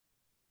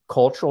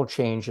Cultural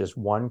change is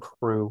one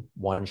crew,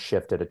 one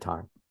shift at a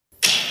time.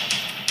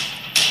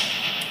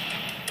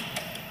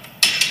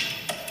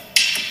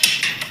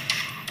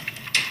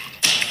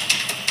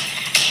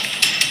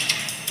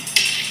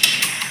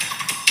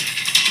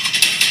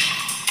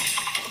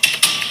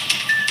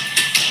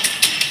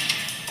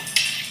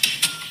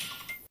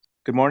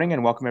 Good morning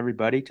and welcome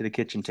everybody to the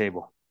kitchen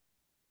table.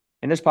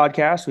 In this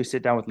podcast, we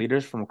sit down with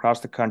leaders from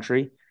across the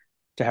country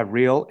to have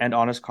real and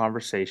honest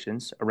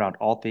conversations around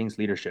all things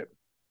leadership.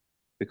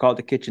 We call it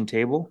the kitchen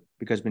table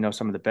because we know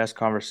some of the best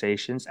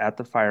conversations at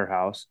the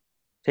firehouse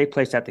take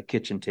place at the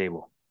kitchen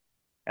table.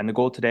 And the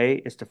goal today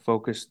is to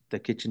focus the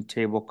kitchen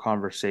table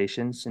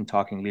conversations in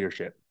talking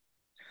leadership.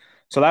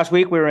 So last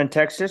week we were in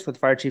Texas with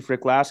Fire Chief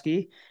Rick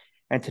Lasky,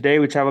 and today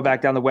we travel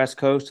back down the West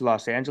Coast to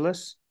Los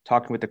Angeles,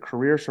 talking with the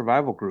Career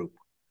Survival Group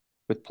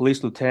with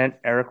Police Lieutenant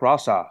Eric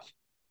Rosoff.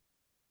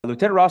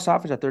 Lieutenant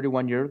Rosoff is a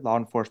 31-year law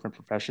enforcement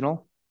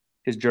professional.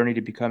 His journey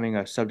to becoming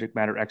a subject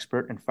matter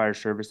expert in fire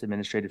service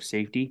administrative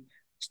safety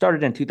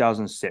started in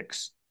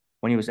 2006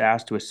 when he was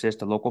asked to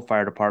assist a local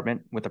fire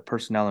department with a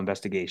personnel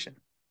investigation.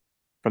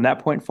 From that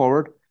point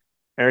forward,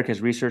 Eric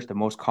has researched the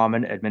most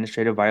common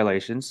administrative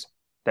violations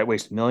that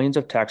waste millions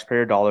of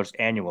taxpayer dollars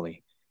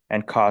annually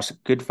and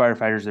cost good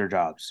firefighters their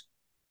jobs.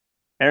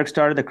 Eric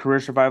started the Career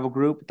Survival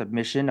Group with the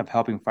mission of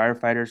helping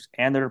firefighters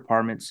and their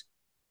departments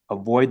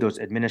avoid those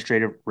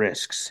administrative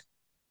risks.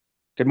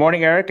 Good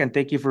morning, Eric, and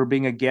thank you for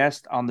being a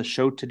guest on the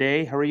show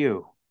today. How are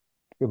you?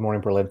 Good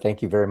morning, Berlin.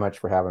 Thank you very much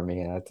for having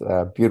me. It's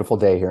a beautiful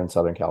day here in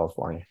Southern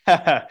California.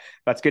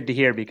 That's good to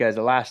hear because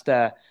the last,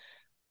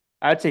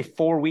 I'd say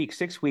 4 weeks,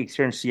 6 weeks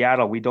here in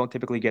Seattle, we don't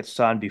typically get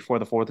sun before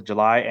the 4th of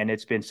July, and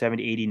it's been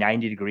 70, 80,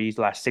 90 degrees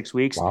the last 6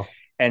 weeks. Wow.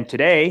 And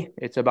today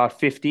it's about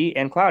 50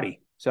 and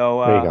cloudy.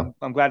 So There you go.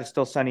 I'm glad it's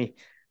still sunny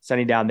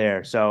down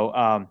there.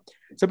 So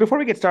before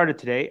we get started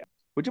today,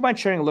 would you mind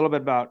sharing a little bit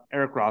about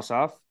Eric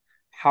Rosoff,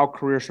 how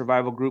Career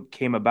Survival Group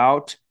came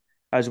about,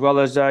 as well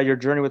as your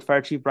journey with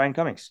Fire Chief Brian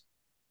Cummings?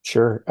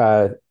 Sure.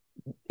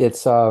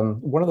 It's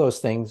one of those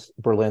things,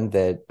 Berlin,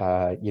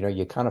 that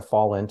you kind of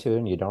fall into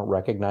and you don't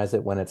recognize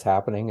it when it's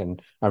happening.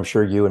 And I'm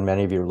sure you and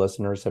many of your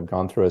listeners have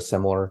gone through a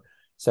similar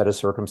set of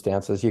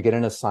circumstances. You get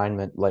an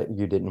assignment like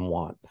you didn't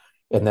want,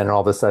 and then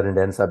all of a sudden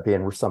it ends up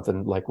being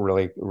something like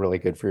really, really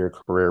good for your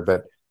career.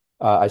 But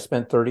I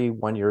spent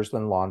 31 years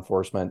in law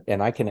enforcement,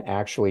 and I can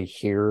actually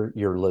hear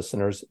your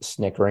listeners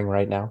snickering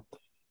right now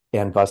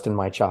and busting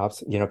my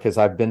chops, because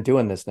I've been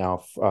doing this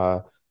now.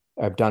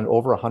 I've done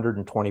over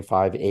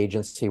 125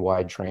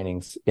 agency-wide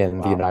trainings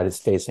in the Wow. United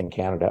States and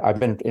Canada. I've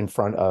been in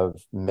front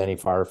of many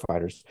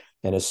firefighters.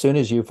 And as soon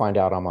as you find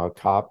out I'm a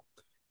cop,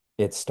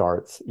 it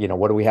starts.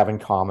 What do we have in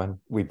common?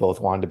 We both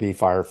wanted to be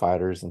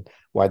firefighters, and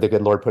why the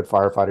good Lord put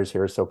firefighters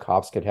here so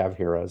cops could have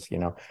heroes.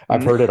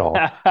 I've heard it all.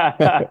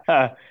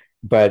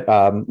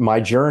 But my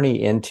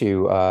journey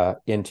into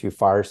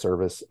fire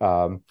service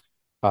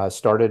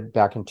started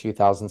back in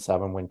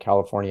 2007 when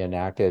California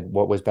enacted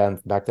what was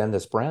back then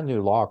this brand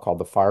new law called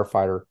the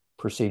Firefighter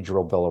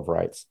Procedural Bill of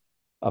Rights.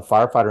 A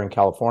firefighter in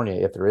California,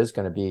 if there is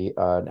going to be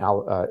an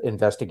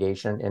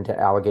investigation into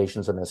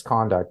allegations of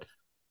misconduct,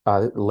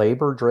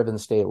 labor-driven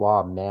state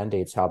law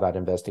mandates how that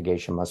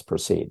investigation must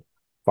proceed.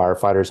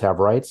 Firefighters have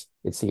rights.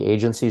 It's the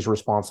agency's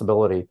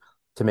responsibility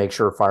to make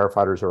sure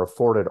firefighters are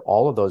afforded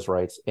all of those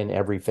rights in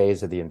every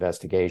phase of the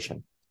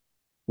investigation.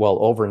 Well,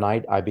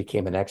 overnight, I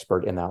became an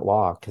expert in that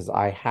law because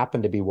I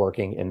happened to be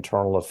working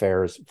internal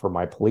affairs for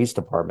my police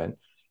department,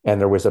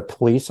 and there was a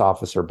police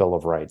officer Bill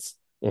of Rights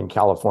in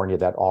California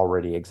that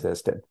already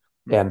existed.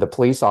 Mm. And the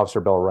police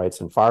officer Bill of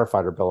Rights and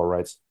firefighter Bill of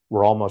Rights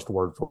were almost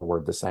word for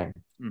word the same.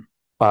 Mm.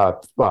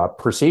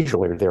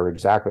 Procedurally, they were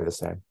exactly the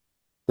same.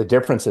 The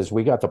difference is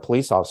we got the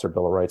police officer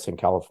Bill of Rights in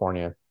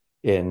California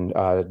in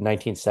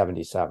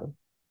 1977.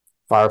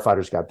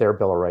 Firefighters got their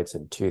Bill of Rights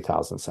in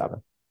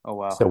 2007. Oh,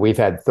 wow. So we've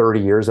had 30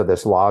 years of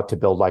this law to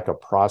build like a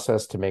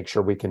process to make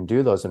sure we can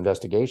do those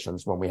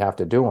investigations when we have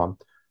to do them,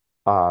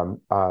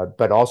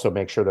 but also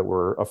make sure that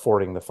we're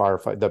affording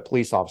the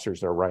police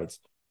officers their rights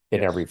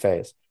in every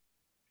phase.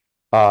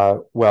 My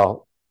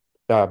little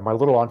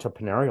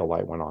entrepreneurial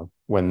light went on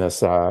when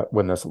this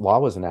law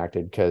was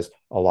enacted, because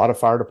a lot of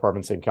fire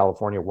departments in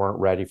California weren't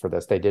ready for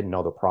this. They didn't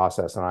know the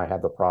process, and I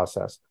had the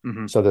process.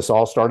 Mm-hmm. So this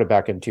all started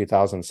back in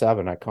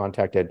 2007. I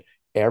contacted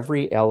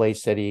every LA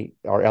city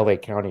or LA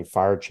County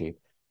fire chief,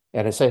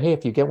 and I said, hey,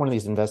 if you get one of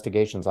these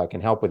investigations, I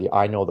can help with you.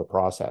 I know the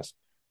process.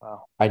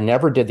 Wow. I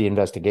never did the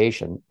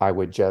investigation. I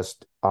would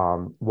just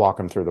walk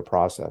them through the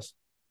process.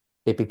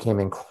 It became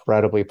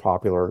incredibly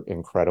popular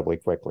incredibly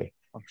quickly.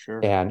 I'm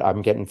sure. And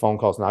I'm getting phone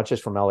calls, not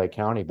just from LA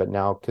County, but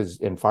now, because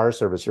in fire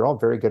service, you're all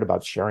very good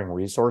about sharing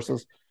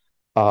resources.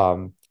 We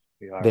are.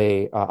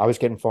 I was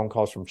getting phone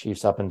calls from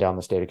chiefs up and down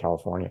the state of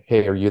California.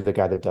 Hey, are you the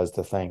guy that does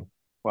the thing?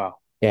 Wow.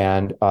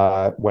 And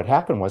what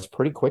happened was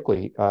pretty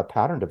quickly a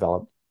pattern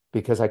developed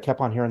because I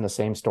kept on hearing the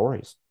same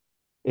stories.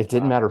 It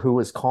didn't matter who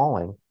was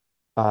calling.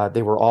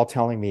 They were all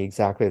telling me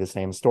exactly the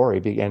same story.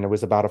 And it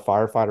was about a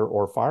firefighter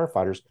or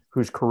firefighters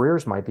whose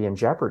careers might be in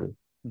jeopardy.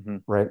 Mm-hmm.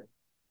 Right.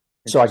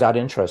 So I got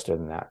interested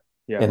in that.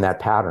 Yeah. in that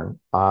pattern,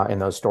 in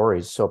those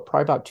stories. So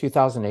probably about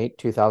 2008,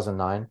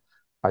 2009,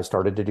 I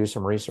started to do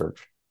some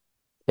research.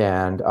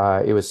 And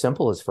it was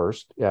simple as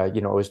first.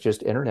 It was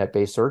just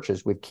internet-based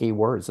searches with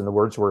keywords. And the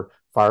words were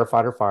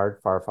firefighter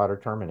fired,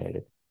 firefighter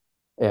terminated.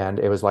 And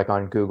it was like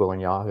on Google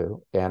and Yahoo.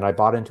 And I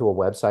bought into a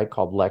website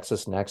called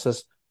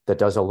LexisNexis that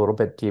does a little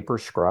bit deeper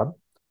scrub.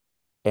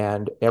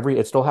 And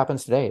it still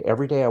happens today.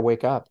 Every day I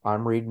wake up,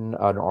 I'm reading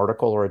an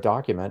article or a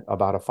document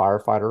about a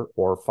firefighter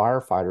or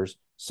firefighters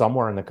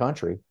somewhere in the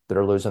country that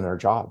are losing their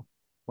job.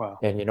 Wow.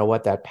 And you know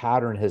what? That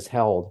pattern has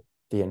held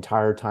the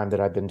entire time that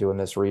I've been doing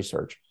this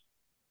research.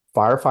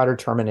 Firefighter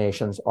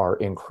terminations are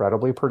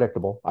incredibly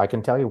predictable. I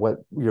can tell you what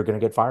you're going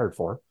to get fired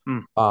for.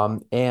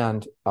 Mm.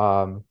 And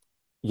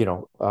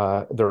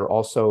they're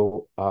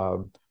also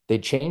they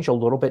change a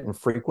little bit in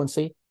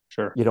frequency.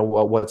 Sure.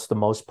 What's the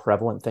most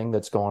prevalent thing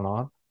that's going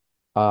on?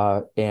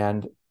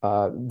 And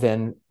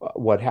then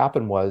what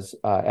happened was,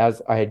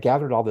 as I had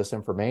gathered all this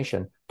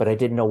information, but I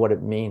didn't know what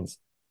it means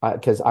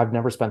because I've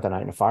never spent the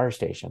night in a fire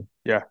station,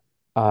 Yeah.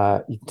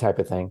 type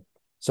of thing.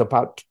 So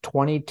about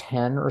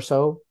 2010 or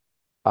so,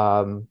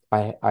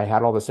 I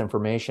had all this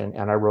information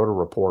and I wrote a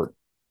report.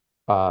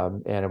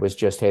 And it was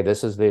just, hey,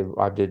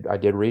 I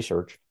did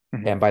research.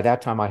 Mhm. And by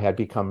that time I had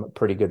become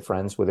pretty good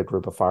friends with a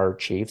group of fire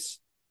chiefs,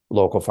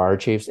 local fire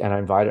chiefs.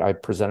 And I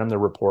presented them the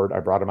report.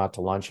 I brought them out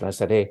to lunch and I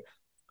said, hey,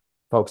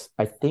 folks,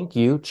 I think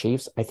you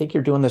chiefs, I think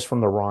you're doing this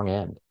from the wrong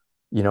end.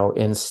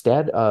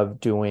 Instead of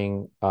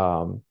doing,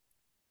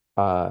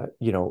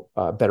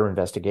 better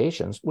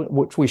investigations,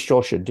 which we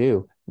still should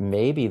do,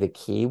 maybe the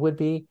key would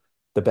be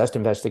the best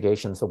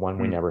investigation is the one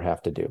we Mm. never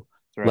have to do.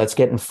 Right. Let's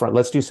get in front.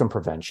 Let's do some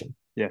prevention,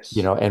 Yes.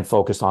 and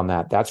focus on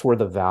that. That's where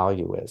the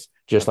value is.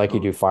 Just like you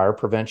Absolutely. do fire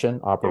prevention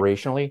Yep.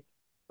 operationally.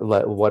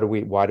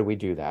 Why do we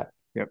do that?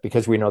 Yep.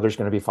 Because we know there's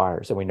going to be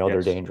fires and we know they're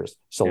Yes. dangerous.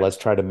 So let's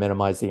Yes. try to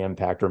minimize the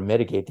impact or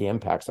mitigate the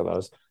impacts of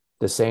those.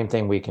 The same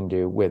thing we can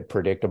do with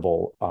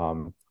predictable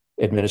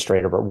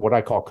administrative, or what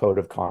I call code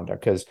of conduct,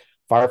 because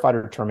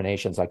firefighter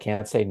terminations, I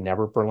can't say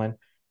never, Berlin,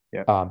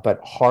 Yep. but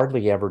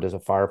hardly ever does a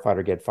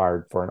firefighter get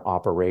fired for an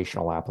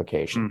operational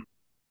application. Mm.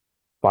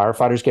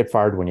 Firefighters get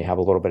fired when you have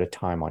a little bit of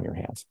time on your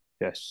hands.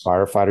 Yes.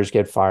 Firefighters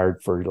get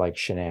fired for like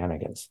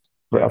shenanigans,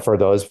 Yeah.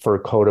 for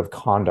code of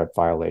conduct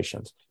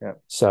violations. Yeah.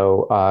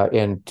 So,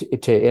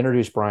 to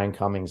introduce Brian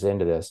Cummings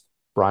into this,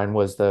 Brian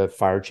was the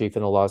fire chief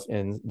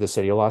in the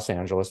city of Los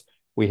Angeles.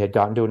 We had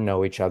gotten to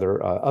know each other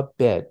a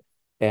bit,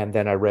 and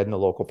then I read in the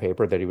local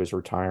paper that he was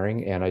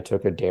retiring, and I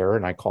took a dare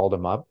and I called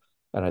him up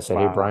and I said,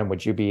 "Hey, Wow. Brian,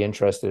 would you be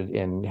interested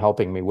in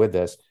helping me with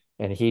this?"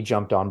 And he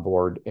jumped on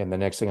board, and the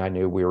next thing I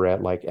knew, we were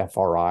at like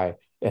FRI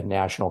and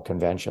national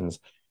conventions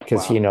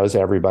because Wow. he knows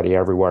everybody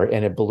everywhere,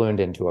 and it ballooned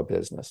into a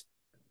business.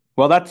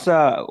 Well, that's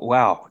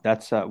wow.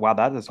 That's wow.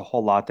 That is a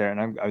whole lot there,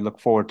 and I look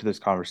forward to this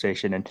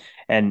conversation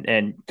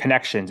and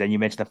connections. And you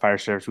mentioned the fire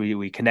service.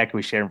 We connect,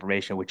 we share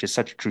information, which is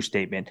such a true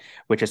statement,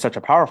 which is such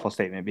a powerful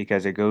statement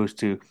because it goes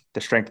to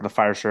the strength of the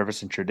fire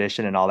service and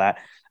tradition and all that.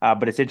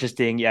 But it's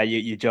interesting. Yeah,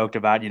 you joked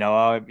about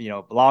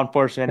law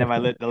enforcement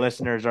and the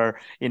listeners are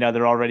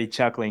they're already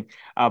chuckling.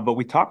 But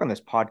we talk on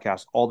this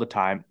podcast all the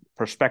time.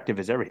 Perspective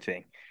is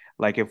everything.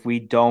 Like if we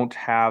don't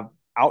have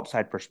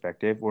outside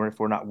perspective, or if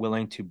we're not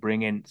willing to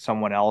bring in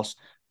someone else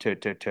to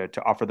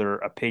offer their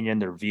opinion,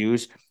 their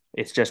views,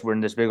 it's just we're in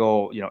this big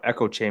old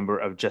echo chamber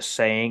of just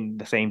saying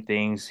the same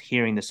things,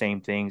 hearing the same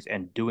things,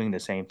 and doing the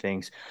same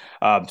things.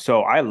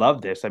 So I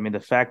love this. I mean, the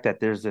fact that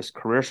there's this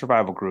career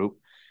survival group,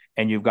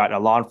 and you've got a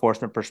law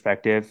enforcement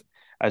perspective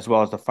as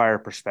well as the fire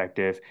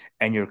perspective,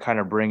 and you're kind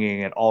of bringing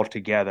it all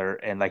together.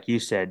 And like you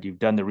said, you've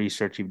done the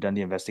research, you've done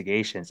the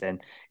investigations,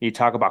 and you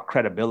talk about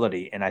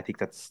credibility. And I think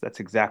that's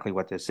exactly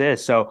what this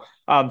is. So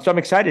I'm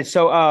excited.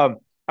 So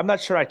I'm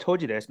not sure I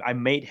told you this. I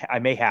may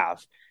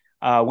have.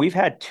 We've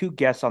had two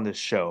guests on this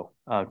show,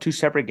 two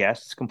separate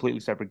guests, completely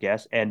separate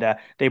guests, and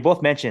they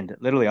both mentioned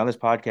literally on this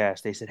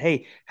podcast. They said,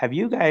 "Hey, have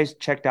you guys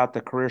checked out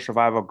the Career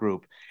Survival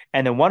Group?"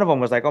 And then one of them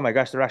was like, "Oh my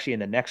gosh, they're actually in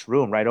the next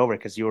room right over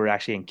because you were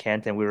actually in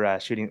Kent and we were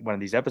shooting one of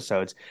these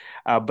episodes."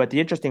 But the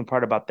interesting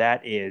part about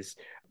that is,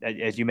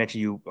 as you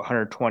mentioned, you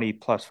 120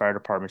 plus fire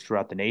departments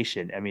throughout the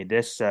nation. I mean,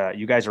 this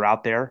you guys are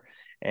out there,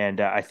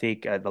 and I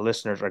think the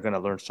listeners are going to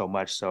learn so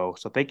much. So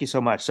thank you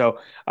so much. So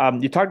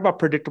you talked about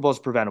predictable is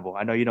preventable.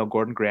 I know you know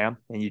Gordon Graham,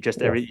 and you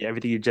just Yes.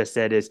 everything you just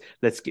said is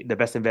let's get the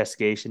best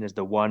investigation is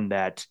the one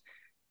that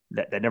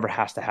never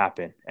has to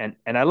happen. And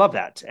I love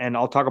that. And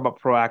I'll talk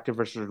about proactive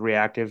versus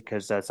reactive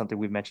because that's something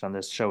we've mentioned on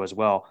this show as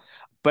well.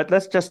 But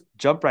let's just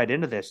jump right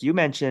into this. You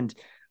mentioned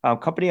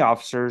company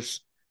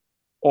officers,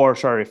 or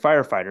sorry,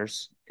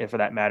 firefighters, if for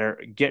that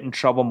matter, get in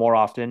trouble more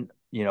often,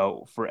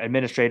 for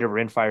administrative or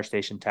in fire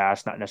station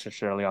tasks, not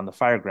necessarily on the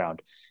fire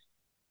ground.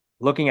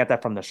 Looking at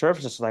that from the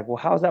surface, it's like, well,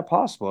 how is that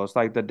possible? It's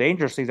like the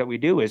dangerous things that we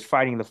do is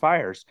fighting the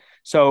fires.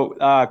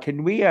 So,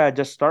 can we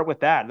just start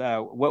with that?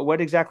 What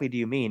exactly do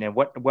you mean, and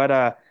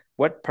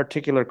what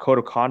particular code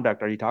of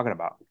conduct are you talking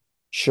about?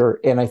 Sure.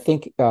 And I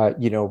think, I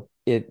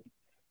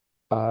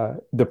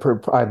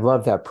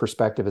love that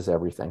perspective is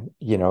everything,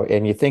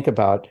 and you think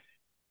about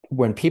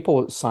when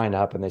people sign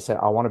up and they say,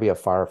 I want to be a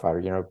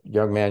firefighter,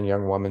 young man,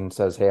 young woman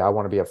says, hey, I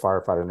want to be a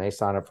firefighter, and they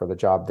sign up for the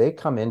job, they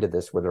come into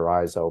this with their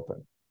eyes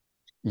open,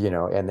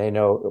 and they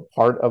know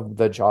part of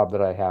the job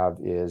that I have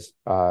is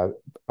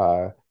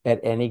at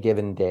any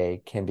given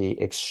day can be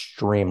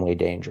extremely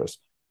dangerous.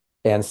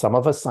 And some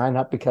of us sign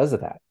up because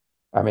of that.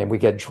 I mean, we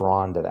get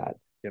drawn to that,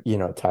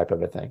 Yep. Type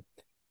of a thing.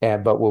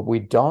 But what we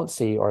don't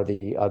see are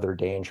the other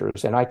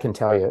dangers. And I can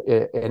tell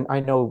you, and I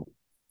know,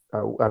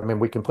 I mean,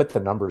 we can put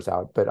the numbers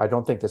out, but I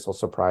don't think this will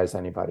surprise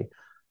anybody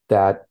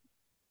that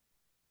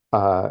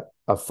a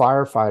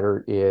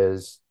firefighter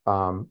is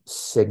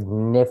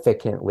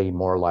significantly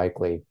more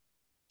likely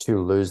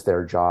to lose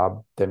their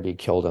job than be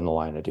killed in the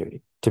line of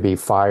duty, to be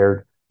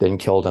fired than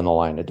killed in the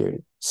line of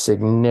duty,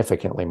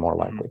 significantly more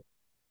likely.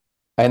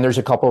 And there's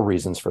a couple of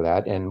reasons for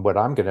that. And what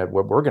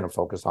we're gonna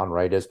focus on,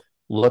 right, is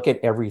look at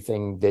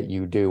everything that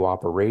you do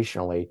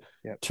operationally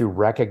to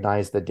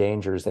recognize the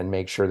dangers and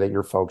make sure that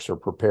your folks are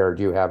prepared.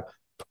 You have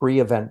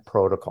pre-event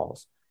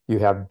protocols, you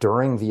have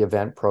during the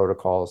event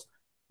protocols,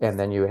 and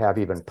then you have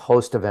even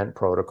post-event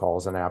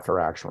protocols and after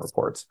action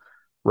reports,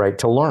 right?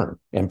 To learn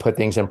and put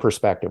things in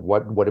perspective.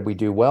 What did we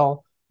do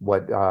well?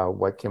 What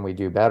can we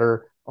do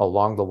better?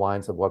 Along the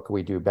lines of what can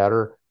we do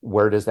better?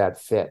 Where does that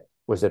fit?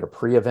 Was it a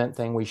pre-event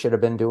thing we should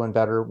have been doing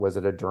better? Was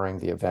it a during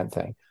the event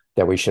thing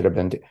that we should have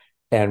been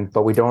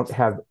but we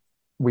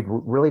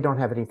really don't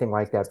have anything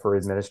like that for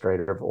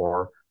administrative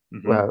or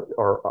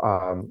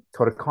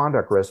code of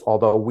conduct risks,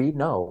 although we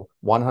know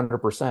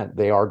 100%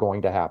 they are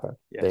going to happen.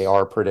 Yes. They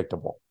are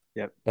predictable.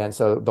 Yep. And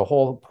so the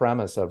whole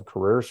premise of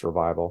career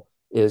survival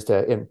is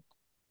and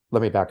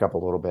let me back up a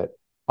little bit.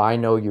 I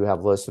know you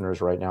have listeners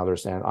right now. They're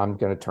saying, I'm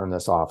going to turn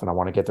this off and I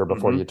want to get there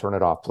before you turn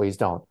it off. Please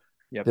don't.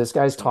 Yep. This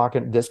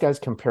guy's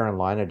comparing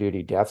line of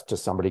duty deaths to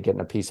somebody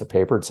getting a piece of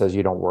paper that says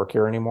you don't work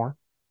here anymore.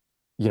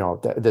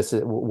 This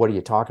is, what are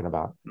you talking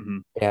about?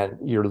 And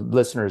your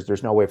listeners,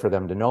 there's no way for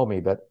them to know me,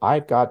 but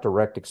I've got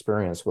direct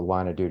experience with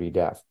line of duty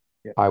death.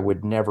 Yep. I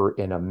would never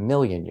in a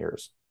million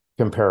years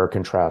compare or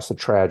contrast the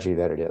tragedy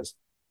that it is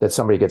that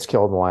somebody gets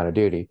killed in the line of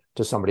duty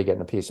to somebody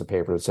getting a piece of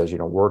paper that says you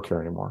don't work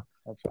here anymore.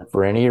 But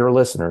for any of your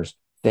listeners,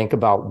 think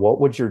about what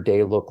would your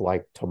day look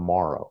like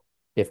tomorrow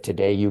if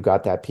today you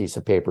got that piece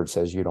of paper that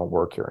says you don't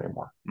work here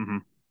anymore.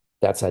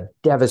 That's a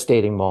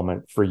devastating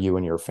moment for you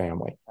and your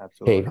family.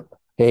 Absolutely.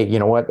 Hey, you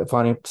know what?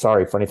 Funny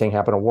thing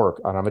happened at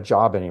work. I don't have a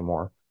job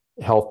anymore.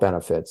 Health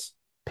benefits,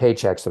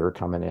 paychecks that are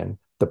coming in,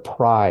 the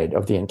pride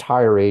of the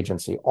entire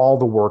agency, all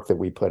the work that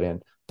we put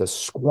in, the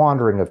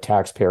squandering of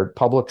taxpayer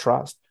public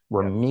trust.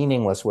 We're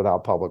meaningless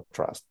without public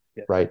trust,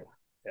 right?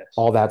 Yes.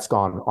 All that's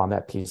gone on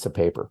that piece of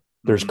paper.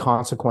 There's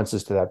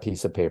consequences to that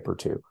piece of paper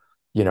too,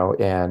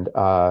 and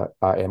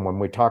when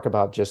we talk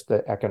about just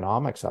the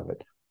economics of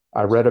it,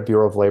 I read a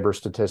Bureau of Labor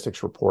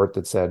Statistics report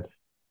that said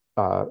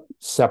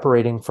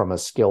separating from a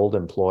skilled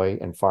employee,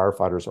 and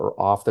firefighters are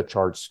off the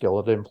charts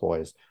skilled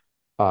employees,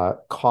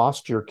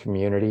 cost your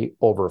community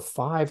over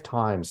 5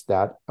 times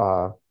that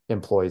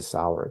employee's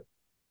salary.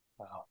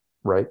 Wow.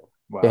 Right.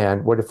 Wow.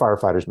 And what do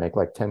firefighters make?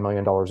 Like $10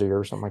 million a year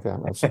or something like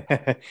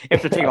that?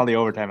 If they're taking all the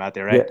overtime out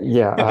there, right?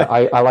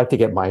 I like to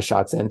get my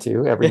shots in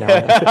too every now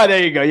and then.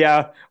 There you go.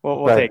 Yeah,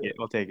 we'll take it.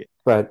 We'll take it.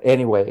 But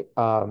anyway,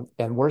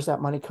 and where's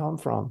that money come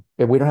from?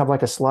 If we don't have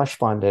like a slush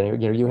fund,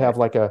 and you have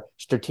like a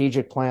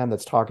strategic plan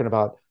that's talking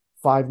about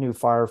 5 new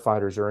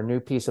firefighters or a new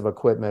piece of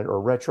equipment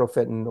or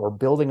retrofitting or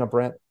building a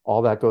brand,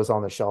 all that goes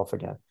on the shelf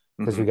again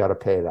because we got to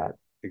pay that.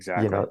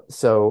 Exactly.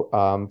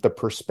 So the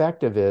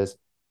perspective is,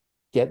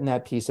 getting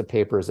that piece of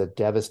paper is a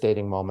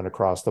devastating moment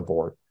across the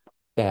board.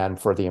 And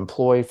for the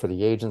employee, for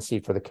the agency,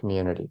 for the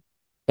community.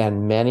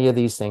 And many of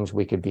these things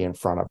we could be in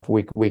front of.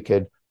 We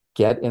could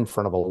get in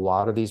front of a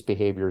lot of these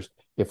behaviors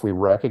if we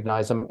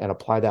recognize them and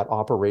apply that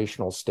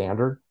operational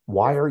standard.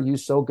 Why are you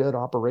so good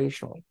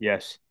operationally?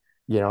 Yes.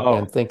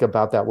 And think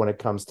about that when it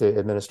comes to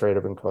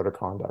administrative and code of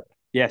conduct.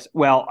 Yes.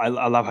 Well, I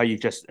love how you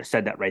just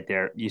said that right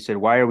there. You said,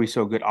 why are we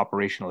so good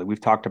operationally?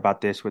 We've talked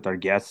about this with our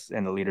guests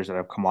and the leaders that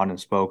have come on and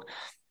spoke.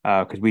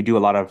 Because we do a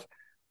lot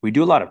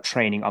of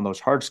training on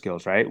those hard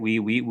skills, right?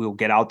 We'll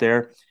get out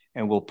there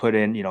and we'll put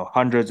in,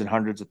 hundreds and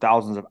hundreds of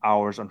thousands of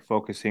hours on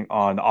focusing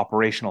on the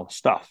operational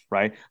stuff,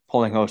 right?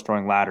 Pulling hose,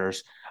 throwing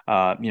ladders,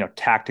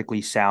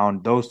 tactically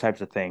sound, those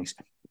types of things.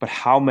 But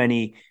how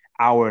many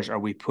hours are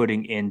we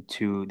putting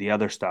into the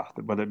other stuff,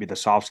 whether it be the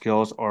soft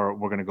skills or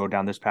we're going to go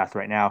down this path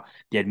right now,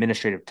 the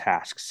administrative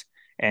tasks?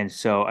 And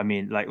so, I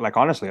mean, like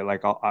honestly,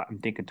 I'm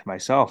thinking to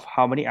myself,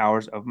 how many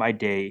hours of my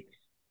day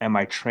am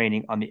I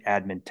training on the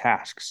admin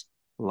tasks?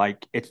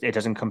 Like it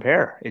doesn't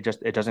compare.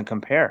 It doesn't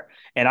compare.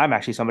 And I'm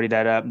actually somebody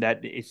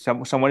that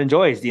someone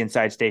enjoys the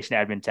inside station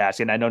admin task,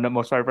 and I know that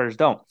most firefighters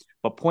don't.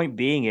 But point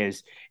being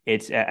is,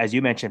 it's as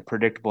you mentioned,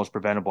 predictable is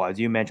preventable. As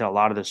you mentioned, a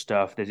lot of the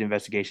stuff, there's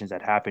investigations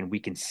that happen,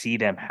 we can see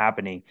them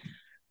happening.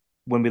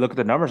 When we look at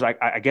the numbers,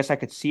 I guess I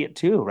could see it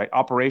too, right?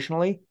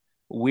 Operationally,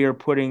 we are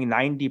putting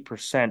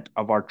 90%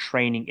 of our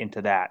training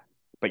into that,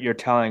 but you're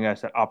telling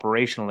us that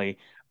operationally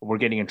we're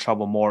getting in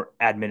trouble more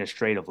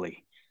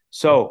administratively.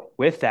 So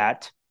with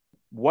that,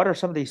 what are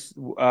some of these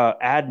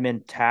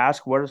admin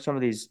tasks? What are some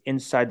of these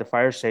inside the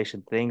fire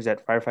station things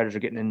that firefighters are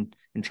getting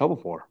in trouble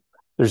for?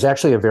 There's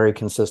actually a very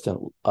consistent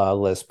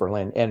list,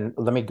 Berlin. And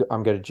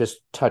I'm going to just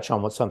touch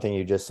on something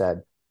you just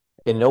said.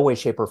 In no way,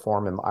 shape, or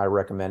form am I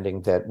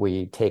recommending that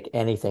we take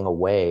anything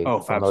away Oh,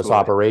 from those absolutely.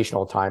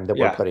 operational time that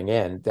we're Yeah, of putting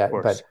in. But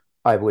course.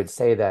 I would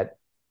say that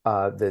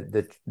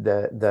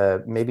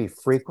the maybe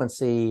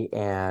frequency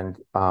and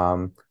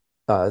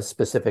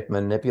specific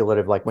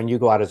manipulative, like when you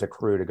go out as a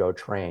crew to go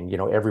train,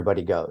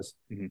 everybody goes.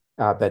 Hmm.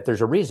 But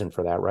there's a reason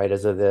for that, right?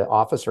 As the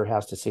officer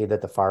has to see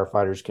that the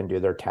firefighters can do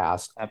their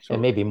task. And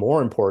Absolutely. maybe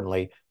more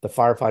importantly, the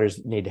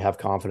firefighters need to have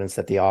confidence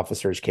that the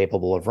officer is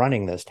capable of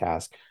running this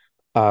task.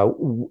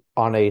 On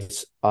a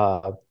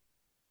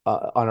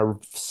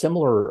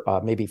similar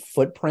maybe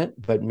footprint,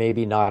 but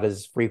maybe not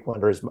as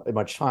frequent or as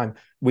much time,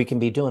 we can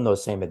be doing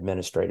those same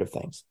administrative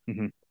things.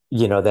 Hmm.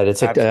 That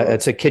Absolutely.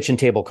 it's a kitchen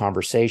table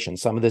conversation.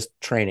 Some of this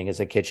training is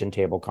a kitchen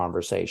table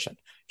conversation.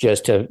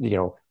 Just to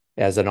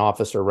as an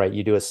officer, right?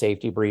 You do a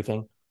safety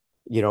briefing,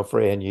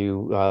 and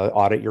you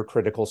audit your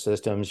critical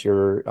systems,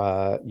 your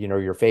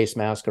face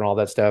mask and all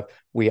that stuff.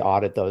 We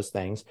audit those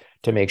things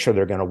to make sure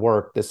they're going to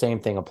work. The same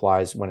thing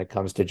applies when it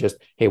comes to just,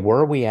 hey, where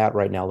are we at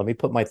right now? Let me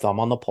put my thumb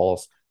on the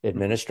pulse Hmm.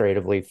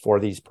 administratively for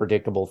these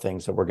predictable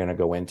things that we're going to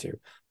go into.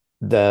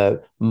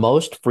 The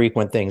most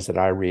frequent things that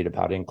I read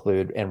about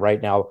include, and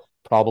right now,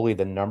 probably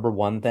the number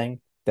one thing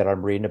that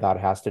I'm reading about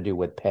has to do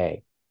with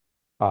pay.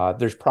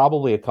 There's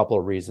probably a couple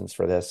of reasons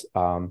for this.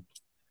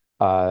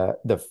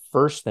 The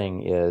first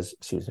thing is,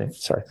 excuse me,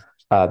 sorry.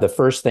 The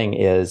first thing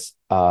is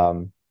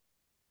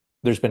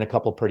there's been a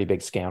couple of pretty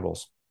big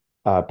scandals,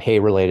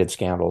 pay-related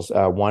scandals.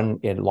 One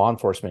in law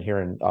enforcement here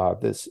in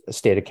this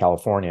state of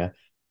California,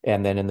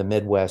 and then in the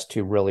Midwest,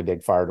 two really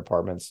big fire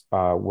departments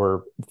where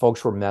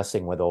folks were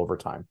messing with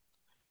overtime.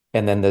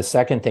 And then the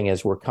second thing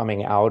is we're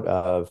coming out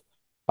of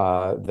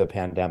the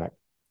pandemic.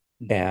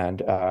 Hmm.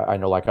 And I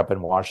know, like up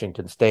in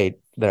Washington State,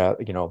 there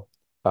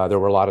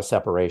were a lot of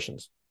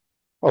separations,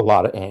 a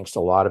lot of angst, a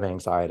lot of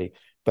anxiety.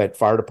 But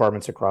fire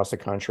departments across the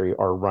country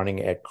are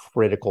running at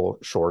critical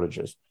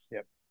shortages.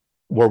 Yep.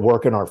 We're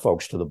working our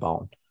folks to the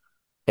bone.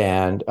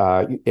 And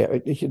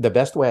the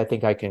best way I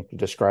think I can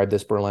describe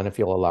this, Berlin, if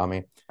you'll allow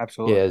me,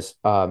 Absolutely. is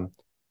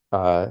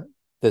uh,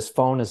 this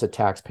phone is a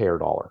taxpayer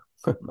dollar.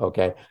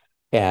 Okay.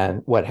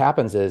 And what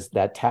happens is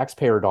that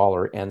taxpayer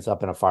dollar ends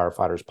up in a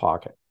firefighter's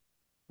pocket.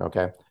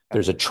 Okay.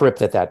 There's a trip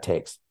that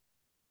takes.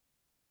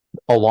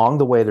 Along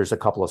the way, there's a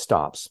couple of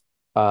stops.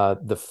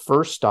 The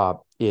first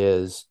stop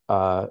is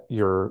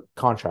your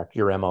contract,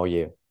 your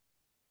MOU.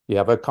 You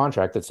have a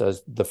contract that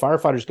says the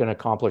firefighter is going to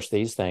accomplish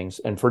these things.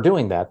 And for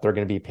doing that, they're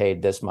going to be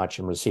paid this much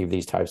and receive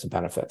these types of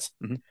benefits.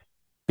 Hmm.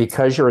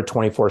 Because you're a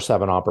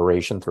 24/7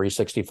 operation,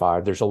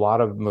 365, there's a lot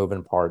of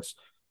moving parts.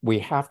 We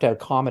have to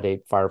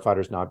accommodate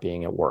firefighters not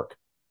being at work,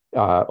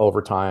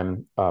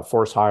 overtime,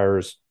 force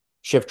hires,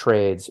 shift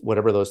trades,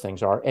 whatever those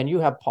things are. And you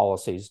have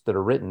policies that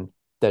are written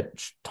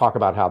that talk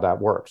about how that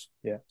works.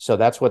 Yeah. So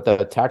that's what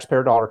the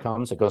taxpayer dollar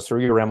comes. It goes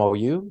through your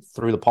MOU,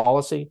 through the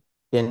policy,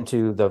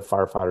 into the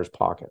firefighter's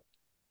pocket.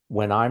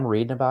 When I'm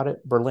reading about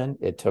it, Berlin,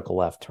 it took a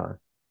left turn.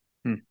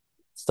 Hmm.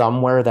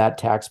 Somewhere that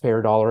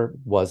taxpayer dollar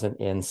wasn't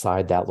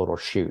inside that little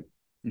chute.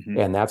 Hmm.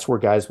 And that's where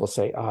guys will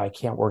say, oh, I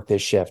can't work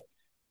this shift.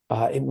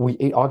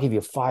 I'll give you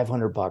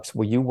 $500.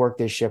 Will you work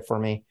this shift for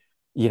me?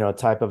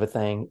 Type of a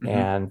thing. Hmm.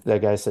 And the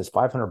guy says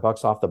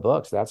 $500 off the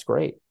books. That's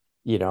great.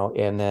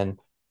 And then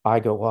I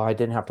go, well, I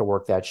didn't have to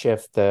work that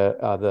shift.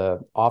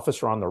 The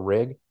officer on the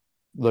rig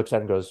looks at it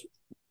and goes,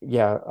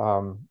 yeah,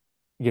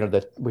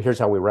 here's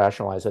how we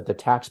rationalize it. The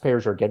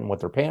taxpayers are getting what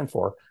they're paying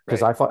for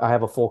because Right. I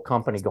have a full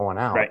company going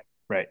Right. out,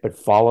 Right. but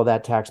follow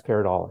that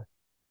taxpayer dollar.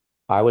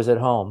 I was at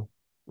home,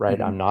 right?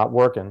 Hmm. I'm not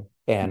working,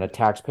 and a Hmm.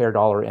 taxpayer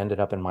dollar ended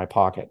up in my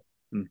pocket,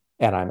 Hmm.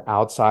 and I'm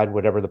outside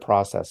whatever the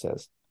process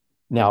is.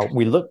 Now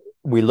Interesting.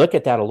 we look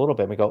at that a little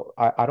bit and we go,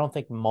 I don't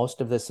think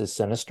most of this is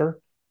sinister.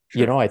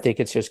 Sure. I think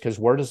it's just because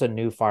where does a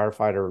new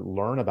firefighter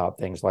learn about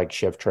things like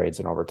shift trades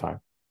and overtime?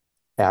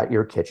 At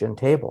your kitchen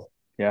table.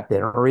 Yeah. They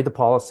don't read the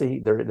policy.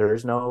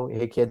 There's no,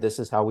 hey kid, this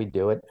is how we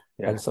do it.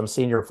 Yeah. And some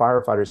senior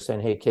firefighters saying,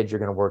 hey kid, you're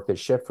going to work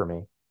this shift for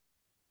me.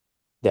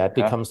 That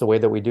Yeah. becomes the way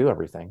that we do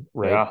everything,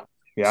 right? Yeah.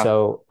 Yeah.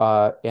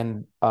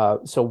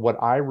 So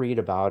what I read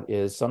about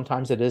is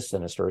sometimes it is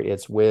sinister.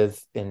 It's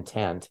with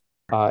intent.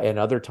 And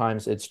other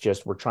times it's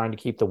just we're trying to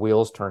keep the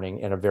wheels turning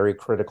in a very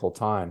critical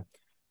time.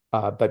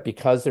 But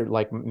because they're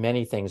like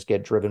many things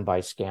get driven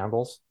by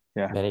scandals,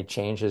 Yeah. many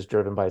changes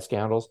driven by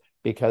scandals,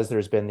 because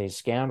there's been these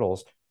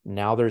scandals,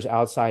 now there's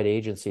outside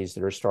agencies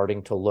that are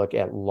starting to look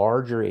at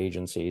larger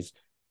agencies,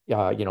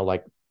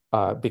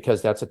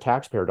 because that's a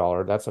taxpayer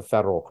dollar, that's a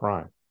federal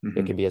crime.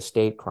 It Hmm. can be a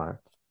state crime.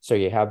 So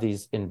you have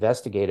these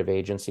investigative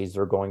agencies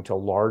that are going to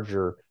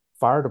larger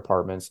fire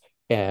departments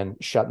and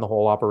shutting the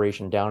whole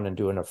operation down and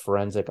doing a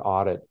forensic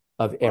audit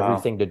of Wow.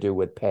 everything to do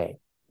with pay.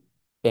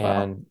 Wow.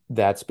 And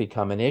that's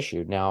become an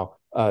issue. Now,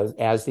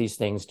 as these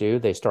things do,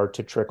 they start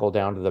to trickle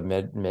down to the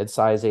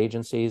mid-size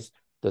agencies,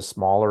 the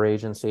smaller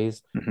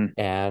agencies, Hmm.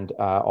 and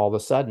all of a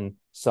sudden,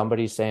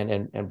 somebody's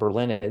saying in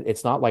Berlin,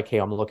 it's not like, hey,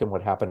 I'm looking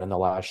what happened in the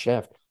last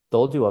shift.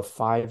 They'll do a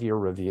 5-year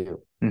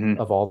review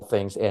Mm-hmm. of all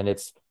things, and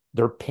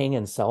they're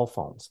pinging cell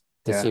phones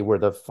to Yeah. see where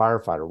the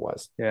firefighter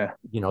was. Yeah.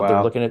 They're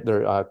Wow. looking at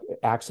their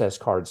access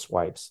card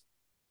swipes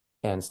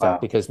and stuff Wow.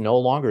 because no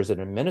longer is it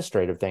an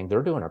administrative thing.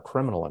 They're doing a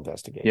criminal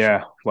investigation.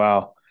 Yeah.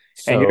 Wow.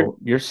 And you're So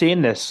you're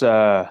seeing this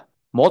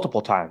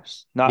multiple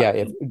times.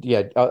 yeah,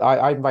 Not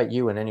I invite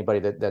you and anybody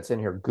that's in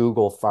here,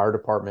 Google fire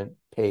department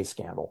pay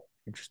scandal.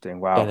 interesting.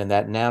 And Wow. in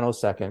that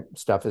nanosecond,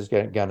 stuff is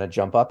going to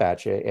jump up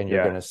at you and you're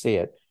Yeah. going to see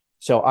it.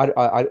 So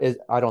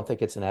I don't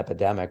think it's an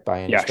epidemic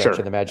by any Yeah, stretch of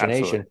sure. the Absolutely.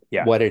 imagination.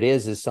 Yeah. What it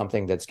is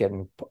something that's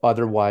getting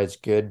otherwise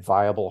good,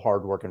 viable,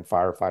 hardworking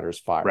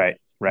firefighters fired. Right.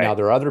 Now, Right.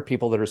 there are other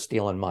people that are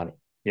stealing money,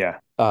 Yeah.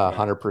 Yeah.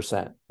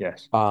 100%.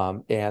 Yes.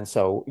 And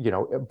so,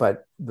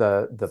 but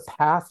the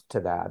path to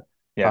that,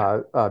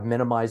 Yeah.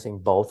 minimizing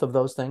both of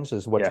those things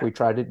is what Yeah. we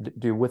try to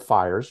do with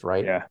fires,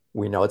 right? Yeah.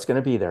 We know it's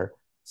going to be there.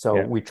 So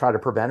Yeah. we try to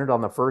prevent it on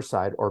the first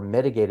side or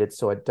mitigate it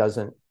so it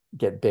doesn't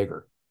get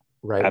bigger,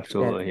 right? And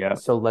Absolutely. Yeah.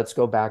 so let's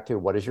go back to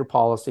what does your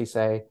policy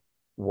say?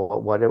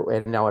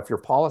 And now if your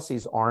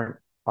policies aren't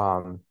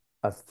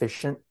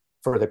efficient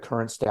for the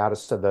current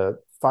status of the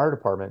fire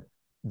department,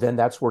 then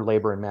that's where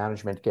labor and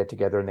management get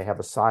together and they have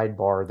a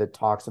sidebar that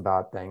talks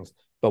about things.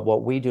 But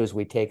what we do is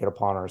we take it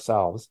upon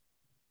ourselves,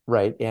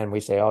 right? And we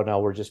say, oh, no,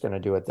 we're just going to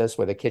do it this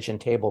way. The kitchen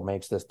table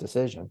makes this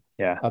decision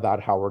Yeah.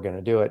 about how we're going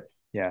to do it.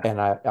 Yeah. And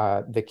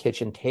the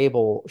kitchen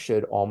table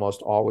should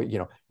almost always,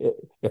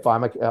 if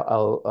I'm an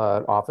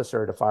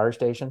officer at a fire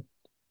station,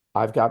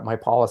 I've got my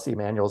policy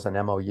manuals and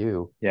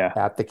MOU Yeah.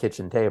 at the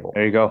kitchen table.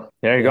 There you go.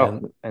 There you go.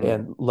 And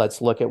And let's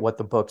look at what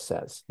the book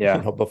says, yeah.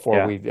 before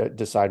Yeah. we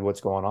decide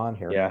what's going on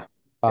here. Yeah.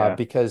 Yeah.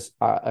 Because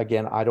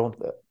again, I don't,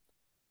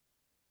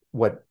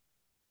 what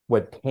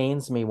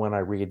pains me when I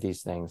read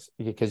these things,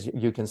 because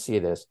you can see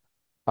this,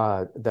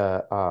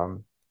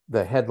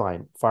 the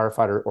headline,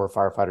 firefighter or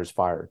firefighters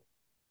fired.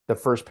 The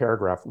first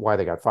paragraph, why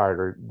they got fired,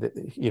 or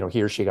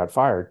he or she got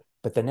fired.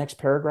 But the next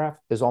paragraph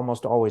is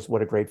almost always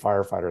what a great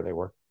firefighter they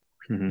were.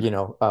 Mm-hmm.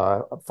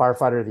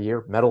 Firefighter of the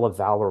year, Medal of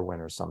Valor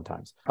winners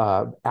sometimes,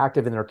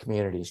 active in their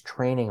communities,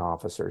 training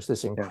officers,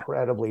 this Yeah.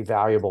 incredibly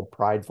valuable,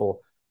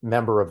 prideful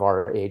member of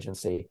our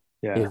agency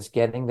Yeah. is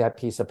getting that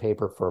piece of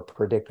paper for a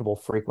predictable,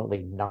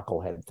 frequently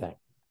knucklehead thing.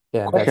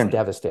 And that's Question.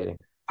 devastating.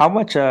 How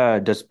much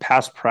does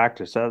past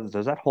practice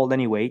does that hold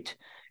any weight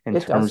in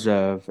It terms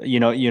does. of you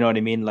know what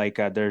I mean? Like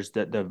there's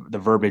the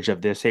verbiage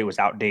of this, say it was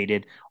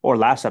outdated or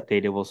last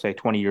updated, we'll say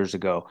 20 years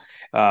ago.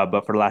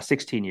 But for the last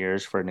 16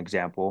 years, for an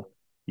example,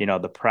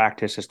 the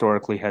practice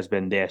historically has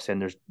been this,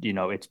 and there's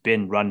it's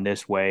been run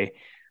this way,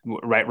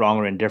 right, wrong,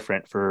 or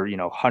indifferent for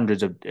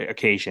hundreds of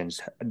occasions.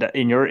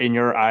 In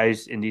your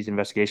eyes, in these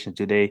investigations,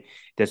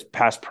 does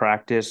past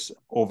practice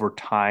over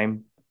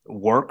time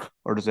work,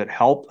 or does it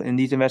help in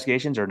these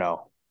investigations, or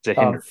no? Does it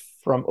Um, hinder?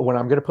 from when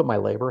I'm going to put my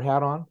labor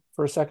hat on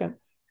for a second,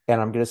 and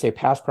I'm going to say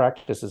past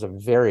practice is a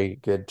very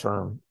good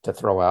term to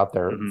throw out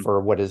there Hmm. for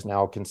what is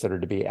now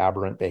considered to be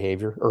aberrant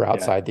behavior or Yeah.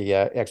 outside the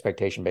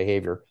expectation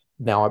behavior.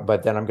 Now,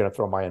 but then I'm going to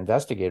throw my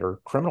investigator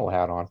criminal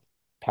hat on.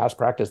 Past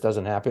practice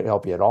doesn't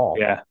help you at all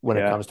Yeah. when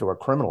it Yeah. comes to a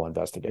criminal Yeah.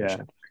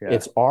 investigation. Yeah.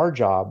 It's our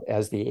job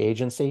as the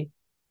agency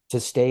to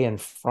stay in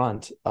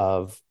front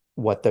of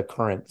what the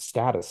current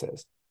status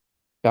is.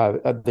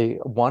 The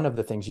one of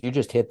the things you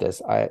just hit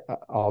this,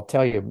 I'll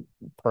tell you,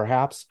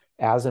 perhaps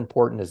as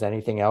important as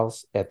anything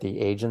else at the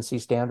agency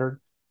standard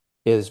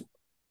is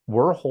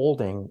we're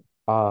holding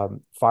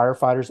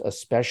firefighters,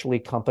 especially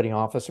company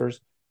officers,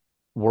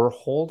 we're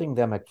holding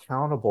them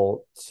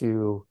accountable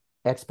to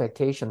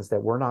expectations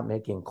that we're not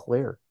making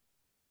clear.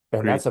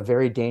 And Agreed. that's a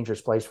very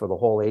dangerous place for the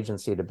whole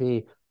agency to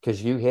be,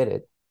 because you hit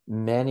it.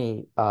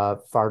 Many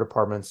fire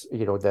departments,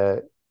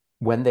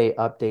 when they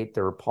update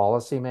their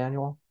policy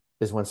manual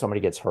is when somebody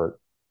gets hurt,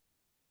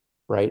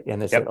 right?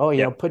 And they said, Yep. oh,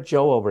 Yep. put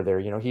Joe over there.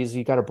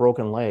 He got a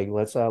broken leg.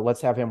 Let's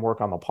have him work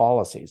on the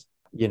policies.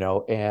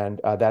 And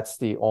that's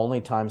the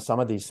only time some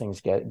of these things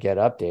get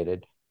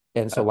updated.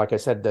 And so, like I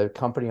said, the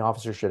company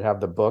officer should have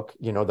the book,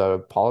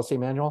 the policy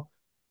manual.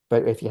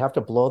 But if you have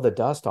to blow the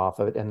dust off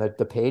of it and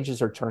the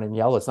pages are turning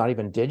yellow, it's not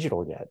even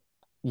digital yet.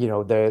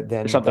 There's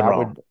Then something that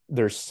wrong. would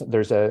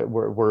there's a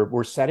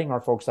we're setting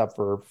our folks up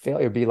for failure.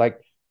 It'd be like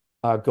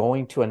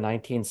going to a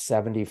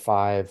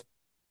 1975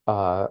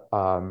 uh,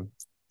 um,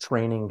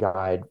 training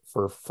guide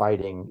for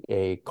fighting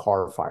a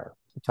car fire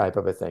type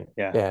of a thing.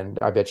 Yeah. And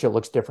I bet you it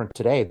looks different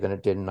today than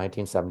it did in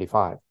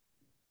 1975.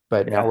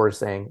 But now Yeah. we're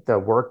saying the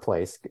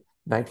workplace,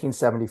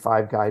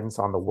 1975 guidance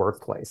on the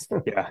workplace.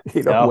 Yeah.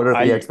 What No, are the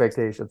I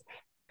expectations?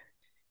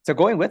 so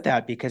going with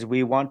that, because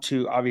we want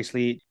to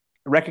obviously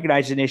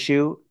recognize an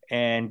issue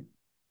and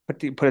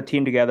put a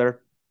team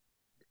together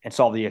and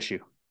solve the issue.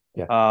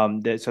 Yeah.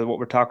 So what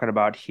we're talking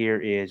about here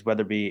is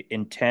whether it be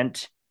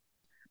intent.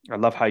 I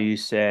love how you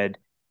said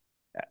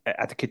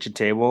at the kitchen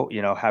table,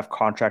 have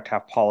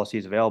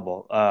policies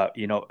available.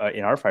 In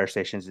our fire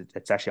stations,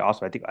 it's actually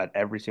awesome. I think at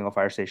every single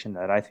fire station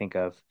that I think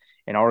of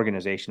in our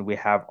organization, we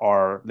have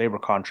our labor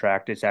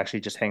contract. It's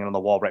actually just hanging on the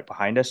wall right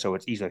behind us, so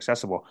it's easily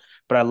accessible.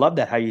 But I love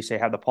that how you say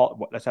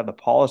let's have the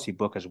policy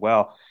book as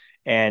well.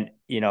 And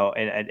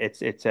and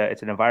it's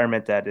an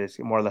environment that is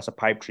more or less a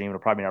pipe dream. It'll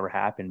probably never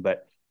happen,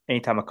 but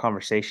anytime a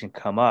conversation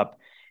come up,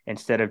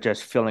 instead of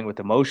just filling it with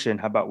emotion,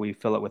 how about we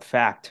fill it with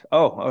fact?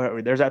 Oh,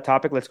 there's that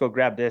topic. Let's go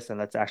grab this and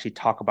let's actually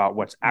talk about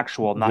what's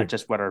actual, not You're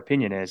just what our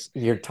opinion is.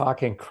 you're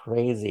talking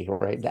crazy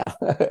right now.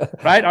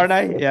 Right, aren't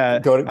I? Yeah.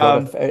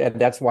 And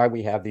that's why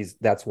we have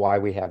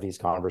these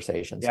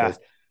conversations. Yeah. Because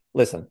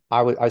listen,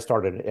 I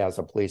started as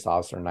a police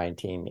officer in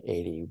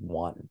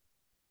 1981,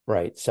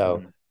 right? So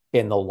Mhm.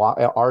 in the law,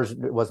 ours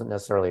wasn't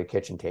necessarily a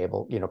kitchen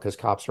table, because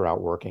cops are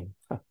out working.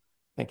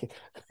 Thank you.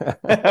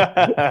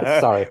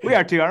 Sorry. We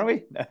are too, aren't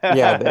we?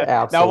 Yeah, No,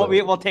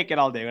 absolutely. we'll take it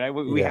all day. Right?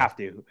 We Yeah. have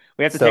to.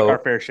 We have to take our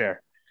So fair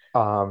share.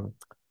 um,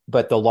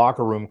 but the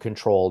locker room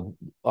controlled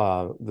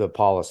the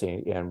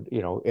policy, and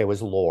it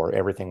was lore.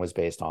 Everything was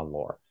based on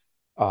lore,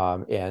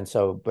 and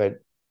so, but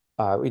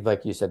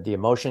like you said, the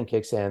emotion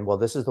kicks in. Well,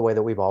 this is the way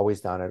that we've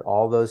always done it.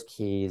 All those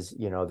keys,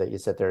 that you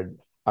sit there.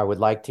 I would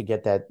like to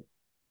get that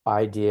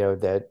idea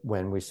that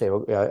when we say,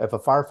 if a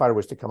firefighter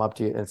was to come up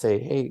to you and say,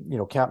 "Hey,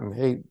 Captain,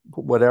 hey,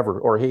 whatever,"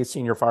 or "Hey,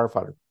 senior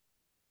firefighter,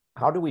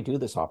 how do we do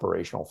this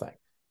operational thing?"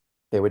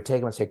 They would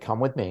take them and say,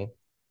 "Come with me.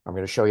 I'm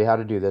going to show you how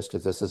to do this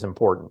because this is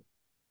important."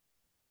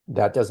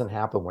 That doesn't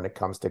happen when it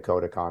comes to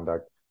code of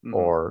conduct Hmm.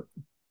 or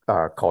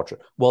culture.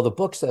 Well, the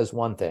book says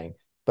one thing,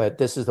 but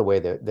this is the way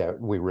that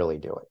we really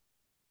do it.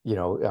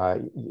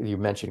 You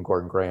mentioned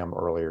Gordon Graham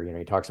earlier.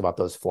 He talks about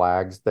those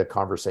flags, the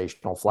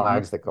conversational Hmm.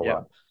 flags that go Yep.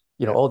 up.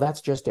 Yep. Oh, that's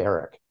just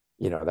Eric.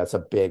 That's a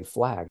big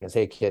flag. I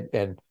say, kid,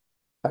 and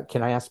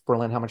can I ask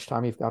Berlin how much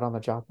time you've got on the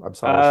job? I'm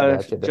sorry, I should have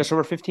asked you that. Just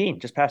over 15,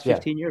 just past Yeah.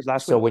 15 years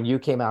last So week. when you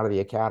came out of the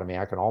academy,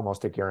 I can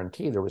almost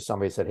guarantee there was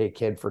somebody who said, "Hey,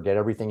 kid, forget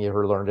everything you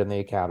learned in the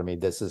academy.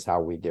 This is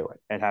how we do it."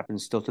 It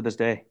happens still to this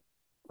day.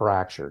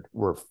 Fractured.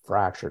 We're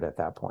fractured at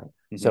that point.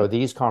 Hmm. So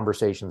these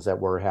conversations that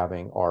we're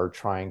having are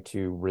trying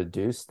to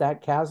reduce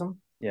that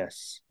chasm,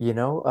 Yes.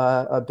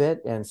 a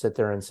bit, and sit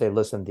there and say,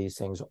 listen, these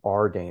things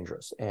are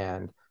dangerous.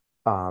 And,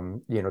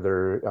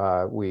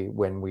 they're,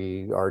 when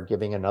we are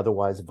giving an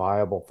otherwise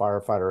viable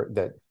firefighter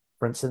that,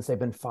 for instance, they've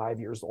been 5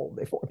 years old,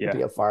 they want to Yeah.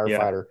 be a Yeah.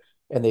 firefighter,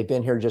 and they've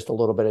been here just a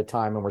little bit of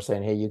time, and we're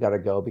saying, hey, you got to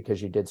go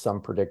because you did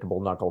some predictable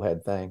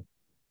knucklehead thing.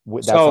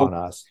 That's on So,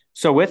 us.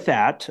 so with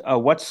that,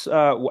 what's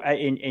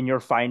in your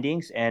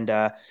findings? And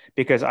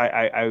because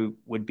I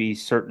would be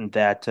certain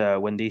that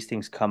when these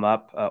things come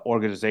up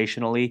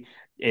organizationally,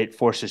 it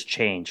forces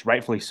change,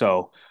 rightfully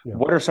so. Yeah.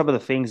 What are some of the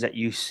things that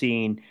you've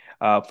seen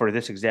for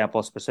this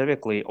example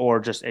specifically,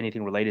 or just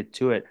anything related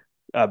to it,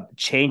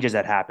 changes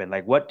that happen?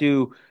 Like what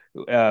do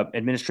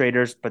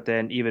administrators, but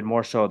then even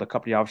more so the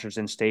company officers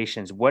and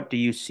stations, what do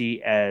you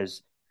see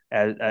as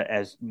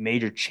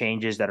major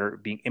changes that are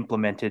being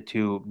implemented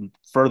to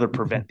further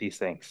prevent these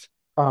things?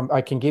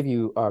 I can give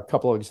you a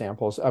couple of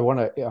examples.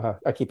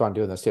 I keep on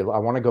doing this too. I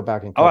want to go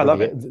back and Oh, I cover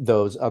love it.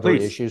 those other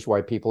Please, issues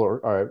why people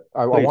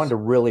I wanted please. to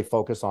really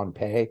focus on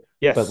pay,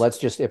 but Yes, let's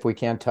just, if we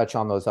can, touch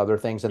on those other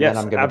things, and then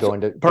yes, I'm going to absolutely.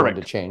 go into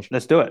Perfect. change.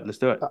 Let's do it. Let's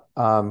do it.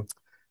 Um,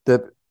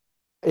 the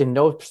In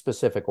no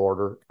specific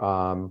order,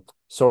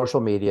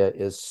 social media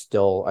is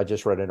still. I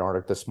just read an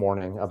article this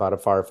morning about a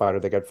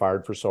firefighter that got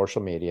fired for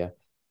social media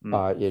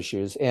Mm.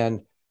 issues,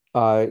 and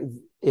uh,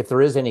 if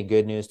there is any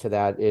good news to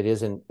that, it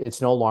isn't.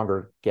 It's no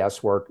longer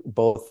guesswork.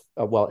 Both,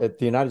 well, at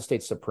the United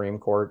States Supreme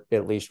Court,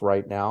 at least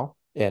right now,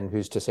 and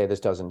who's to say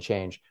this doesn't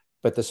change?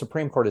 But the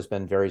Supreme Court has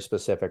been very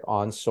specific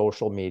on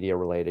social media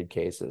related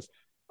cases.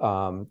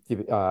 That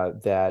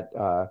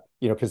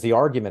because the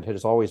argument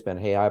has always been,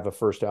 hey, I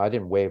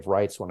didn't waive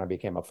rights when I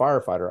became a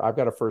firefighter. I've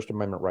got a First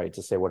Amendment right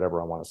to say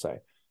whatever I want to say.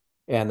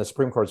 And the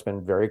Supreme Court's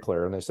been very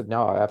clear. And they said,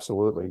 no,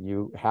 absolutely.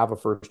 You have a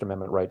First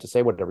Amendment right to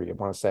say whatever you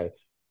want to say.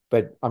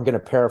 But I'm going to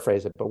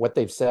paraphrase it. But what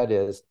they've said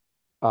is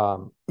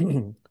um,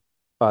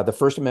 the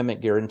First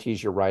Amendment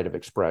guarantees your right of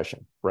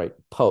expression, right?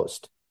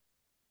 Post.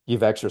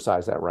 You've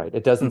exercised that right.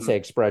 It doesn't Mhm. say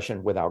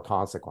expression without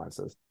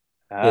consequences.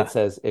 It Ah,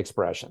 says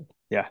expression.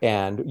 yeah.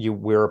 And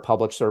we're a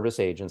public service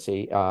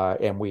agency,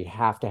 and we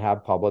have to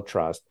have public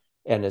trust.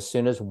 And as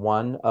soon as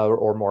one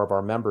or more of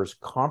our members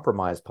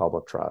compromise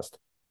public trust,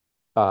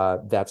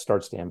 that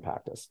starts to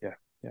impact us. Yeah.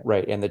 Yeah.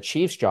 Right. And the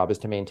chief's job is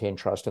to maintain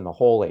trust in the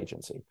whole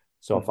agency.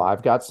 So if Mhm.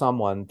 I've got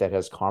someone that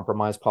has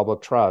compromised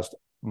public trust,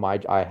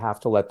 I have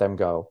to let them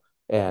go.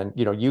 And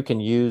you can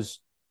use,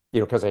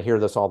 because I hear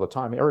this all the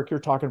time. Eric, you're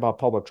talking about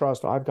public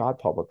trust. I've got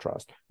public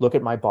trust. Look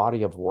at my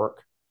body of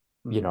work.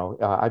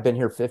 Mhm. I've been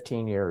here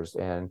 15 years,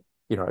 and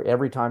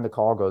every time the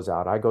call goes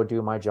out, I go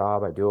do my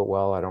job. I do it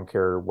well. I don't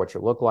care what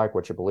you look like,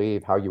 what you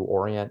believe, how you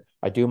orient.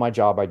 I do my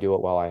job. I do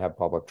it well. I have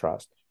public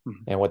trust. Mhm.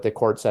 And what the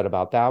court said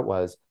about that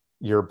was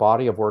your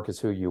body of work is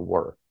who you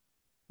were.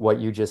 What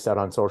you just said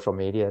on social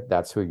media,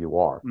 that's who you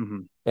are.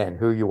 Mhm. And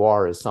who you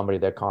are is somebody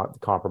that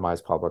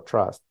compromised public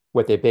trust.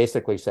 What they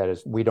basically said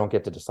is we don't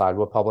get to decide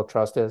what public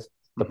trust is.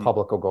 The Mhm.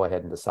 public will go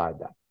ahead and decide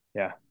that.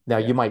 Yeah. Now,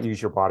 Yeah. you might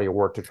use your body of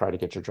work to try to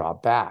get your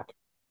job back,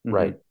 Mhm.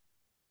 right?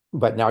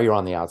 but now you're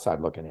on the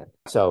outside looking in.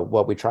 So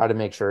what we try to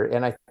make sure,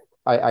 and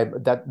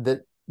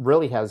that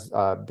really has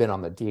been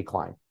on the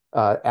decline.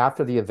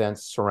 After the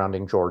events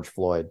surrounding George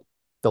Floyd,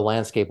 the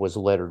landscape was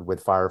littered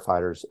with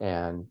firefighters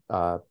and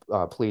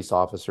police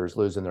officers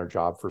losing their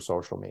job for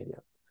social media,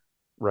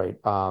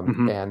 right?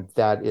 Mm-hmm. And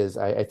that is,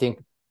 I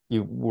think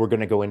we're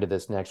going to go into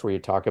this next where you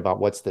talk about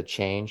what's the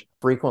change.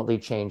 Frequently,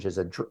 change is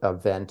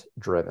event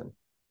driven.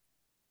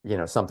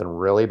 Something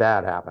really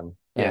bad happened,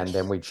 and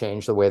then Yes. we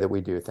change the way that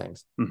we do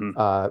things.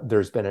 Mm-hmm.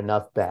 There's been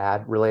enough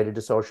bad related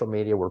to social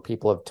media where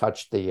people have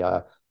touched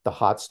the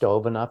hot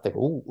stove enough that,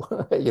 ooh,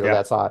 Yeah.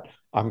 that's hot.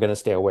 I'm going to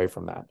stay away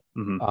from that.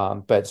 Mm-hmm.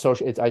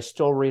 But I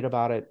still read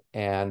about it,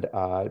 and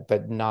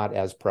but not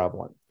as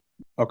prevalent.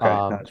 Okay.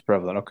 Um, That's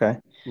prevalent. Okay.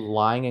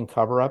 Lying and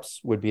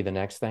cover-ups would be the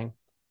next thing.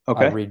 I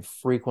Okay. read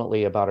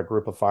frequently about a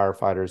group of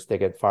firefighters that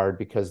get fired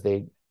because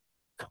they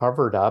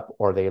covered up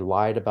or they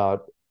lied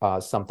about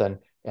something.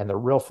 And the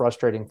real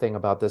frustrating thing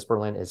about this,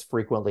 Berlin, is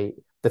frequently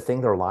the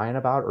thing they're lying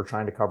about or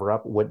trying to cover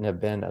up wouldn't have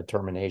been a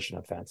termination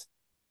offense.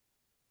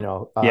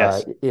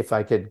 Yes. If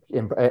I could,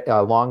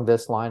 along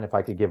this line, if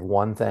I could give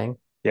one thing,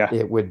 Yeah.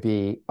 it would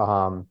be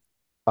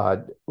uh,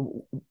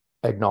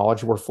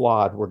 acknowledge we're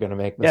flawed, we're going to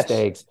make Yes.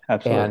 mistakes,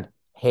 Absolutely. and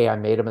hey, I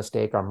made a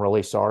mistake, I'm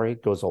really sorry,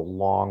 goes a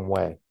long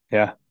way.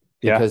 Yeah.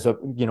 Yeah. Because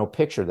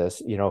picture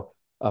this,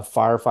 a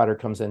firefighter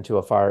comes into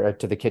a fire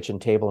to the kitchen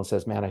table and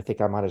says, man, I think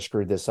I might have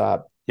screwed this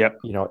up. Yep.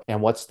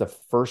 And what's the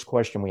first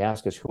question we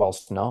ask is who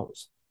else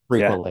knows Yeah.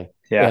 frequently?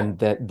 Yeah. And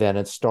then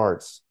it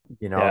starts,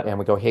 Yeah. and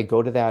we go, hey,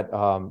 go to that,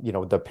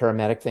 the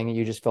paramedic thing that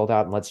you just filled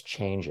out and let's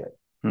change it.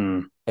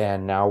 Mm.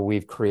 And now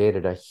we've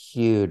created a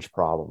huge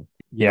problem,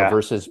 Yeah.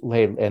 versus,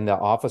 hey, and the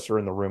officer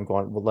in the room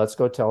going, well, let's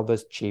go tell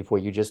this chief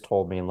what you just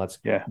told me, and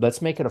Yeah.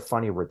 let's make it a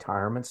funny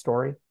retirement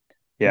story,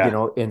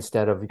 Yeah.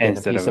 instead of getting a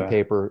Instead piece of of a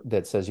paper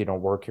that says you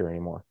don't work here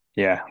anymore.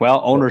 Yeah. Well,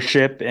 But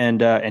ownership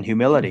and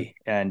humility,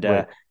 and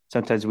right.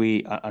 sometimes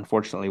we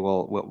unfortunately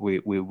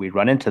we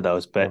run into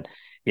those, Yeah.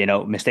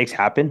 but mistakes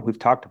happen. We've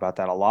talked about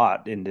that a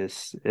lot in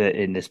this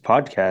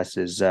podcast.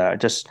 Is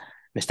just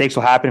mistakes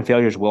will happen,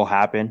 failures will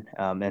happen.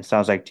 And it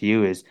sounds like to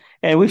you is,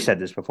 and we've said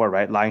this before,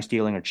 right? Lying,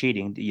 stealing, or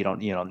cheating. You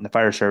don't, in the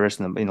fire service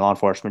and in law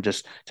enforcement,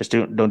 just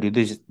don't do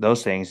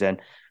those things.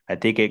 And I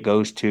think it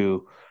goes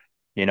to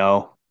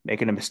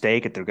making a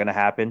mistake if they're going to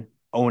happen,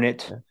 own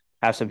it, Yeah.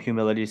 have some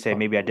humility, say Uh,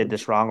 maybe I did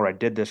this wrong or I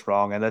did this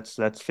wrong, and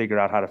let's figure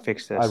out how to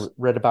fix I this.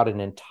 read about an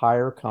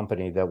entire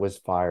company that was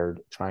fired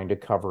trying to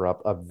cover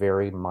up a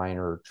very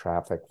minor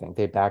traffic thing.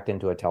 They backed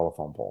into a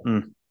telephone pole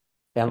Mm,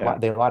 and yeah,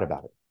 they lied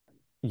about it.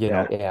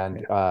 yeah,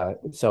 And yeah,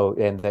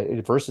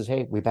 versus,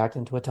 hey, we backed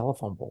into a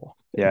telephone pole,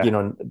 yeah.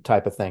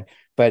 type of thing.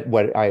 But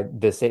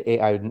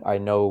I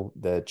know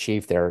the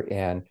chief there,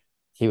 and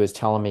he was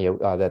telling me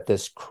that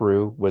this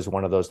crew was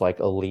one of those like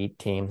elite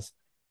teams.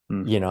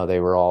 Mm,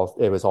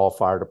 It was all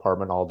fire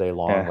department all day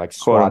long, yeah, like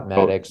quote SWAT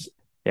unquote. medics,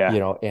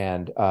 Yeah.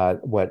 and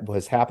what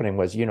was happening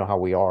was, how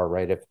we are,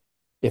 right?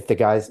 If the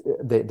guys,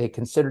 they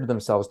considered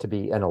themselves to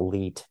be an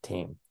elite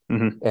team.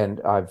 Hmm.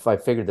 And I've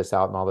figured this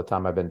out in all the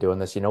time I've been doing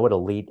this. You know what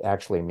elite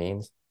actually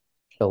means?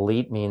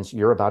 Elite means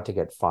you're about to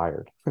get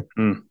fired.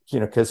 Mm,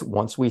 Because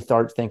once we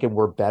start thinking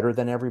we're better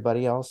than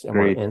everybody else and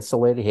we're agreed.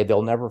 insulated, hey,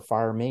 they'll never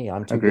fire me.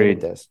 I'm too good at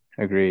Agreed. this.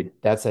 Agreed.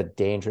 That's a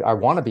danger. I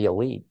want to be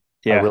elite.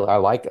 Yeah. I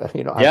like, I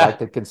like Yeah.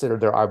 to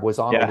consider I was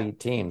on Yeah. elite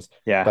teams,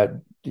 Yeah. but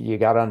you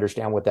got to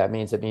understand what that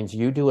means. It means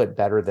you do it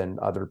better than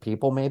other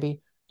people, maybe,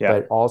 Yeah.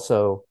 but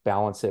also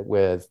balance it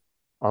with,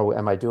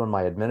 am I doing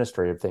my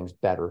administrative things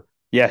better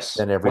Yes.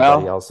 than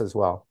everybody Well, else as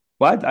well?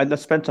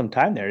 let's spend some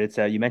time there. It's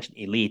you mentioned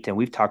elite, and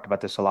we've talked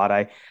about this a lot.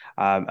 Um,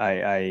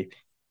 I, I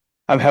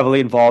I'm heavily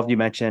involved. You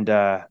mentioned,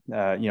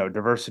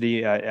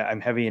 diversity. I'm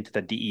heavy into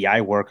the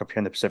DEI work up here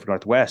in the Pacific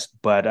Northwest,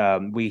 but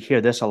we hear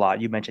this a lot.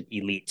 You mentioned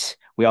elites.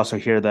 We also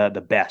hear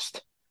the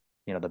best,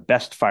 the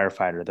best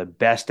firefighter, the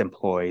best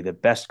employee, the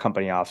best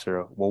company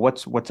officer. Well,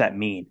 what's that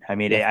mean? I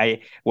mean, Yeah.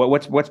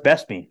 what's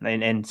best mean?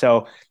 And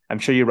so I'm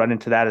sure you run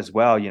into that as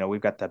well.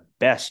 We've got the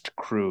best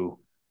crew,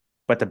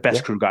 but the best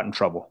Yeah. crew got in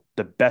trouble.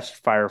 The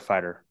best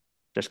firefighter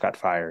just got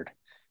fired,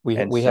 We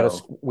and we had a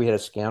so. we had a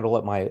scandal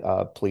at my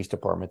police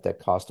department that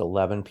cost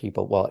 11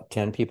 people, well,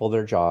 10 people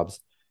their jobs,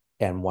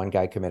 and one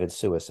guy committed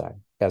suicide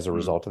as a Mm,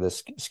 result of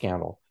this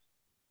scandal.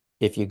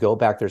 If you go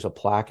back, there's a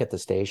plaque at the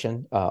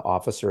station,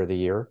 Officer of the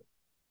Year.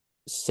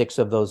 Six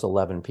of those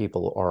 11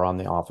 people are on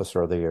the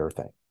Officer of the Year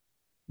thing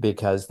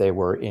because they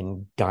were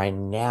in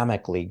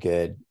dynamically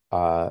good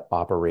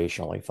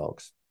operationally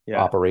folks,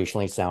 yeah,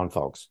 operationally sound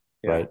folks,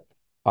 yeah, right?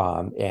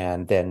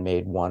 And then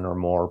made one or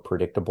more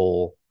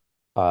predictable.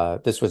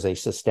 This was a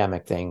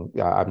systemic thing.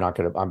 I'm not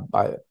going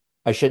to.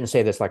 I shouldn't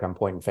say this like I'm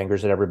pointing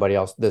fingers at everybody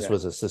else. This yeah,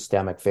 was a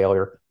systemic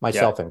failure, yeah,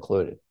 myself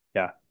included,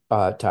 yeah.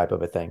 type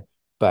of a thing.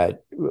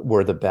 But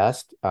we're the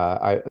best.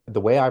 The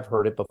way I've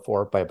heard it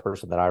before by a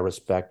person that I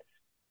respect,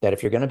 that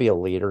if you're going to be a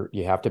leader,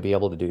 you have to be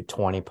able to do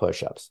 20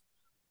 push-ups.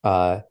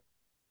 Uh,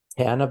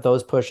 10 of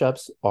those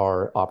push-ups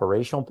are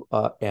operational,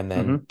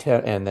 Mm-hmm.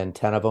 and then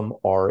 10 of them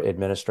are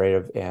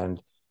administrative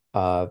and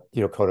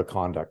code of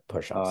conduct Oh, I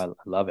push-ups.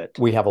 love it.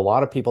 We have a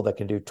lot of people that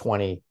can do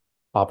 20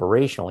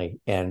 operationally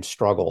and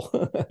struggle.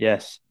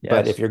 Yes.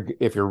 But Yes.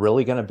 if you're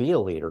really going to be a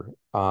leader,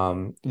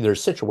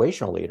 there's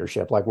situational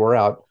leadership. Like we're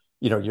out,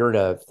 you're at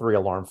a three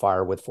alarm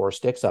fire with four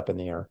sticks up in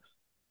the air.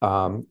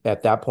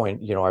 At that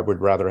point, I would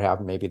rather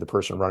have maybe the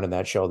person running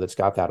that show that's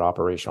got that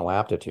operational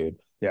aptitude.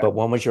 Yeah. But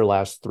when was your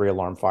last three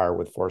alarm fire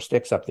with four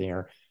sticks up the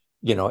air?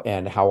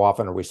 And how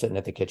often are we sitting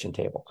at the kitchen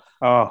table?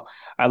 Oh,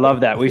 I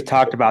love that. We've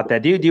talked about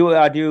that. Do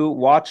you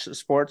watch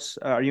sports?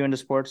 Are you into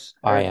sports,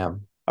 I Eric?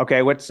 am.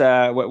 Okay, what's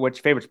your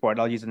favorite sport?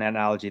 I'll use an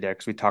analogy there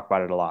because we talk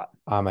about it a lot.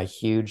 I'm a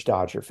huge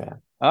Dodger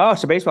fan. Oh,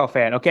 so baseball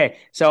fan. Okay,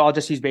 so I'll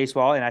just use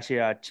baseball. And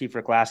actually, Chief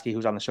Rick Lasky,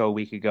 who's on the show a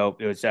week ago,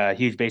 it was a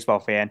huge baseball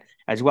fan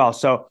as well.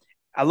 So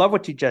I love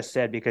what you just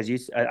said because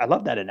I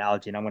love that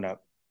analogy, and I'm gonna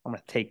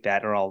take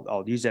that or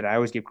I'll use it. I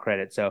always give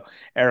credit. So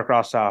Eric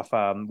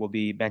Rosoff will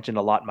be mentioned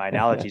a lot in my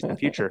analogies in the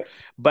future.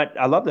 But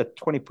I love the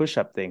 20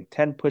 push-up thing.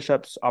 10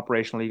 push-ups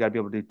operationally. You got to be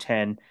able to do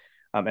 10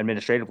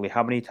 administratively.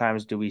 How many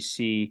times do we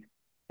see?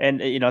 And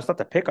it's not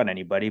to pick on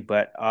anybody,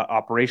 but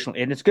operational,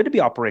 and it's good to be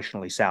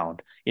operationally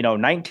sound.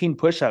 19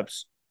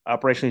 push-ups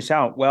operationally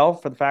sound. Well,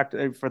 for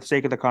the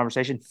sake of the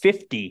conversation,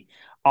 50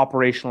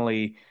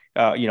 operationally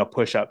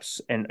push-ups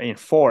and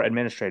four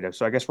administrative.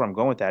 So I guess where I'm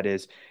going with that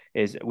is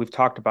we've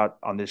talked about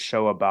on this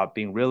show about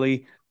being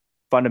really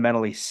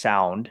fundamentally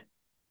sound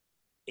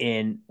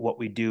in what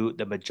we do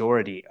the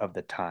majority of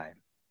the time,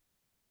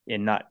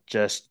 and not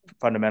just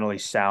fundamentally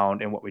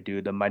sound in what we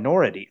do the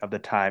minority of the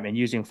time. And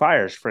using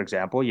fires, for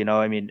example,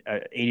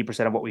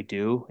 80% of what we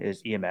do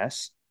is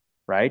EMS,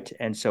 right?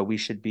 And so we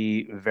should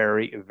be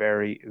very,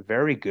 very,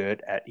 very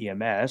good at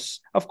EMS,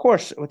 of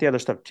course, with the other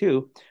stuff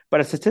too.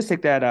 But a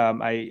statistic that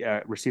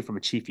I received from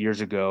a chief years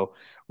ago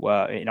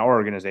in our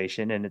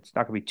organization, and it's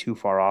not going to be too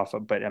far off,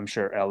 but I'm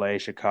sure LA,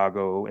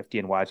 Chicago,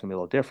 FDNY is going to be a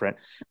little different.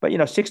 But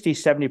 60,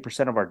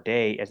 70% of our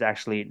day is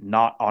actually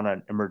not on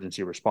an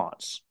emergency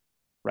response,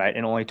 right?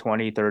 And only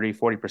 20, 30,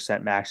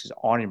 40% max is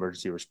on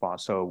emergency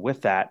response. So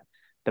with that,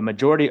 the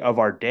majority of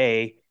our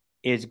day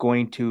is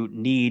going to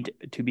need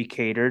to be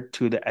catered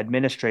to the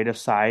administrative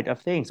side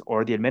of things,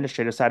 or the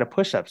administrative side of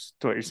push-ups,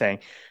 to what you're saying.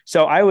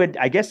 So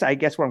I guess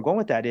where I'm going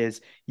with that is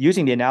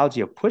using the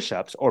analogy of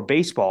push-ups or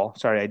baseball.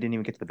 Sorry, I didn't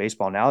even get to the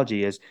baseball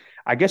analogy. Is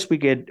I guess we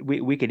could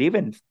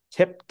even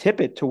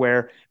tip it to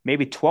where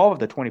maybe 12 of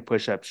the 20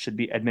 push-ups should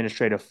be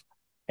administrative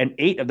and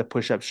 8 of the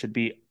push-ups should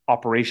be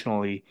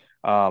operationally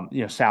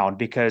sound,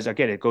 because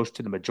again, it goes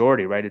to the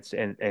majority, right?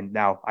 And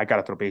now I got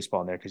to throw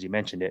baseball in there because you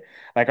mentioned it.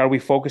 Like, are we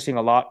focusing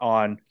a lot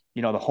on,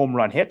 the home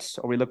run hits,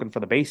 or are we looking for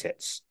the base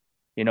hits?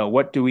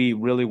 What do we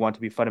really want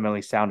to be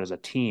fundamentally sound as a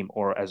team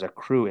or as a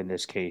crew in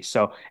this case?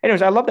 So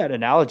anyways, I love that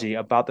analogy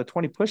about the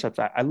 20 push-ups.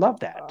 I love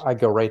that. I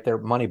go right there.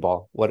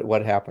 Moneyball. What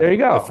There happened? you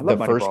go. If I the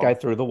love first guy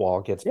Moneyball. through the wall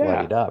gets Yeah.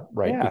 bloodied up,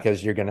 right? Yeah.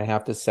 Because you're going to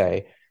have to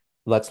say,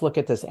 let's look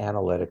at this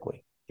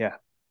analytically. Yeah.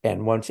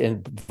 And once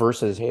in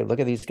versus, hey,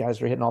 look at these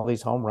guys are hitting all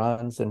these home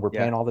runs and we're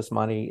Yeah. paying all this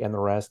money and the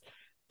rest.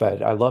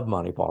 But I love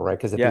Moneyball, right?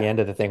 Because at the Yeah. end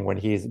of the thing, when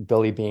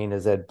Billy Beane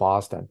is at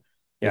Boston,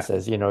 he Yeah.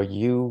 says,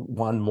 you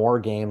won more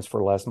games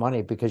for less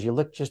money because you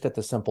look just at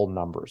the simple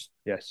numbers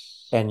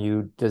Yes. and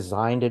you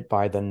designed it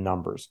by the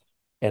numbers.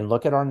 And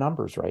look at our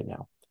numbers right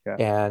now. Yeah.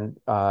 And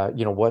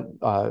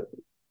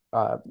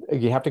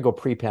you have to go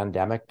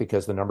pre-pandemic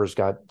because the numbers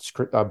got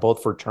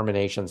both for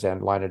terminations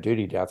and line of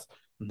duty deaths,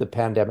 the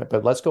pandemic.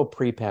 But let's go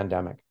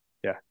pre-pandemic.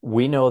 Yeah.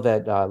 We know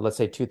that let's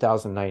say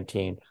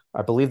 2019,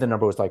 I believe the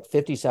number was like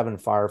 57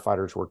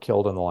 firefighters were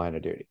killed in the line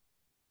of duty.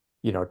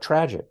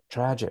 Tragic.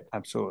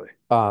 Absolutely.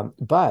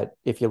 But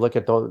if you look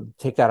at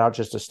take that out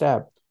just a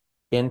step,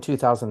 in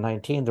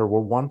 2019, there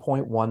were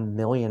 1.1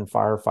 million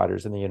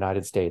firefighters in the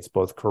United States,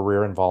 both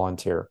career and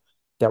volunteer,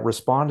 that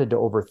responded to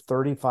over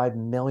 35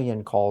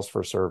 million calls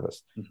for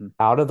service. Mm-hmm.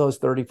 Out of those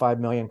 35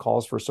 million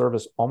calls for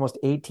service, almost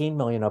 18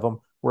 million of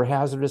them were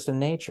hazardous in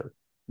nature.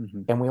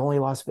 Mm-hmm. And we only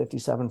lost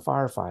 57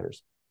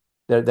 firefighters.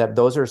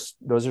 Those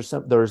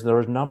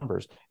are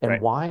numbers. And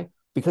Right. why?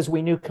 Because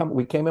we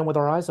came in with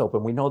our eyes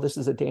open. We know this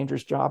is a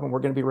dangerous job and we're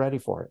going to be ready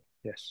for it.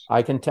 Yes.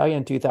 I can tell you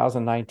in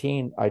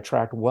 2019, I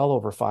tracked well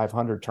over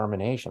 500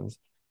 terminations,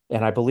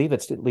 and I believe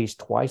it's at least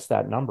twice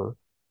that number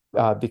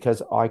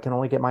because I can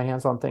only get my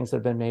hands on things that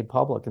have been made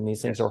public, and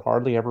these things Yes. are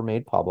hardly ever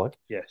made public.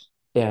 Yes.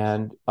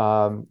 And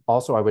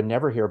also, I would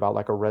never hear about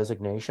like a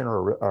resignation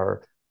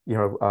or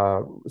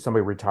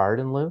somebody retired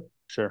in lieu.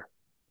 Sure.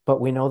 But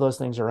we know those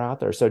things are out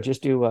there. So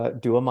just do a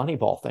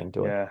Moneyball thing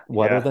to it. Yeah.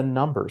 What Yeah. are the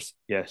numbers?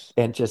 Yes.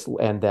 And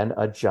then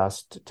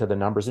adjust to the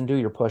numbers and do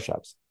your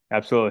push-ups.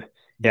 Absolutely.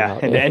 You Yeah. know?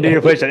 And do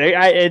your push.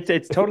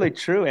 It's totally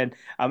true. And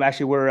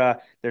actually we're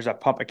there's a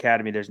pump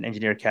academy, there's an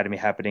engineer academy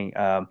happening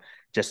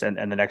just in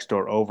the next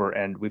door over,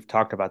 and we've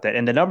talked about that.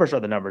 And the numbers are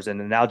the numbers. And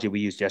the analogy we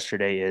used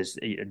yesterday is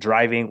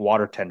driving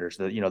water tenders,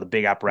 the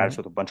big apparatus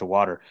with a bunch of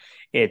water.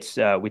 It's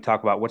we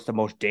talk about what's the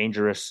most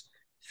dangerous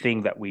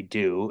thing that we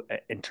do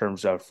in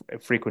terms of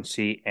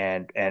frequency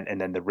and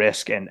then the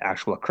risk and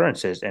actual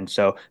occurrences. And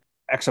so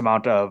X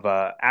amount of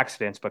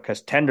accidents,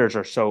 because tenders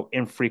are so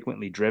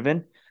infrequently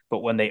driven, but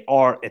when they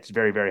are, it's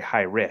very, very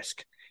high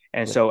risk.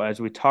 And so as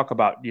we talk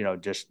about,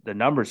 just the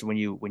numbers, when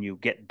you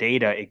get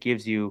data, it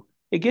gives you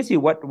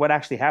what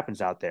actually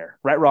happens out there,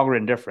 right, wrong, or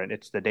indifferent.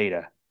 It's the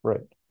data.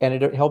 Right. And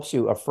it helps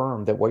you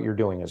affirm that what you're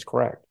doing is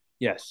correct.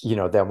 Yes.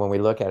 That when we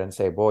look at it and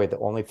say, boy, the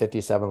only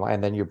 57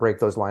 and then you break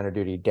those line of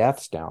duty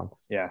deaths down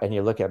Yeah. and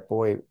you look at,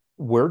 boy,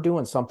 we're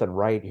doing something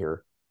right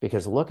here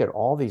because look at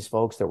all these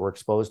folks that were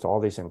exposed to all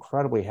these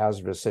incredibly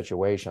hazardous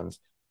situations.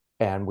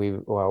 And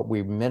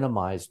we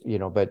minimized,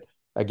 but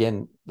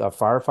again, the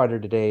firefighter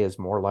today is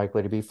more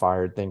likely to be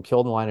fired than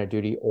killed in line of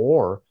duty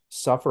or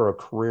suffer a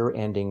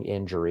career-ending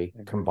injury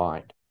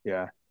combined.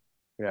 Yeah.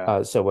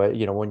 Yeah. So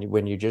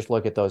when you just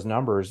look at those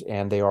numbers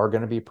and they are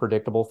going to be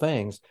predictable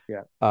things,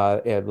 Yeah.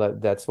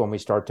 that's when we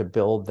start to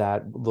build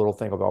that little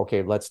thing of,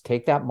 okay, let's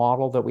take that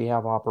model that we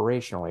have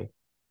operationally.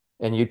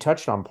 And you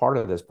touched on part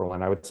of this,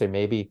 Berlin. I would say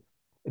maybe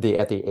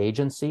at the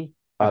agency,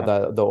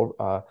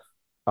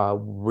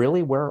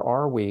 really, where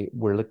are we?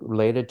 We're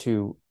related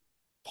to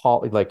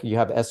like you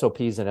have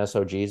SOPs and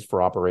SOGs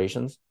for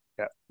operations,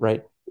 Yeah.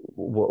 right?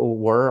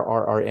 Where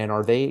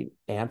are they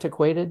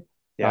antiquated?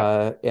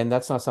 Yeah. And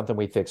that's not something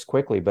we fix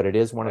quickly, but it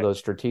is one of Right. those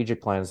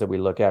strategic plans that we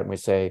look at and we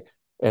say,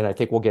 and I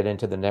think we'll get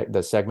into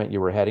the segment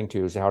you were heading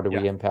to is how do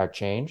Yeah. we impact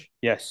change,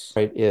 Yes.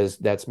 right?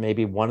 That's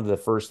maybe one of the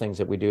first things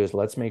that we do is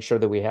let's make sure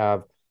that we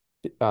have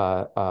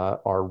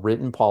our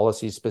written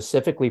policies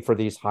specifically for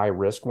these high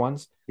risk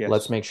ones.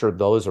 Let's Yes. make sure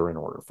those are in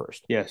order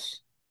first. Yes.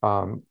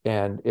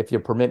 And if you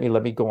permit me,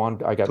 let me go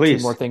on. I got two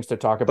more Please. things to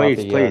talk about.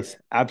 Please. Please.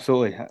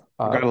 Absolutely.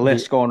 I've got a The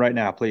list going right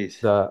now. Please.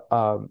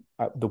 the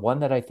one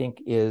that I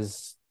think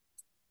is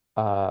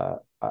uh,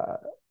 uh,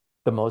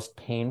 the most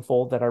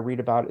painful that I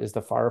read about is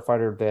the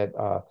firefighter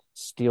that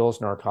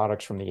steals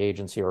narcotics from the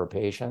agency or a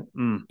patient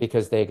Mm.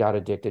 because they got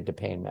addicted to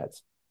pain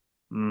meds.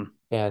 Mm.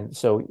 And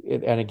so,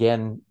 and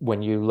again,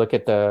 when you look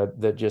at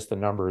just the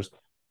numbers,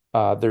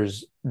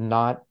 there's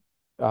not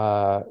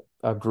a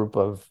group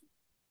of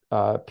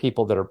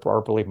people that are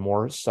probably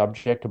more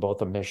subject to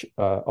both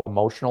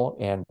emotional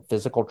and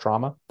physical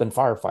trauma than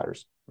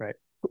firefighters, Right.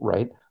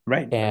 right?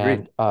 Right.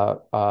 Agreed.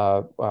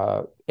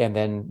 And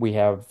then we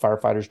have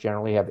firefighters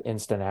generally have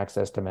instant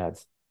access to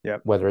meds,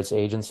 Yep. whether it's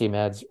agency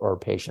meds or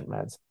patient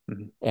meds.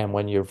 Mm-hmm. And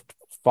when you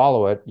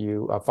follow it,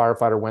 a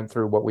firefighter went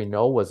through what we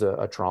know was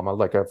a trauma,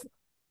 like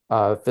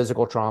a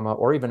physical trauma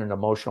or even an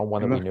emotional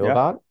one that we knew Yeah.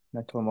 about.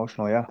 Mental,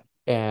 emotional. Yeah.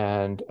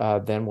 And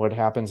then what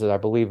happens is, I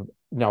believe,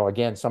 now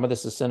again, some of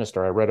this is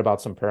sinister. I read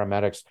about some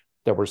paramedics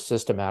that were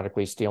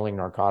systematically stealing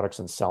narcotics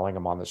and selling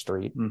them on the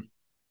street. Mm.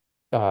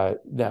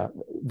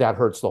 That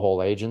hurts the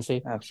whole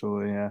agency.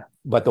 Absolutely. Yeah.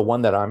 But the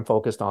one that I'm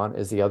focused on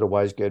is the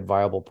otherwise good,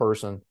 viable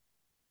person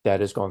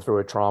that is going through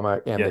a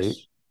trauma and they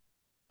Yes.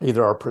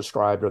 either are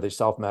prescribed or they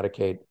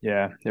self-medicate,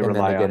 Yeah. They and then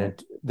rely on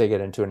it. they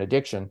get into an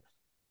addiction.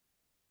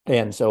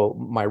 And so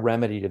my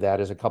remedy to that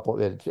is it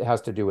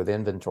has to do with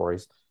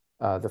inventories.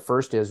 The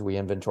first is we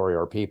inventory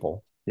our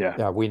people.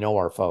 Yeah. We know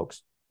our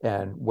folks,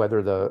 and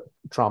whether the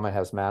trauma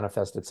has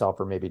manifested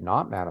itself or maybe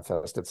not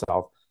manifest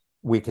itself,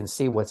 we can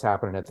see what's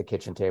happening at the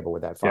kitchen table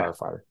with that Yeah.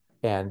 firefighter.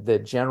 And the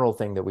general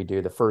thing that we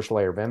do, the first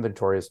layer of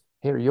inventory is,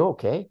 hey, are you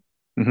okay?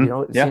 Mm-hmm.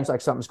 It Yeah. seems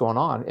like something's going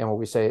on. And what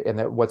we say, and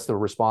what's the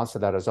response to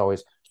that is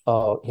always,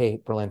 oh,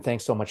 hey, Berlin,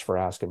 thanks so much for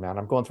asking, man.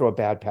 I'm going through a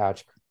bad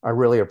patch. I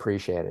really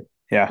appreciate it.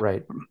 Yeah.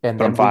 Right. And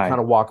But I'm then we fine.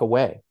 kind of walk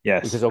away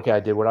Yes. because, okay, I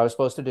did what I was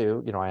supposed to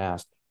do. I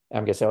asked. And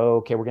I'm going to say, oh,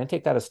 okay, we're going to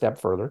take that a step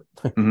further.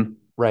 Mm-hmm.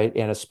 Right.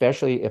 And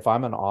especially if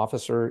I'm an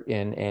officer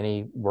in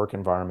any work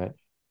environment,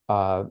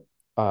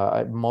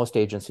 most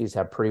agencies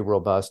have pretty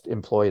robust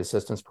employee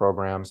assistance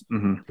programs,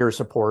 Mm-hmm. peer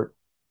support.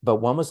 But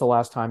when was the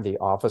last time the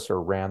officer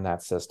ran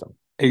that system?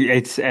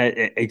 It's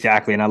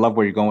exactly, and I love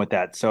where you're going with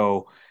that.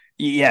 So,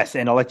 yes,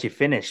 and I'll let you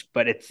finish,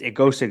 but it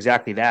goes to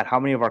exactly that. How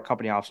many of our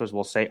company officers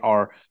will say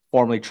are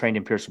formally trained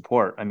in peer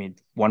support? I mean,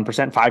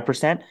 1%,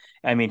 5%.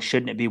 I mean,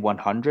 shouldn't it be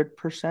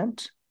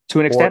 100% to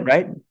an extent, Or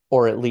right?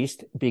 or at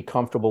least be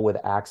comfortable with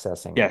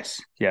accessing it.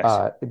 Yes,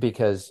 yes,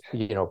 Because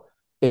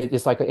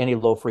it's like any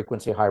low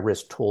frequency, high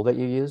risk tool that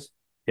you use.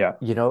 yeah,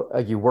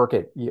 You work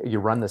it, you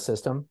run the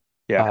system,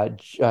 yeah,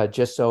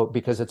 just so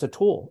because it's a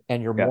tool,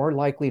 and you're yeah, more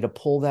likely to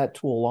pull that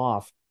tool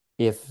off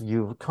if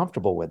you're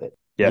comfortable with it.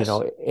 yes,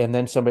 And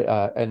then somebody,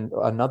 and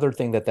another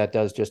thing that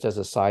does, just as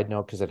a side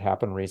note, because it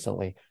happened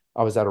recently,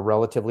 I was at a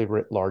relatively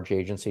large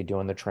agency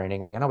doing the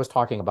training, and I was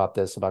talking about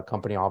about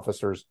company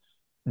officers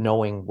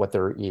knowing what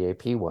their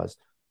EAP was,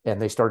 and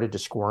they started to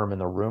squirm in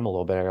the room a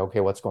little bit.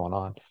 Okay, what's going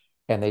on?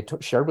 And they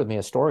shared with me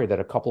a story that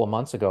a couple of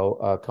months ago,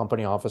 a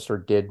company officer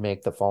did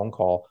make the phone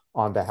call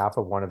on behalf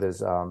of one of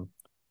his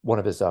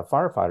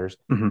firefighters,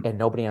 mm-hmm. and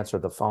nobody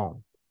answered the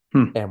phone.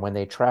 Hmm. And when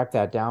they tracked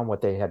that down,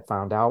 what they had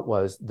found out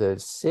was the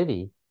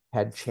city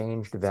had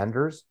changed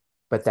vendors,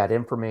 but that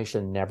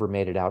information never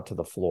made it out to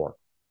the floor.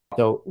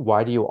 So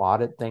why do you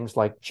audit things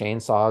like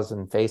chainsaws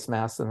and face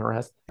masks and the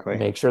rest? Exactly.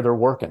 Make sure they're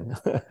working,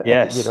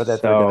 Yes. that they're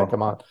going to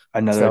come So on.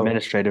 another So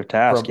administrative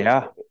task. from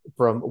Yeah.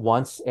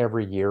 once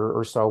every year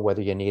or so,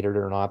 whether you need it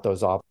or not,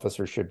 those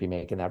officers should be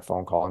making that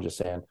phone call and just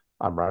saying,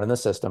 I'm running the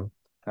system.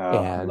 Oh,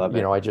 I And, love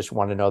it. I just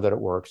want to know that it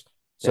works.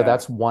 So Yeah.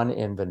 that's one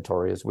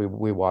inventory is we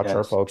watch our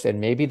Yes. folks,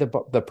 and maybe the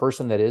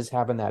person that is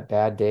having that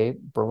bad day,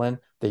 Berlin,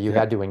 that you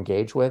had Yep. to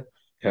engage with,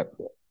 Yep.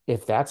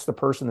 if that's the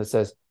person that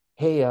says,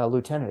 "Hey,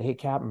 Lieutenant, hey,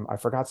 Captain, I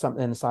forgot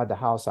something inside the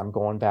house. I'm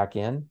going back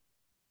in."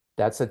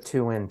 That's a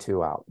two in,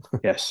 two out,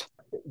 Yes.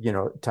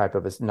 type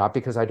of. It's not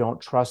because I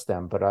don't trust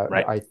them, but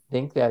Right. I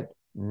think that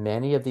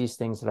many of these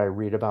things that I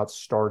read about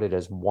started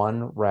as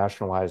one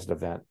rationalized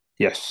event.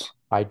 Yes.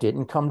 I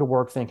didn't come to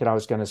work thinking I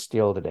was going to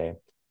steal today,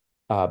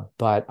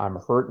 but I'm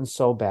hurting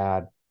so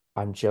bad.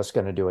 I'm just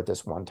going to do it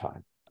this one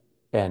time.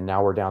 And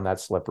now we're down that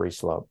slippery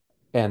slope.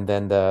 And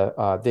then the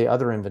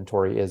other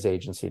inventory is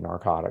agency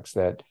narcotics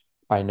that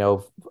I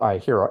know I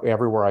hear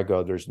everywhere I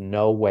go. There's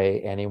no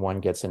way anyone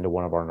gets into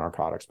one of our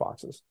narcotics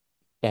boxes.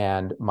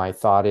 And my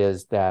thought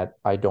is that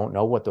I don't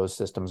know what those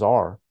systems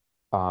are,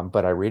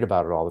 but I read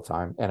about it all the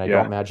time. And I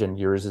don't Yeah. imagine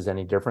yours is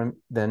any different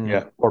than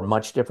Yeah. or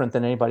much different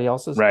than anybody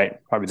else's. Right.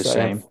 Probably the So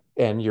same.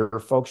 and your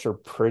folks are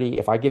pretty.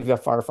 If I give you a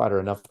firefighter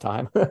enough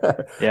time,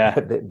 Yeah.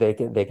 they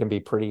can be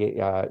pretty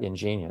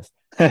ingenious.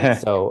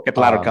 Get So the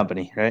ladder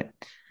company, right?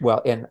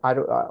 well, and I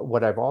don't.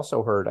 What I've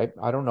also heard,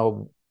 I don't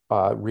know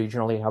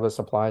regionally how this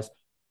applies,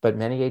 but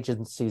many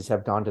agencies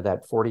have gone to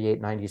that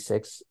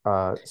 4896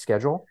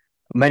 schedule.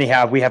 Many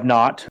have. We have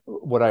not.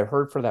 What I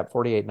heard for that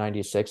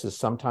 4896 is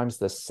sometimes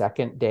the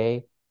second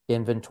day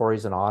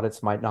inventories and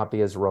audits might not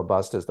be as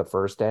robust as the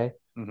first day.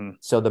 Hmm.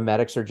 So the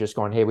medics are just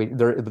going, hey,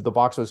 the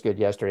box was good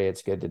yesterday,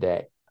 it's good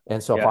today.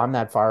 And so if Yeah. I'm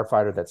that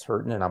firefighter that's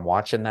hurting and I'm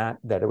watching that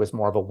it was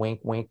more of a wink,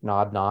 wink,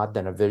 nod, nod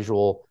than a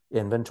visual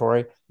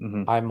inventory,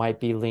 Hmm. I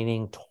might be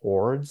leaning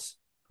towards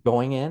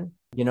going in,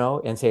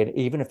 and saying,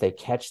 even if they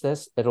catch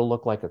this, it'll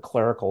look like a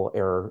clerical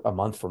error a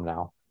month from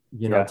now,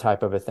 Yeah.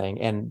 type of a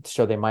thing. And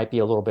so they might be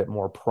a little bit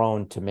more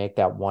prone to make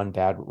that one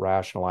bad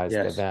rationalized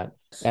Yes. event.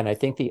 And I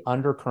think the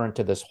undercurrent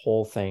to this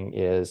whole thing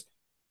is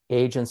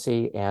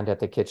agency and at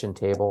the kitchen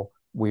table,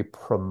 we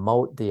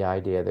promote the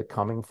idea that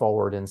coming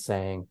forward and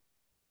saying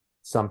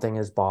something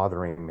is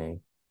bothering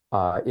me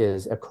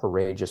is a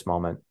courageous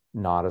moment,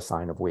 not a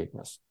sign of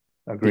weakness.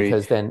 Agreed.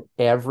 Because then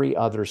every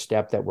other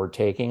step that we're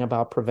taking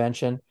about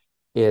prevention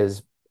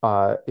is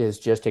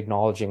just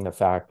acknowledging the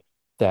fact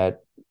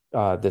that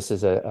this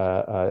is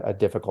a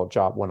difficult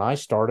job. When I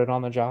started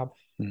on the job,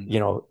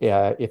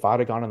 Mm. if I'd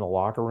have gone in the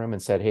locker room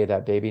and said, "Hey,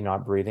 that baby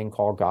not breathing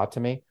call got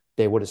to me,"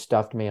 they would have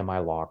stuffed me in my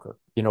locker.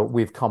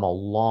 We've come a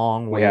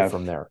long We way have.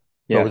 from there,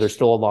 but there's Yes.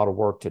 still a lot of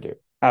work to do.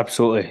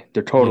 Absolutely.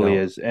 There You totally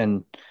know, is.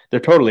 And there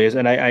totally is.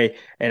 And I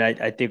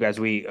think as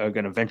we are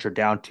going to venture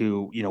down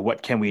to,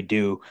 what can we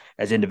do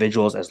as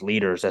individuals, as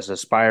leaders, as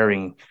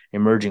aspiring,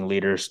 emerging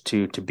leaders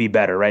to be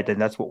better, right? Then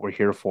that's what we're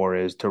here for,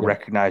 is to yeah.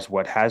 recognize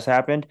what has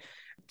happened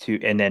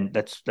and then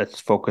let's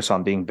focus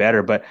on being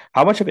better. But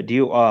how much of it do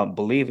you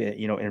believe in,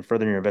 in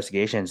furthering your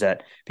investigations,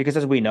 that because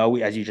as we know,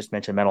 as you just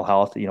mentioned, mental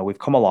health, we've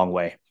come a long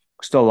way,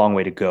 still a long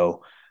way to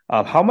go.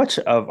 How much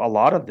of a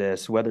lot of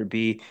this, whether it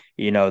be,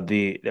 you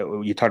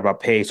talked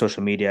about pay,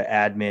 social media,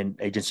 admin,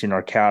 agency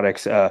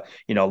narcotics,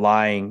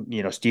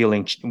 lying,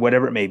 stealing,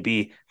 whatever it may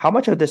be, how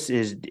much of this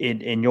is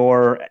in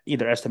your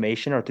either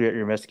estimation or throughout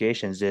your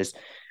investigations is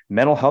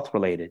mental health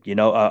related,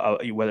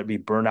 whether it be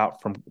burnout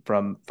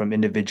from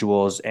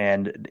individuals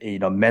and,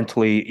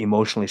 mentally,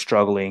 emotionally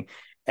struggling.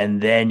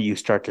 And then you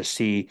start to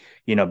see,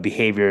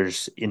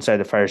 behaviors inside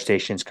the fire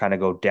stations kind of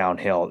go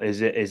downhill.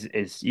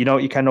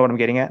 You kind of know what I'm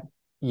getting at?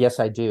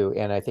 Yes, I do.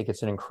 And I think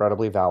it's an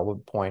incredibly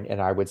valid point.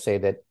 And I would say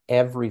that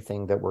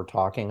everything that we're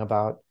talking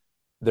about,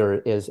 there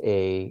is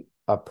a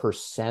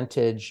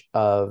percentage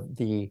of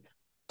the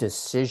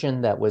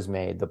decision that was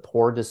made, the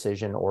poor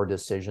decision or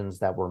decisions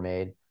that were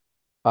made.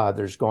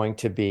 There's going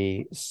to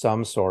be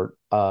some sort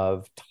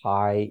of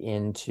tie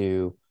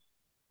into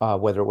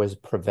whether it was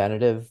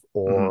preventative Hmm.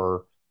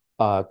 or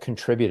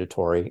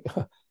contributory,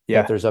 that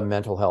Yeah. there's a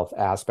mental health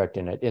aspect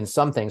in it. In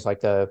some things, like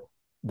the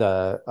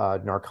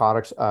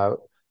narcotics,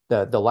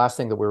 the last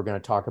thing that we were going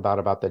to talk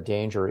about the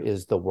danger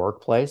is the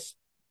workplace,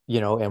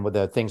 and with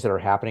the things that are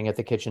happening at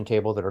the kitchen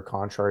table that are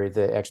contrary to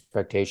the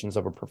expectations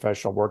of a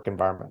professional work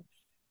environment.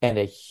 And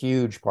a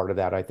huge part of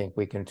that, I think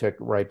we can take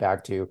right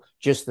back to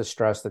just the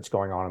stress that's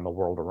going on in the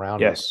world around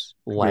us, Yes.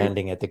 Agreed.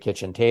 landing at the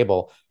kitchen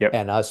table, Yep.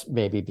 and us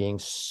maybe being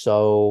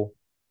so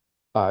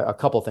a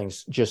couple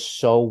things just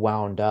so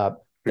wound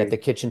up that the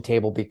Agreed. kitchen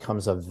table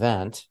becomes a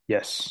vent,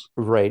 Yes.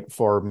 right,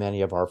 for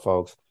many of our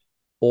folks,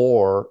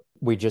 or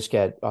we just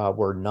get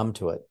we're numb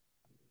to it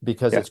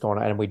because Yeah. it's going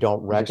on, and we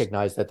don't We just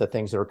recognize that the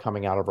things that are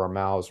coming out of our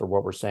mouths or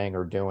what we're saying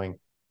or doing,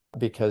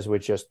 because we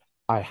just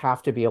I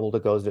have to be able to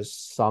go to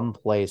some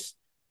place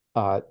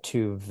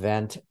to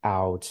vent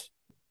out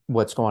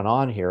what's going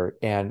on here.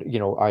 And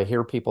I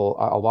hear people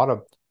a lot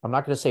of, I'm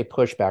not going to say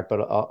pushback, but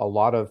a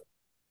lot of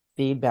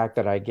feedback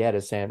that I get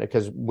is saying,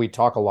 because we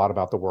talk a lot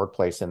about the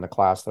workplace in the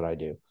class that I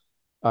do,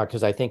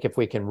 because I think if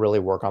we can really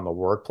work on the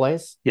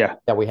workplace, yeah.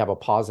 that we have a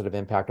positive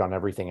impact on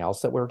everything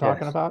else that we're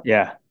talking Yes. about.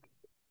 Yeah.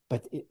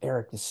 But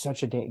Eric, it's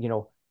such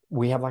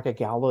we have like a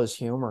gallows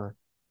humor.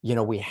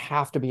 We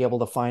have to be able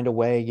to find a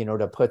way,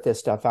 to put this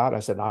stuff out. I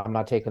said, no, I'm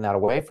not taking that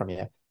away from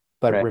you.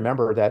 But Right.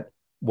 remember that,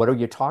 what are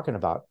you talking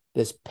about?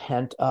 this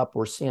pent up,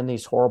 we're seeing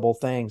these horrible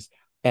things.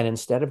 And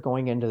instead of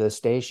going into the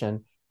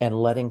station and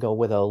letting go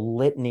with a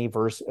litany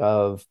verse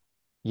of,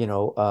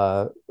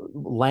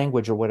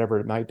 language or whatever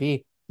it might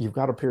be, you've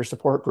got a peer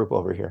support group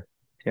over here,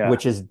 Yeah.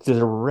 which is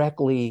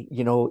directly,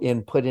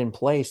 put in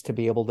place to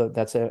be able to,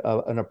 that's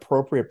an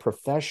appropriate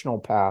professional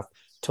path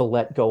to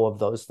let go of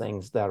those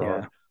things that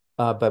Yeah.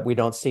 are, but we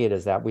don't see it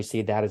as that. We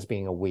see that as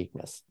being a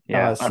weakness.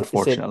 Yeah.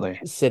 Unfortunately.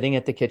 Sitting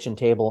at the kitchen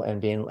table and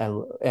being,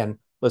 and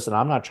listen,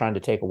 I'm not trying to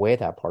take away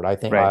that part.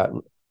 Right.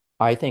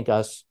 I think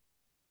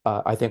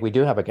we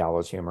do have a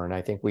gallows humor, and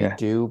I think we Yeah.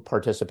 do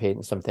participate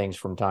in some things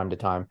from time to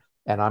time.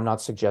 And I'm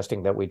not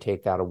suggesting that we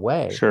take that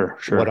away. Sure.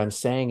 What Sure. I'm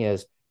saying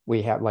is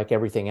we have, like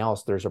everything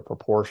else, there's a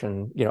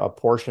proportion, a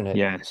proportionate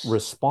Yes.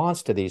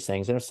 response to these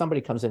things. And if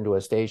somebody comes into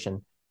a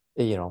station,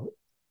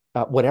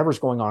 whatever's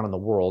going on in the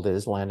world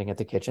is landing at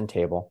the kitchen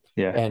table.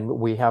 Yeah. And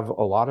we have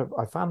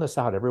I found this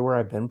out everywhere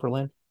I've been,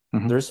 Berlin.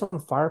 Mhm. There's some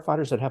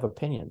firefighters that have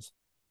opinions.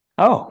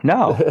 Oh,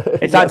 no.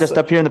 It's not Yes. just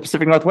up here in the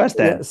Pacific Northwest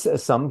then.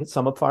 Yes, some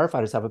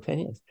firefighters have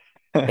opinions.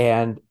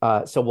 And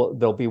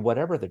there'll be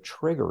whatever the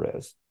trigger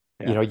is.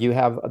 Yeah.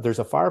 There's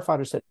a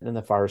firefighter sitting in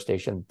the fire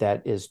station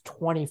that is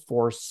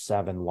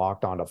 24/7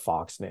 locked onto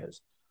Fox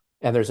News.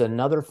 And there's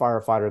another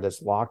firefighter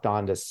that's locked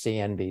onto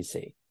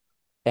CNBC.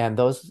 And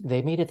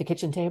they meet at the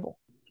kitchen table.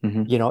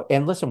 Mhm.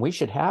 And listen, we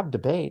should have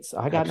debates.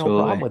 I got no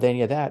problem Absolutely. with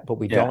any of that, but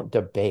we Yeah. don't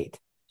debate.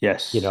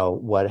 Yes.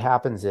 What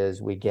happens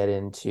is we get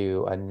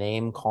into a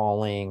name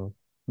calling,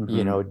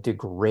 Mhm.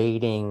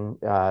 degrading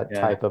Yeah.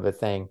 type of a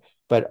thing.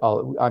 But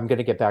I'm going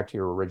to get back to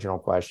your original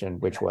question,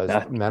 which was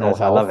mental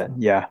I love health. it.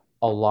 Yeah.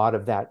 A lot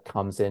of that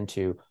comes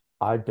into,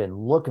 I've been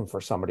looking for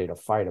somebody to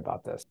fight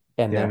about this.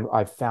 And Yeah. then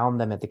I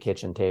found them at the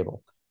kitchen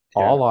table.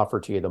 Yeah. I'll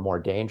offer to you the more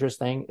dangerous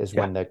thing is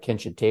Yeah. when the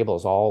kitchen table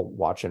is all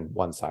watching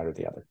one side or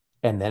the other.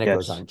 And then it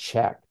goes Yes.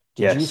 unchecked.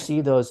 Did you Yes.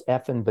 see those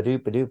effing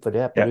badoop, badoop,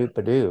 badoop, Yeah. badoop,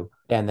 badoo?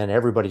 And then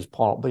everybody's,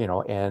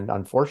 and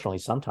unfortunately,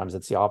 sometimes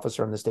it's the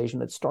officer in the station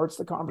that starts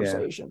the Yeah.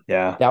 conversation.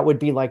 Yeah. That would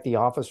be like the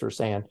officer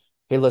saying,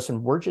 hey,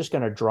 listen, we're just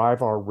going to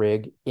drive our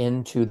rig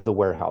into the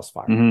warehouse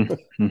fire.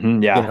 Mm-hmm. Mm-hmm. you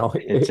Yeah. know,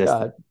 It's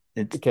just,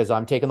 it's, because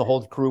I'm taking the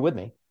whole crew with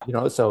me.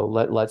 So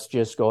let's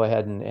just go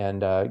ahead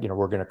and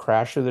we're going to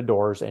crash through the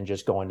doors and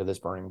just go into this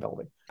burning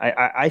building.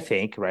 I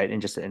think, right.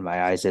 And just in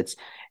my eyes, it's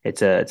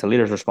a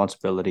leader's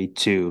responsibility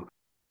to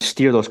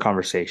steer those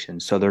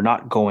conversations so they're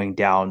not going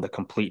down the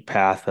complete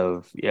path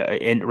of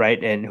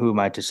right, and who am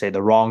I to say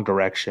the wrong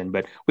direction.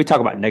 But we talk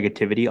about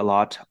negativity a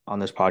lot on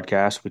this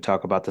podcast. We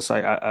talk about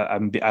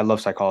I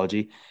love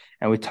psychology,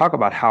 and we talk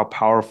about how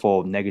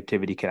powerful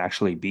negativity can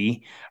actually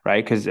be,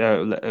 right? Because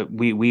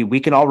we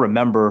can all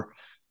remember,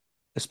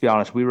 let's be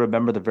honest, we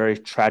remember the very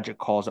tragic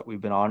calls that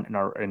we've been on in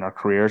our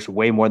careers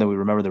way more than we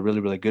remember the really,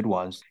 really good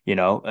ones. The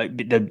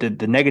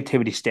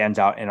negativity stands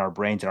out in our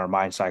brains and our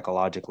minds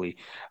psychologically.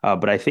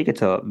 But I think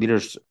it's a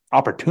leader's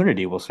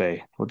opportunity, we'll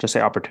just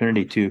say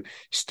opportunity to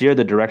steer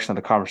the direction of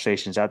the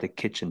conversations at the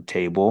kitchen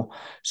table.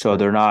 So Right.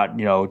 they're not,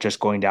 just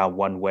going down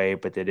one way,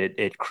 but that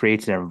it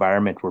creates an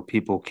environment where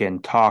people can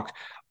talk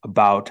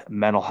about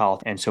mental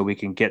health. And so we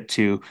can get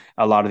to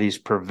a lot of these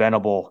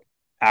preventable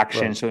Right.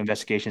 actions so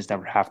investigations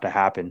never have to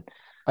happen.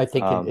 I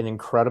think an Um,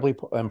 incredibly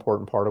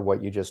important part of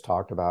what you just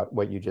talked about,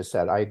 what you just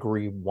said, I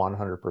agree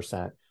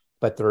 100%.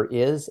 But there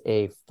is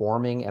a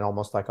forming and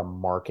almost like a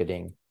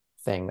marketing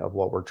thing of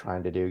what we're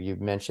trying to do. You've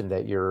mentioned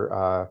that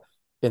you're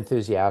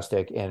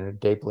enthusiastic and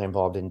deeply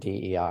involved in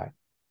DEI.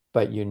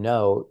 But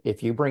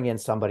if you bring in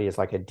somebody as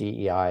like a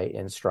DEI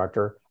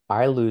instructor,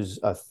 I lose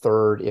a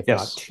third, if not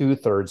yes.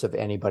 two-thirds of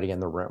anybody in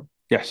the room.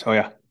 Yes. Oh,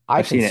 yeah. I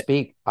I've can seen it.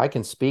 speak I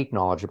can speak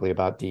knowledgeably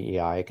about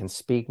DEI. I can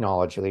speak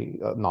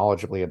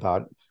knowledgeably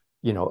about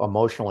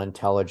emotional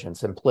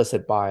intelligence,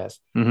 implicit bias,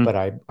 but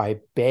Hmm. I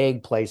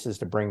beg places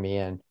to bring me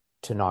in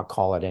to not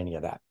call it any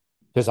of that.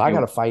 Because I got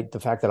to You. fight the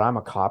fact that I'm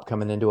a cop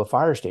coming into a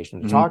fire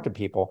station to talk to Hmm.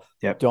 people.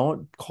 Yep.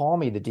 Don't call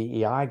me the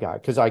DEI guy,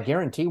 because I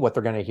guarantee what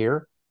they're going to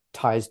hear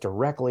ties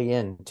directly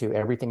into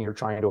everything you're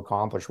trying to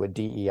accomplish with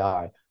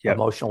DEI, Yep.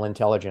 emotional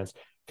intelligence,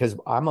 because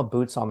I'm a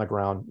boots on the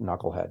ground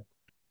knucklehead.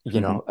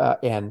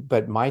 Hmm.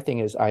 But my thing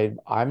is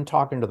I'm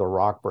talking to the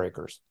rock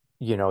breakers,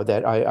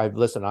 that I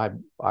listen,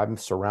 I'm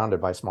surrounded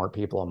by smart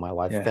people in my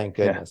life, Yeah. thank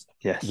Yeah. goodness.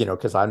 Yes.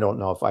 Because I don't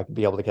know if I could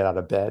be able to get out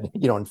of bed,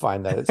 and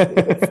find that it's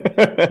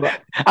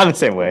but I'm the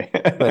same way.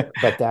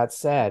 but that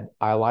said,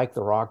 I like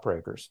the rock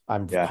breakers.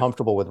 I'm Yeah.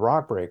 comfortable with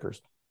rock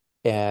breakers.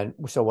 And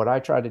so what I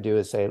try to do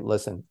is say,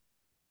 listen,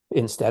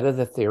 instead of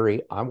the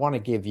theory, I want to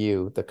give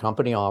you, the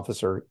company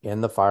officer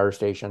in the fire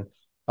station,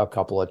 a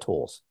couple of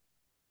tools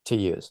to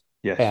use.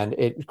 Yes. And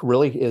it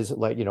really is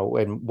like,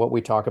 and what we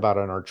talk about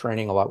in our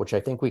training a lot, which I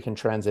think we can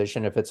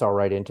transition, if it's all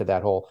right, into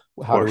that whole,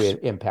 Of how do we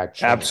course. impact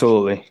change?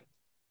 Absolutely.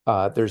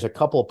 There's a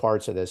couple of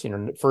parts of this.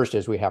 First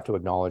is we have to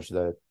acknowledge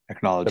the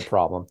Acknowledge.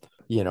 problem,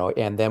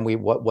 and then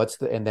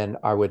and then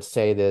I would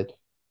say that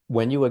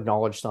when you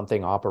acknowledge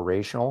something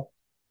operational,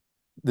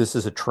 this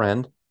is a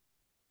trend,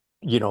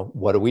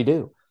 what do we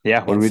do?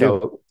 Yeah. What do And we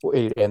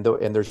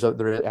do? so,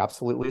 there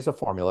absolutely is a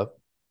formula.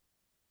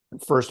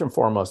 First and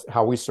foremost,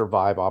 how we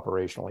survive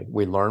operationally.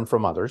 We learn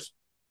from others.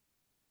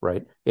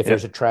 right? If Yep.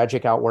 there's a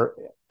tragic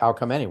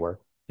outcome anywhere,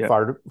 Yep.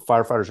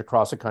 firefighters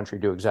across the country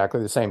do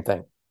exactly the same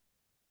thing.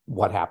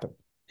 What happened?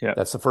 Yep.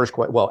 That's the first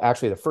question. Well,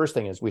 actually, the first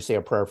thing is we say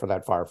a prayer for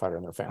that firefighter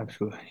and their family.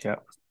 Absolutely.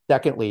 Yep.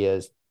 Secondly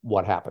is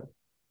what happened?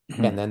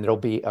 And then there'll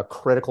be a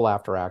critical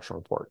after action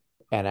report.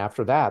 And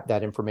after that,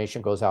 that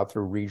information goes out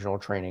through regional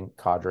training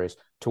cadres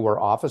to where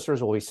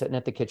officers will be sitting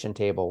at the kitchen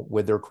table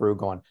with their crew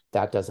going,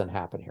 that doesn't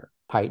happen here.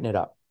 Tighten it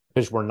up.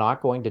 Because we're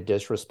not going to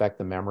disrespect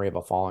the memory of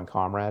a fallen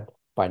comrade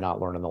by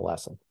not learning the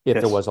lesson, if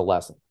there was a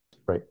lesson,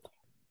 right?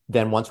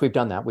 Then once we've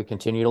done that, we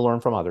continue to learn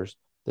from others.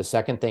 The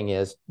second thing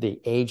is the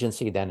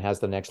agency then has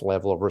the next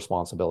level of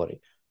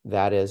responsibility.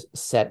 That is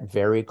set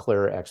very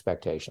clear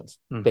expectations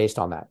based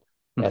on that.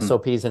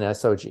 SOPs and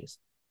SOGs,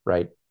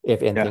 right?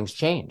 If things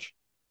change.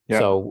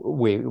 So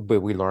we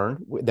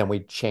learned, then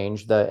we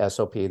change the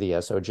SOP,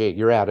 the SOG.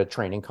 You're at a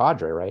training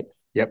cadre, right?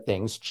 Yep.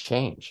 Things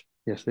change.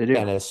 Yes, they do.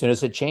 And as soon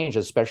as it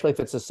changes, especially if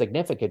it's a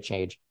significant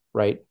change,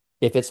 right?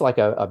 If it's like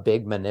a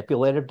big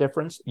manipulative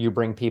difference, you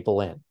bring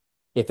people in.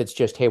 If it's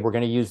just, hey, we're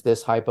going to use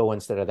this hypo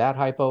instead of that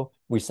hypo,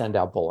 we send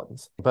out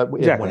bulletins. But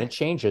when it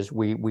changes,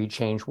 we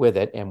change with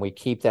it and we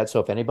keep that. So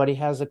if anybody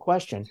has a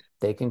question,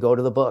 they can go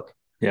to the book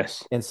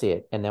and see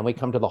it. And then we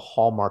come to the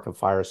hallmark of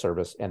fire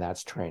service, and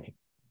that's training.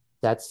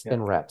 Sets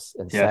and reps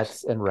and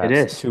sets and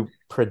reps to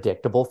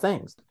predictable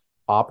things.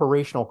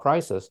 Operational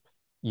crisis,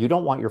 you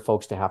don't want your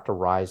folks to have to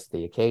rise to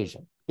the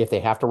occasion. If they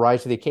have to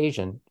rise to the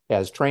occasion,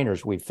 as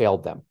trainers, we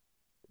failed them.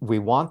 We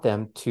want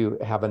them to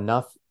have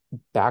enough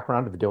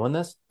background of doing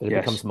this that it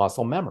becomes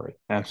muscle memory.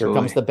 Absolutely.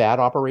 Here comes the bad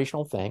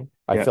operational thing.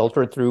 I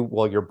filter it through,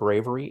 well, your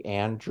bravery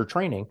and your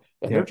training,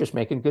 and they're just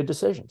making good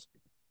decisions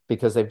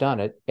because they've done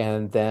it.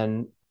 And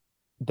then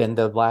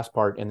the last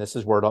part, and this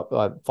is where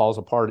it falls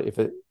apart. If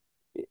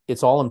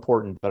it's all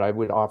important, but I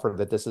would offer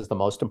that this is the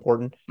most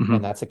important,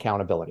 and that's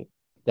accountability.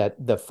 That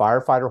the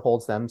firefighter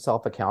holds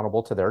themselves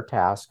accountable to their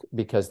task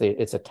because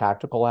it's a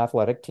tactical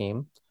athletic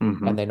team,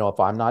 and they know if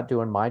I'm not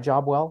doing my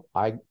job well,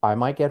 I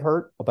might get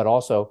hurt, but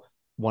also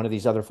one of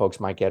these other folks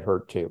might get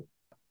hurt too.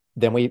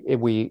 Then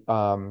we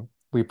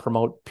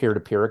promote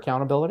peer-to-peer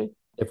accountability.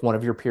 If one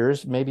of your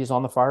peers maybe is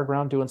on the fire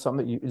ground doing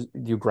something,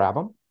 you grab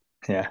them.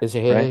 They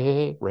say,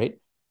 hey, right?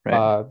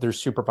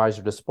 There's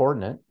supervisor to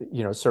subordinate.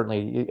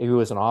 Certainly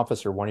you as an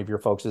officer, one of your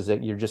folks is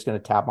that you're just going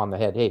to tap on the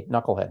head. Hey,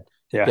 knucklehead,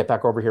 get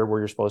back over here where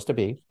you're supposed to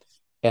be.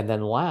 And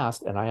then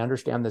last, and I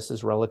understand this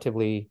is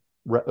relatively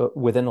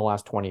within the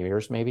last 20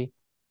 years, maybe,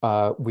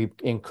 we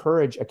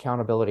encourage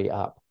accountability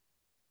up.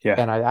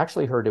 And I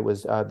actually heard it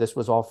was, this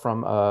was all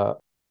from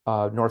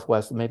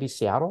Northwest, maybe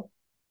Seattle,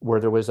 where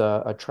there was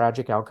a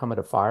tragic outcome at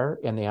a fire.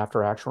 In the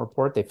after action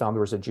report, they found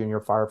there was a junior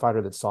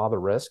firefighter that saw the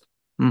risk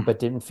but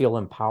didn't feel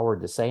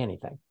empowered to say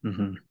anything.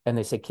 And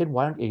they said, kid,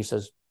 why don't you? He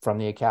says, from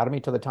the academy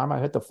to the time I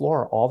hit the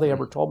floor, all they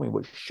ever told me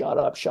was shut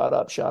up, shut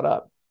up, shut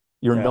up.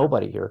 You're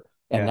nobody here.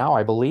 And now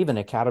I believe in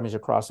academies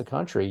across the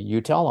country.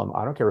 You tell them,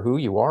 I don't care who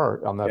you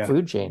are on the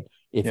food chain.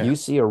 If you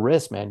see a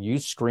risk, man, you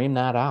scream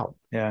that out.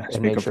 And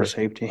speak up for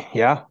safety.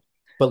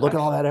 But look at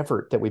all that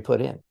effort that we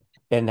put in.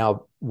 And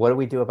now what do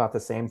we do about the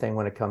same thing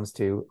when it comes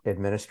to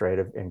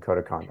administrative and code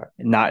of conduct?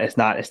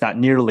 It's not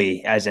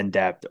nearly as in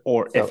depth,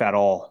 or if at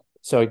all.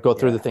 So go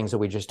through the things that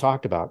we just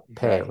talked about,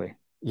 pay,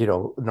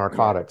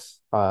 narcotics,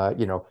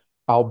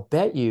 I'll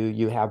bet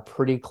you have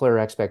pretty clear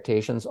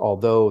expectations,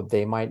 although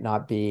they might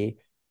not be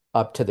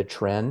up to the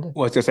trend.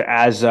 Well, it's just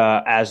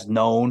as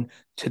known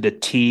to the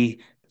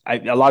T.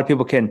 A lot of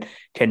people can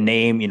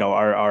name,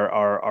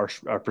 our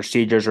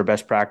procedures or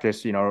best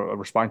practice,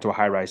 responding to a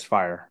high-rise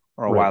fire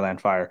or a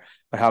wildland fire.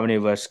 But how many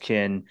of us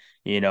can,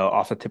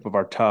 off the tip of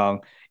our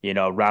tongue,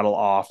 rattle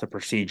off the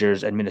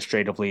procedures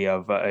administratively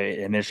of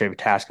administrative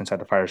task inside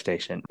the fire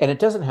station? And it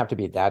doesn't have to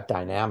be that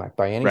dynamic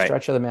by any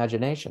stretch of the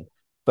imagination.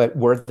 But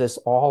where this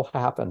all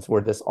happens,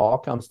 where this all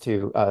comes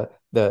to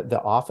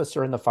the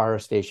officer in the fire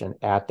station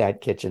at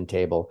that kitchen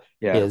table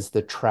is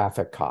the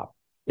traffic cop.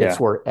 It's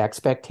where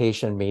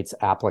expectation meets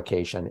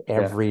application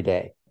every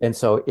day. And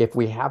so if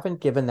we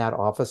haven't given that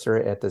officer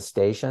at the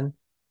station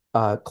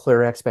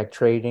clear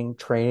expectations,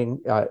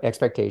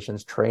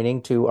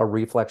 training to a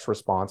reflex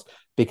response,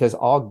 because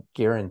I'll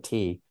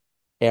guarantee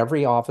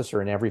every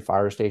officer in every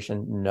fire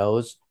station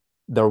knows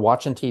they're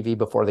watching TV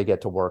before they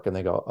get to work and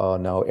they go, oh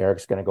no,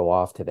 Eric's going to go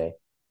off today.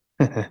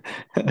 We're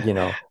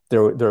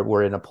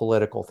in a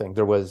political thing.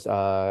 There was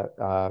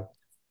the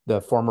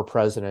former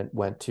president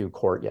went to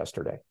court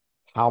yesterday.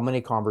 How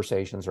many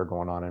conversations are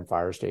going on in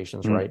fire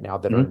stations right now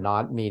that are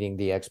not meeting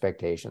the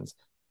expectations?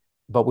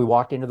 But we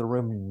walked into the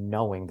room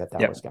knowing that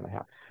was going to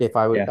happen. If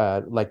I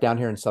would, like down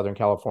here in Southern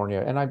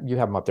California, and you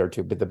have them up there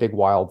too, but the big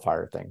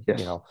wildfire thing,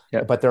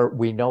 but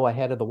we know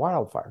ahead of the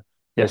wildfire.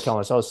 They're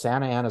telling us, oh,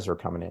 Santa Anas are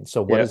coming in.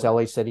 So what does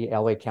LA City,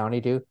 LA County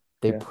do?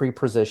 They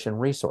pre-position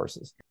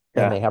resources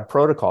and they have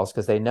protocols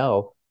because they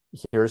know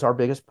here's our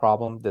biggest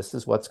problem. This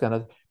is what's going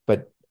to,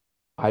 but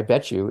I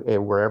bet you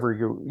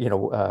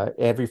wherever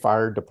every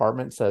fire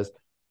department says,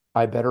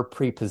 I better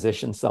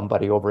pre-position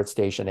somebody over at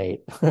Station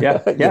 8.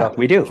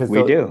 We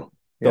do.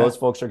 Those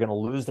folks are going to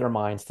lose their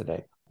minds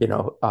today.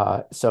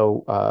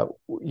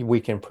 we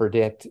can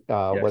predict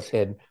Yes.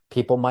 and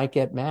people might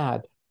get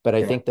mad. But I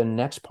Yeah. think the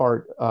next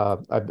part,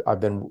 I've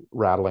been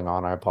rattling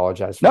on. I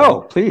apologize for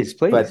No, that. please,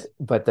 please.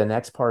 But the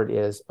next part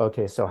is,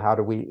 okay, so how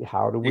do we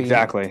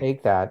Exactly.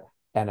 take that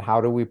and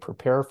how do we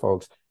prepare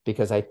folks?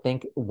 Because I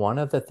think one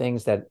of the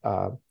things that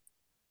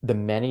the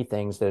many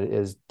things that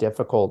is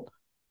difficult,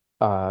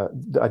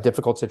 a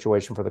difficult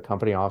situation for the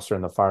company officer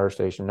in the fire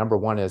station. Number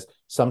one is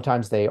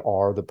sometimes they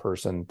are the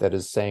person that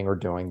is saying or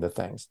doing the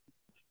things.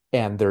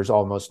 And there's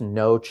almost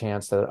no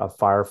chance that a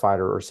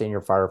firefighter or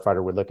senior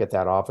firefighter would look at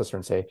that officer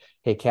and say,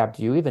 "Hey, Cap,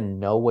 do you even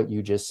know what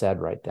you just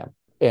said right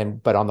then?"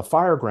 But on the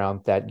fire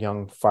ground, that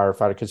young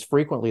firefighter, because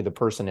frequently the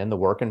person in the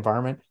work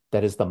environment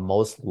that is the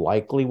most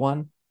likely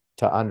one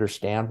to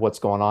understand what's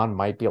going on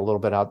might be a little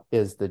bit out,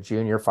 is the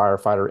junior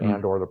firefighter Mm.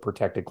 and or the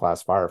protected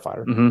class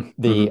firefighter. Hmm.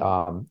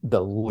 Hmm.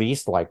 The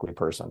least likely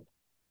person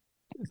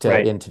to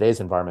Right. in today's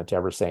environment to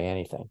ever say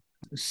anything.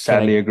 Can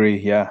Sadly I agree.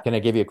 Yeah. can I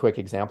give you a quick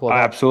example of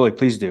that? Absolutely.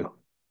 Please do.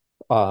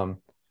 Um,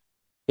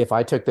 if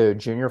I took the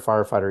junior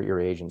firefighter at your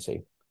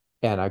agency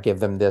and I give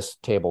them this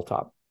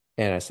tabletop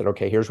and I said,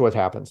 okay, here's what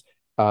happens.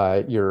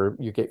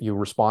 You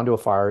respond to a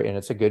fire and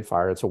it's a good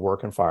fire, it's a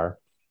working fire,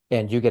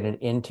 and you get an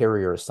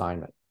interior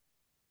assignment.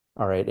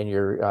 All right. And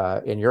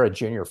you're a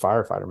junior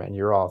firefighter, man.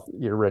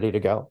 You're ready to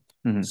go.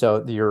 Hmm.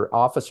 So your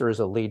officer is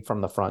a lead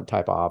from the front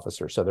type of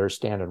officer. So they're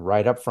standing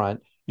right up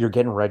front. You're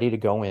getting ready to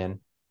go in.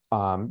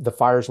 The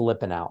fire's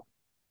lipping out,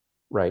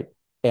 right?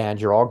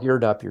 And you're all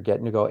geared up, you're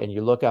getting to go, and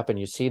you look up and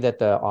you see that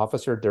the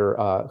officer, their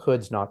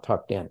hood's not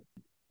tucked in.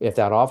 If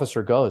that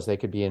officer goes, they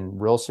could be in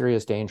real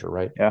serious danger,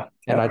 right? Yeah.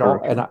 And Yeah. I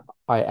don't, and Hurricane.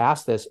 I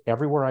ask this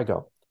everywhere I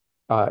go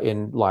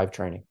in live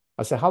training.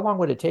 I say, how long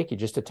would it take you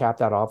just to tap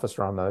that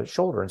officer on the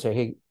shoulder and say,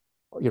 hey,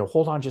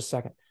 hold on just a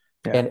second.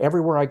 Yeah. And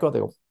everywhere I go, they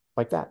go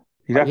like that.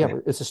 Yeah,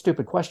 Exactly. it's a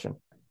stupid question,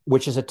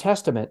 which is a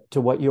testament to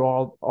what you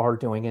all are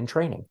doing in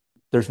training.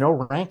 There's no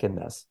rank in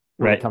this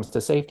when it Right. comes to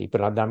safety,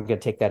 but I'm going to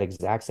take that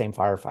exact same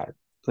firefighter.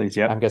 Please.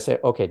 I'm Yep. going to say,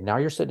 okay, now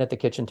you're sitting at the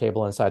kitchen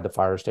table inside the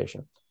fire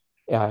station,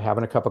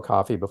 having a cup of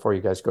coffee before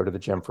you guys go to the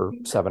gym for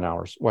 7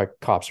 hours. Why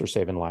cops are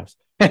saving lives.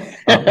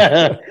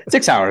 Um,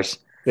 6 hours.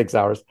 6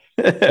 hours.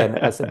 And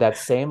I said, that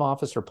same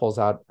officer pulls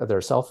out their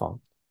cell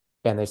phone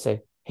and they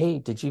say, hey,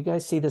 did you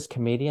guys see this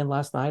comedian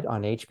last night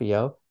on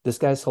HBO? This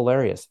guy's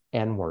hilarious.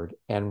 N word,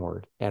 N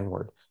word, N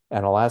word.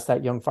 And I'll ask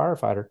that young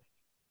firefighter,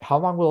 how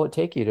long will it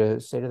take you to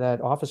say to that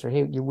officer,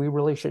 hey, we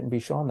really shouldn't be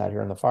showing that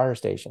here in the fire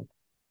station?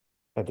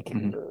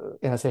 Hmm.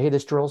 And I say, hey,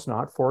 this drill's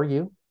not for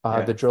you.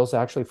 Yeah. The drill's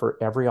actually for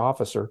every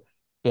officer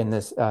in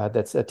this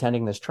that's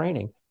attending this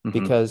training Hmm.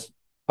 because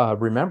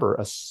remember,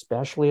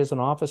 especially as an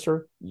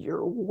officer,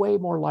 you're way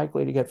more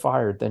likely to get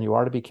fired than you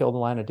are to be killed in the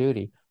line of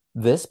duty.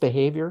 This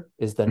behavior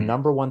is the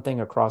number one thing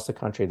across the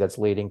country that's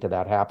leading to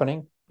that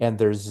happening. And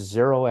there's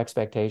zero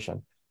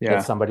expectation that Yeah.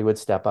 somebody would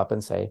step up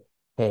and say,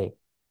 hey,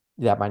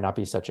 that might not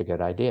be such a good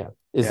idea.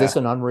 Is this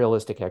Yeah. an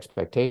unrealistic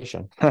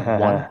expectation?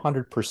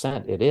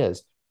 100% it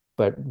is.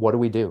 But what do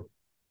we do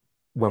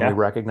when we Yeah.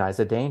 recognize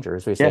the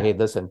dangers? We say, Yeah. hey,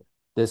 listen,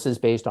 this is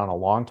based on a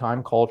long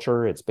time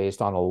culture. It's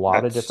based on a lot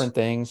of That's different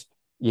things,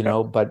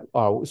 yep. but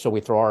so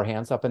we throw our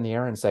hands up in the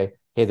air and say,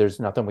 hey, there's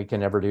nothing we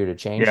can ever do to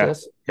change Yeah.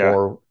 this. Yeah.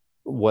 Or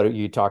what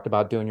you talked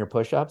about doing your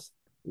push-ups.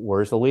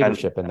 Where's the I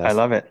leadership in I this?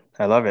 love it.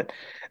 I love it.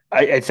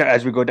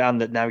 As we go down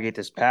the navigate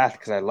this path,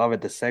 because I love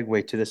it. The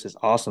segue to this is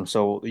awesome.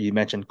 So you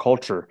mentioned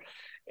culture.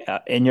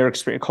 In your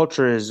experience,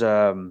 culture is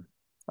I'm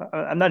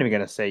not even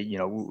gonna say,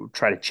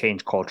 try to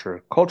change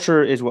culture.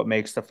 Culture is what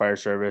makes the fire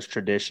service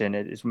tradition.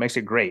 It makes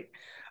it great.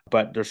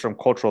 But there's some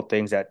cultural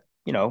things that,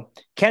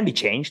 can be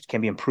changed,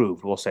 can be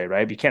improved, we'll say,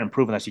 right? But you can't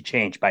improve unless you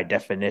change by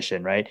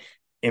definition, right?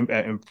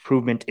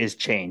 Improvement is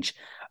change.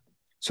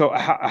 So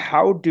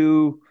how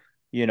do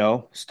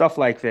stuff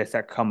like this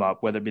that come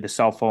up, whether it be the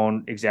cell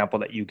phone example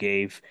that you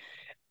gave,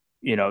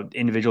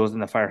 individuals in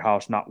the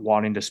firehouse not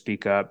wanting to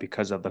speak up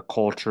because of the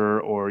culture,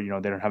 or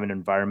they don't have an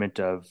environment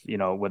of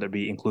whether it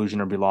be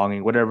inclusion or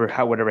belonging, whatever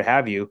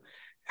have you.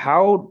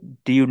 How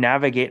do you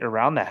navigate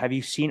around that? Have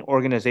you seen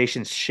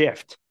organizations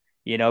shift?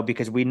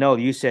 Because we know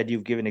you said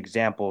you've given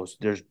examples.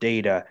 There's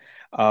data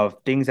of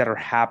things that are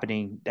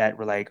happening that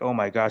were like, oh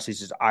my gosh,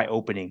 this is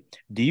eye-opening.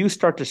 Do you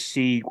start to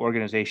see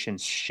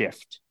organizations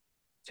shift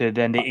to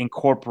then they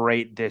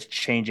incorporate this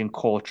change in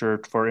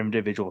culture for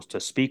individuals to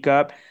speak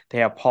up? They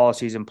have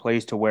policies in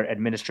place to where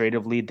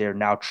administratively they're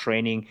now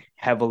training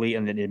heavily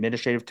in the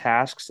administrative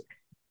tasks.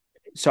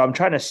 So I'm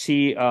trying to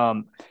see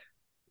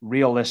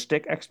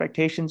realistic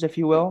expectations, if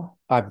you will.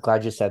 I'm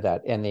glad you said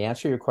that. And the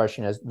answer to your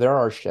question is there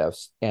are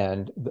shifts,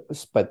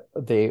 but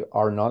they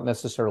are not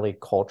necessarily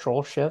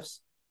cultural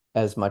shifts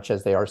as much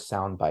as they are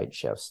soundbite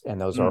shifts. And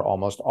those are Mm.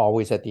 almost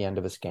always at the end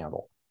of a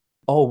scandal.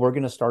 Oh, we're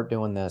going to start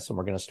doing this and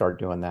we're going to start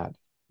doing that.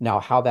 Now,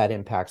 how that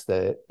impacts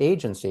the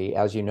agency,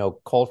 as you know,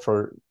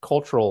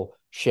 cultural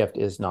shift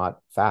is not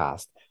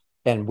fast.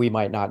 And we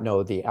might not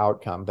know the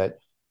outcome, but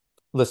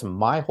listen,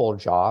 my whole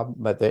job,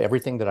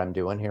 everything that I'm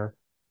doing here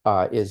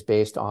is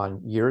based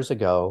on years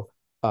ago.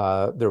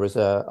 There was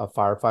a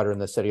firefighter in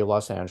the city of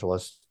Los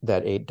Angeles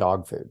that ate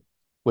dog food.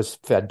 was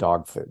fed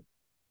dog food.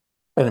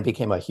 And it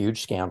became a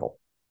huge scandal.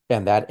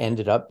 And that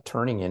ended up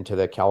turning into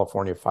the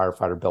California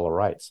Firefighter Bill of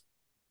Rights.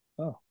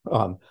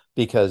 Oh.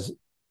 Because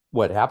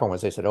what happened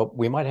was they said, oh,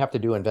 we might have to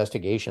do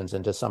investigations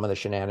into some of the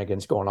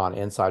shenanigans going on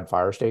inside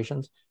fire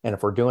stations. And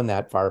if we're doing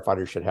that,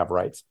 firefighters should have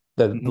rights.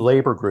 The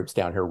labor groups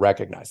down here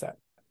recognize that.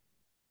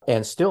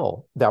 And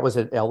still, that was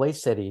at LA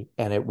City,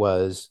 and it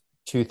was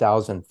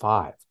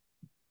 2005.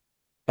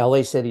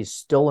 LA City's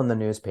still in the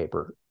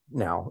newspaper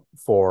now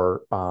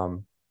for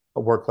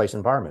workplace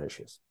environment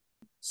issues.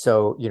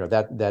 So,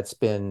 that's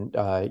been,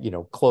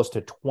 close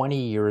to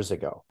 20 years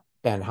ago,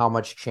 and how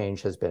much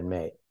change has been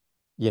made.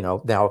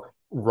 Now,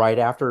 right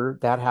after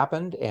that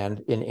happened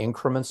and in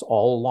increments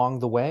all along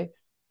the way,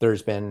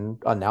 there's been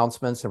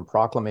announcements and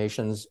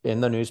proclamations in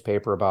the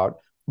newspaper about,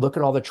 look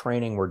at all the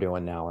training we're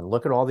doing now, and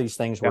look at all these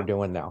things we're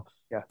doing now.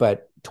 Yeah.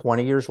 But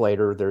 20 years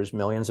later, there's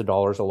millions of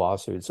dollars of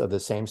lawsuits of the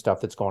same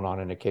stuff that's going on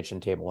in a kitchen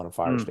table in a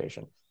fire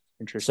station.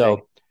 Interesting.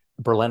 So,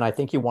 Berlin, I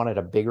think you wanted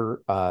a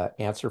bigger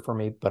answer for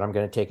me, but I'm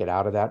going to take it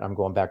out of that. I'm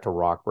going back to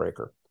rock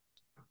breaker.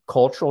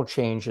 Cultural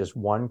change is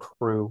one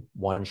crew,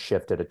 one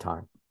shift at a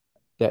time.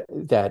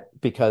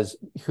 That because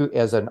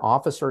as an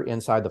officer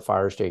inside the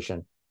fire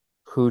station,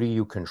 who do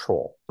you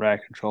control? Right,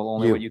 control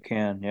only what you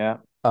can. Yeah.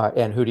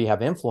 And who do you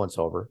have influence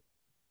over?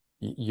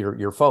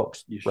 Your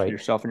folks, right?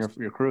 Yourself and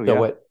your crew.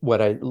 So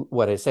yeah.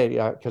 what I say,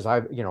 because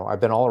I've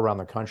been all around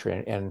the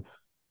country, and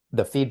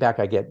the feedback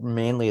I get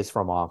mainly is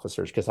from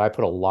officers, because I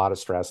put a lot of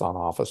stress on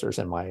officers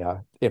in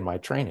my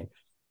training,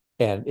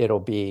 and it'll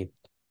be,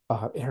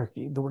 Eric,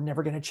 we're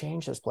never going to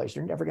change this place.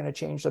 You're never going to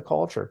change the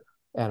culture.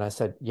 And I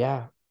said,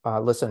 yeah,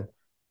 listen,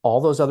 all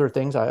those other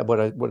things,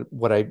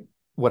 what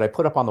I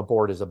put up on the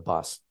board is a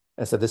bus.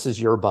 I said, this is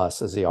your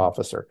bus as the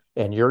officer,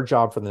 and your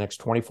job for the next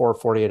 24 or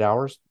 48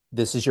 hours.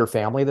 This is your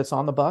family that's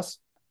on the bus.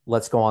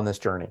 Let's go on this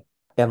journey,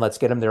 and let's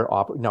get them there.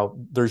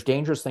 No, there's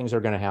dangerous things that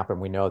are going to happen.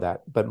 We know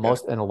that, but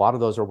and a lot of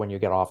those are when you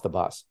get off the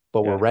bus,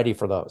 but we're ready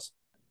for those.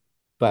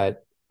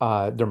 But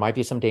there might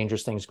be some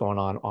dangerous things going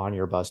on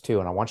your bus too.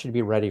 And I want you to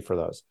be ready for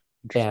those.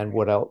 And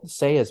what I'll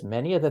say is,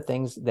 many of the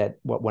things that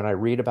when I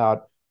read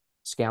about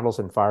scandals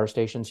in fire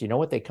stations,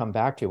 what they come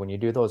back to when you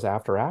do those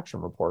after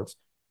action reports,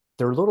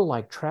 they're little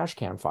like trash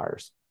can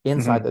fires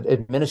inside the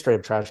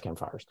administrative trash can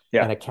fires.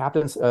 Yeah. And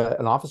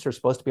an officer is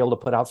supposed to be able to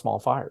put out small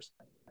fires.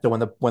 So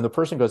when the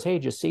person goes, hey,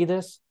 did you see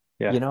this?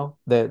 Yeah.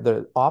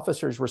 The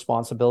officer's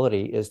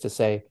responsibility is to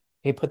say,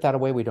 hey, put that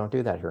away. We don't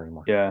do that here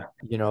anymore. Yeah.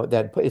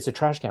 That it's a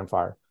trash can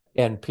fire.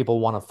 And people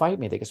want to fight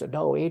me. They say,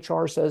 no,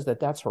 HR says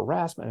that's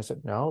harassment. I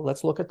said, no,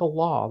 let's look at the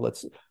law.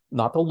 Let's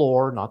not the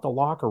lore, not the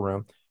locker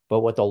room. But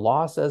what the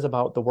law says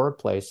about the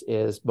workplace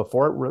is,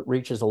 before it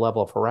reaches a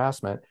level of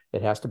harassment,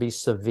 it has to be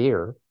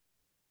severe.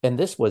 And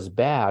this was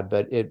bad,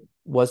 but it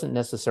wasn't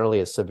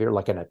necessarily as severe,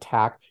 like an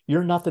attack.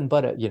 You're nothing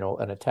but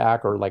an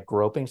attack, or like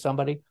groping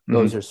somebody.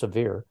 Those are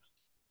severe.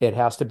 It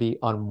has to be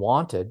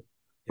unwanted,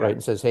 right?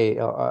 And says, hey,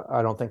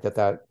 I don't think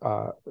that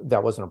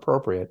wasn't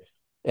appropriate.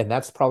 And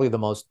that's probably the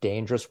most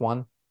dangerous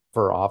one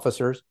for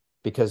officers,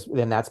 because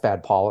then that's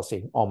bad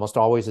policy. Almost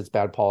always it's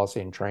bad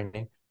policy in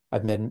training.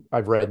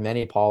 I've read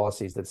many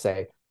policies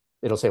that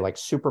it'll say like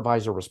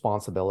supervisor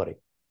responsibility,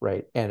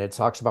 right? And it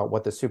talks about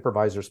what the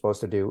supervisor is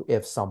supposed to do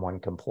if someone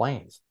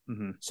complains.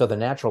 So the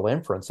natural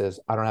inference is,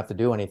 I don't have to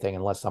do anything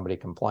unless somebody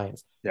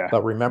complains. Yeah.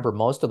 But remember,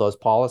 most of those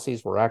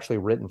policies were actually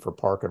written for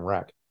park and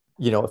rec,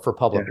 for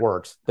public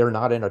works. They're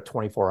not in a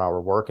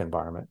 24-hour work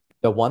environment.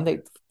 The one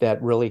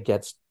that really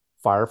gets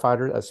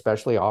firefighters,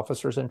 especially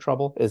officers, in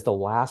trouble is the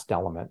last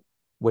element,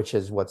 which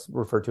is what's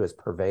referred to as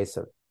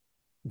pervasive.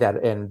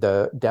 And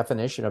the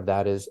definition of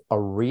that is, a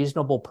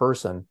reasonable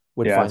person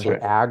would find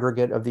the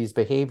aggregate of these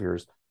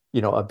behaviors,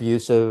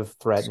 abusive,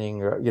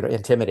 threatening, or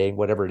intimidating,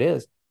 whatever it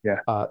is.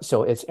 Yeah.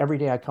 So it's every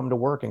day I come to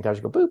work and guys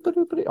go, boop, boop,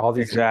 boop, all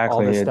this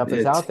stuff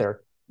is out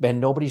there, and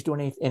nobody's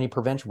doing any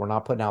prevention. We're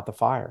not putting out the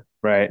fire.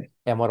 Right.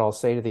 And what I'll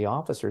say to the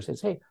officers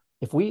is, hey,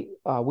 if we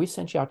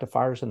sent you out to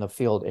fires in the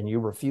field and you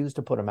refuse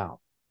to put them out,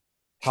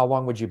 how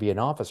long would you be an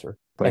officer?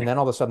 And then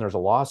all of a sudden there's a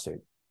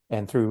lawsuit.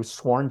 And through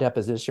sworn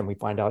deposition, we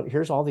find out,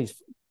 here's all these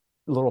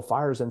little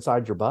fires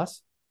inside your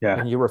bus,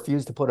 and you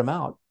refuse to put them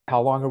out.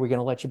 How long are we going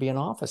to let you be an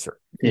officer?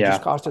 It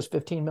just cost us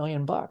 $15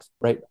 million,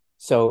 right?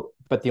 So,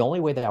 but the only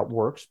way that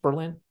works,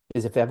 Berlin,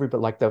 is if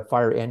everybody, like the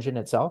fire engine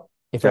itself,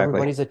 if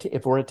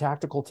we're a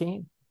tactical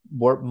team,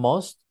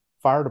 most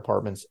fire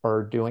departments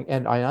are doing,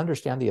 and I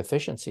understand the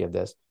efficiency of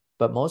this,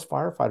 but most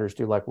firefighters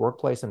do like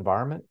workplace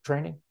environment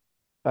training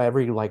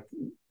every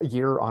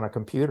year on a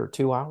computer,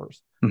 2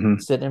 hours,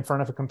 sitting in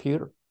front of a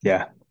computer.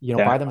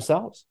 By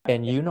themselves.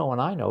 And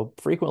and I know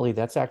frequently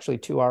that's actually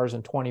 2 hours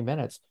and 20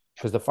 minutes,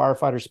 because the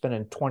firefighter's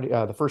spending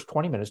the first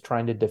 20 minutes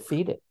trying to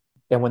defeat it.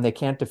 And when they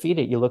can't defeat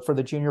it, you look for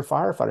the junior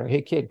firefighter.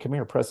 Hey, kid, come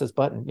here, press this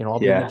button. I'll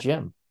be in the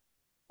gym.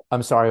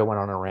 I'm sorry I went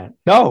on a rant.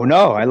 No,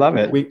 I love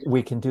it.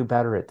 We can do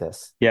better at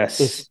this. Yes.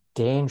 It's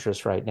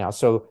dangerous right now.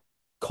 So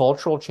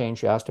cultural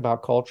change, you asked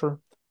about culture,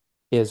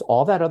 is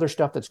all that other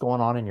stuff that's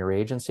going on in your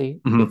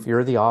agency. If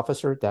you're the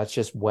officer, that's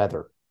just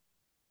weather.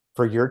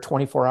 For your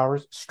 24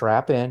 hours,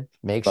 strap in,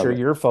 make sure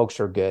your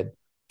folks are good.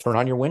 turn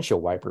on your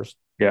windshield wipers.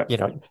 Yeah.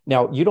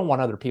 Now you don't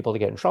want other people to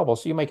get in trouble,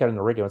 so you might get on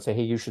the radio and say,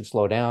 hey, you should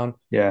slow down,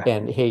 Yeah.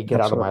 and hey, get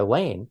out of my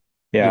Absolutely. lane,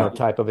 Yeah.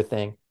 type of a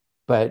thing.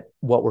 But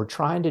what we're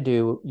trying to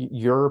do,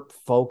 your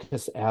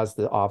focus as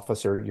the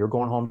officer, you're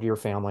going home to your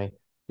family,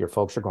 your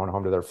folks are going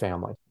home to their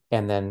family.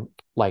 And then,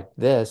 like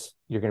this,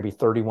 you're going to be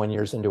 31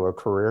 years into a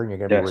career and you're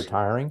going to be Yes.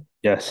 retiring.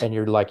 Yes. And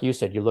you're, like you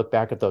said, you look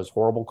back at those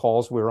horrible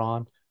calls we were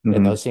on, and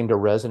Hmm. those seem to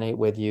resonate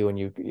with you. And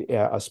you,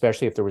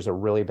 especially if there was a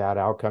really bad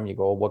outcome, you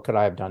go, well, what could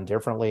I have done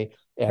differently?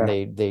 And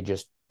Yeah. they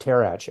just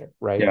tear at you,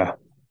 right? Yeah.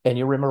 And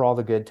you remember all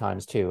the good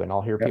times too. And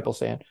I'll hear Yeah. people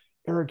saying,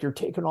 Eric, you're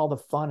taking all the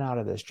fun out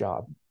of this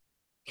job.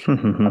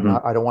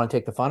 I don't want to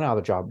take the fun out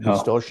of the job. We No.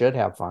 still should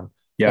have fun. And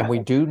Yeah. we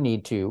do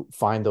need to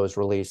find those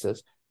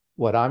releases.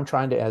 What I'm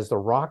trying to, as the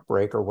rock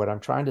breaker, what I'm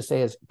trying to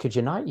say is, could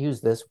you not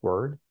use this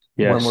word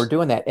when we're Yes.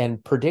 doing that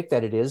and predict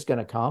that it is going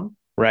to come?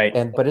 Right.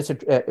 But it's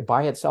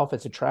by itself,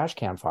 it's a trash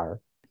can fire.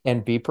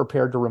 And be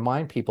prepared to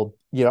remind people,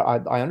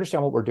 I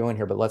understand what we're doing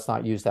here, but let's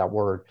not use that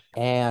word.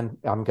 And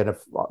I'm going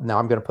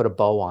to put a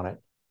bow on it.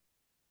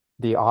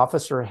 The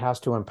officer has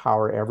to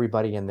empower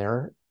everybody in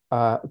their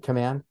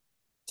command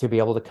to be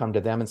able to come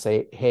to them and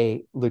say,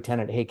 hey,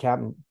 Lieutenant, hey,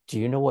 Captain, do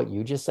you know what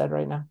you just said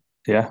right now?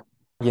 Yeah.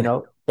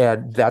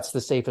 And that's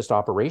the safest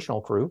operational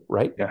crew,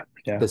 right? Yeah.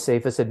 Yeah. The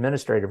safest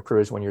administrative crew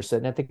is when you're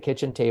sitting at the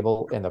kitchen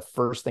table and the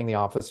first thing the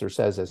officer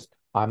says is,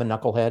 I'm a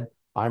knucklehead.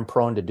 I'm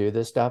prone to do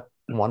this stuff.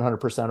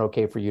 100%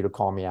 okay for you to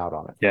call me out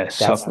on it. Yes.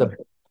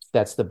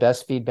 That's the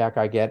best feedback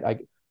I get.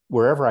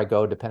 Wherever I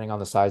go, depending on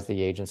the size of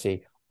the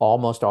agency,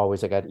 almost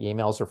always I got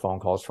emails or phone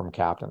calls from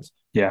captains.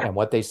 Yeah. And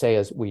what they say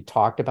is, we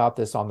talked about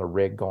this on the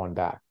rig going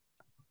back.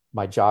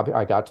 My job,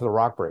 I got to the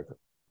rock breaker.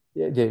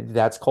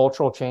 That's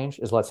cultural change,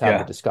 is let's have the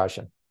Yeah.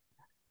 discussion.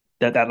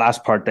 That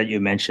last part that you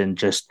mentioned,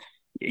 just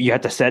you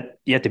have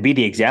to be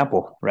the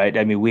example, right?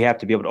 I mean, we have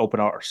to be able to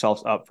open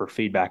ourselves up for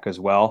feedback as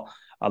well.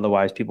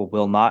 Otherwise, people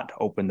will not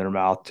open their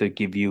mouth to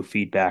give you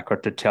feedback or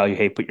to tell you,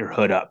 hey, put your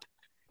hood up.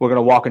 We're going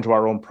to walk into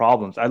our own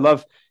problems. I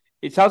love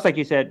it. Sounds like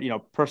you said,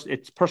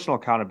 it's personal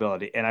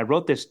accountability. And I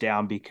wrote this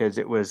down because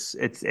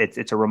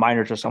it's a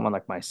reminder to someone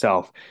like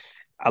myself.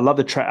 I love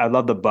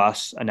the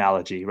bus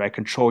analogy, right?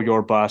 Control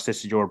your bus.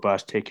 This is your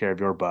bus. Take care of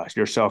your bus,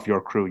 yourself,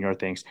 your crew, and your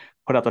things.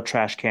 Put out the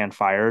trash can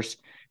fires.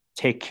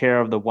 Take care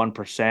of the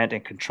 1%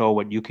 and control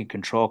what you can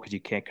control, because you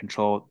can't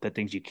control the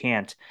things you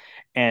can't.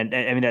 And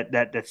I mean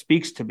that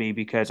speaks to me,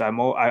 because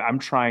I'm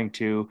trying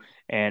to,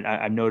 and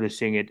I'm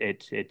noticing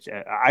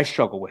I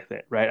struggle with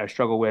it, right? I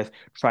struggle with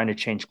trying to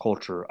change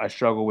culture. I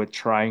struggle with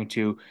trying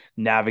to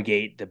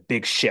navigate the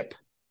big ship.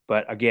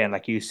 But again,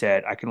 like you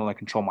said, I can only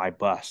control my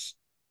bus,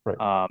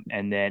 Right.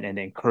 and then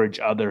encourage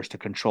others to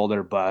control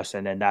their bus,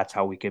 and then that's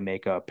how we can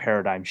make a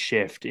paradigm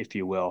shift, if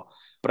you will.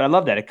 But I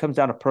love that it comes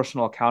down to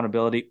personal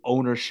accountability,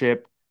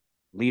 ownership,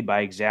 lead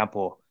by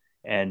example,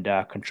 and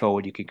control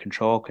what you can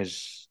control,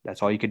 because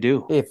that's all you could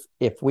do.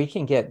 If we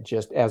can get,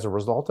 just as a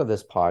result of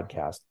this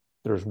podcast,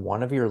 there's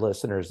one of your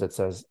listeners that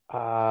says,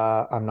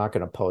 I'm not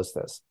going to post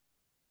this.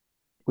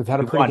 We've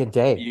had a You pretty won. good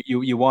day.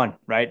 You won,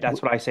 right?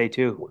 That's what I say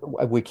too.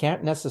 We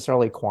can't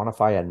necessarily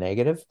quantify a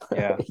negative,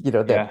 Yeah.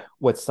 that Yeah.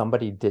 what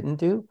somebody didn't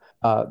do.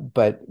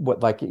 But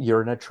what, like,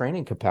 you're in a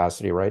training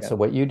capacity, right? Yeah. So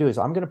what you do is,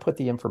 I'm going to put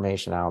the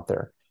information out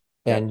there,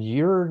 Yeah. and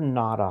you're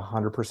not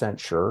 100%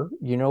 sure,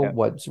 Yeah.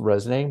 what's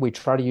resonating. We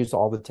try to use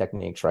all the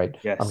techniques, right?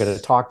 I'm going to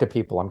Yes. talk to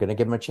people. I'm going to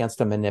give them a chance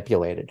to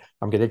manipulate it.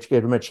 I'm going to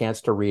give them a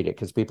chance to read it,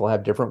 because people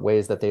have different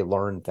ways that they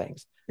learn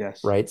things,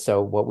 Yes. right?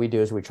 So what we do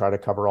is we try to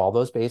cover all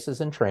those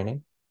bases in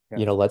training.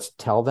 Yeah. Let's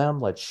tell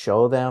them, let's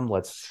show them,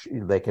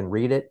 they can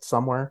read it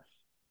somewhere.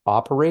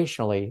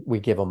 Operationally, we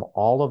give them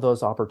all of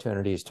those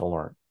opportunities to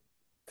learn.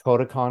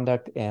 Code of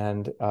conduct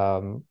and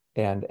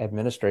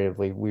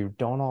administratively, we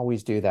don't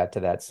always do that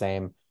to that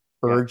same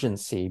Yeah.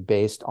 urgency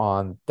based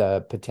on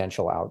the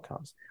potential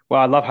outcomes.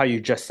 Well, I love how you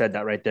just said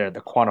that right there.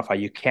 The quantify.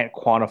 You can't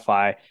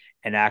quantify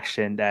an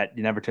action that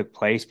never took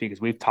place,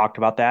 because we've talked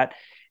about that.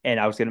 And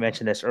I was going to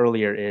mention this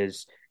earlier,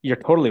 is you're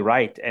totally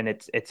right. And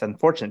it's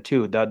unfortunate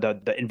too.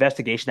 The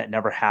investigation that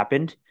never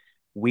happened,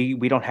 we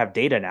don't have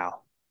data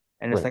now.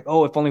 And it's Right. like,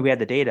 oh, if only we had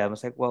the data. I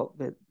was like, well,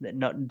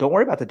 no, don't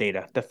worry about the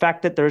data. The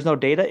fact that there's no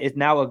data is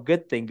now a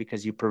good thing,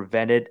 because you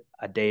prevented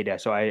a data.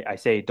 So I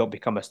say, don't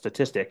become a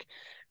statistic,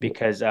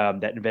 because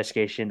that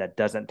investigation that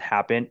doesn't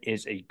happen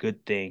is a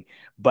good thing.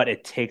 But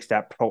it takes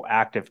that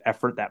proactive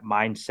effort, that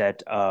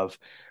mindset of,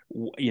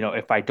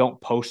 if I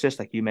don't post this,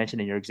 like you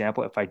mentioned in your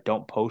example, if I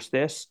don't post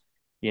this,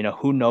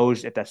 who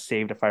knows if that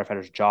saved a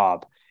firefighter's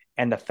job.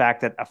 And the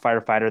fact that a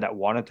firefighter that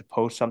wanted to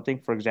post something,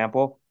 for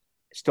example,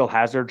 still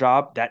has their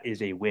job, that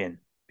is a win,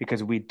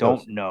 because we don't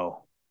Those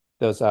know.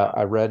 those Uh,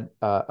 I read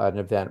an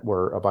event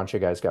where a bunch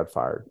of guys got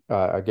fired.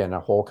 Again, a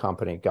whole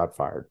company got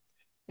fired,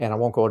 and I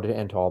won't go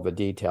into all the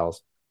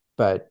details,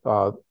 but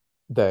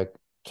the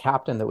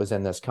captain that was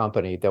in this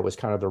company, that was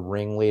kind of the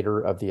ringleader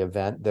of the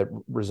event that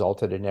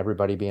resulted in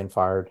everybody being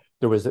fired.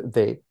 There was an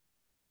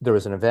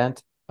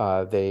event.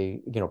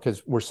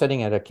 Because we're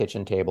sitting at a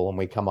kitchen table and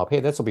we come up, hey,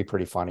 this will be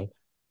pretty funny.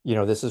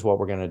 This is what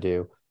we're going to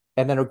do.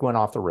 And then it went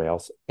off the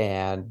rails.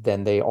 And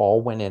then they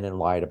all went in and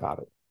lied about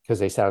it. because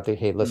they said,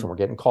 hey, listen, we're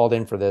getting called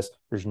in for this.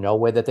 There's no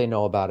way that they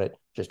know about it.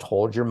 Just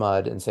hold your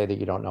mud and say that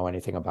you don't know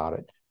anything about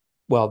it.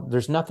 Well,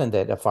 there's nothing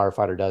that a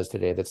firefighter does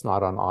today that's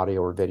not on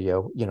audio or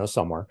video,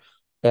 somewhere.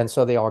 And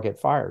so they all get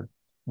fired.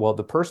 Well,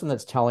 the person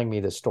that's telling me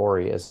the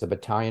story is the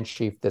battalion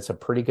chief that's a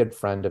pretty good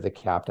friend of the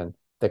captain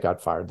that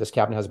got fired. This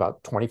captain has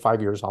about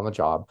 25 years on the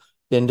job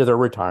into their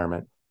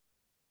retirement.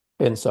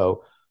 And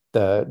so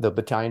the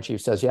battalion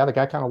chief says, yeah, the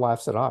guy kind of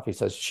laughs it off. He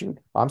says, shoot,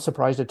 I'm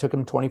surprised it took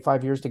him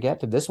 25 years to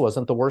get to this.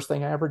 Wasn't the worst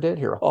thing I ever did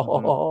here.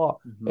 And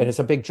it's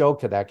a big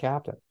joke to that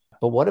captain.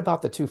 But what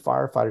about the two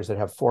firefighters that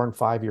have 4 and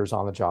 5 years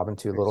on the job and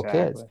two little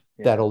kids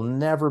that'll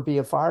never be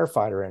a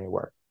firefighter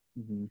anywhere?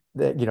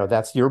 That,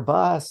 that's your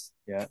bus.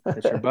 Yeah,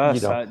 that's your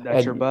bus.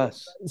 That's your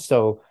bus.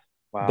 So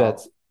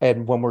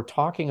and when we're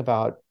talking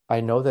about,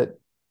 I know that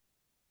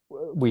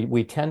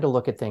we tend to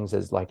look at things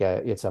as like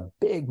it's a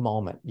big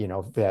moment,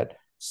 that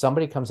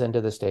somebody comes into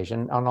the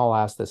station, and I'll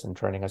ask this in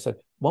training. I said,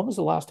 when was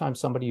the last time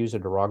somebody used a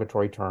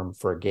derogatory term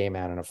for a gay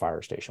man in a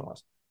fire station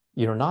was?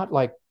 Not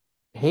like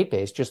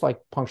hate-based, just like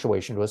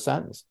punctuation to a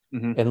sentence.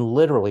 And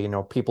literally,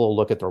 people will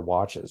look at their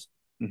watches,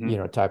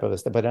 type of a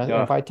stuff. But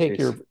if I take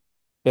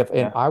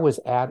I was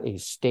at a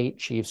state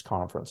chiefs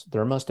conference,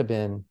 there must have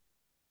been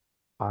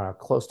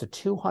close to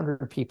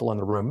 200 people in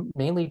the room,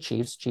 mainly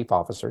chiefs, chief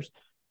officers.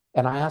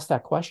 And I asked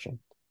that question,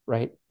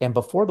 right? And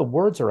before the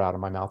words are out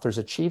of my mouth, there's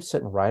a chief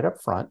sitting right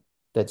up front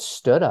that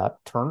stood up,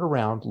 turned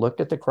around,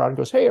 looked at the crowd and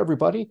goes, hey,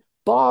 everybody,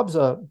 Bob's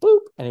a boop.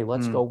 And he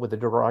lets go with a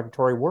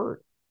derogatory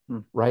word,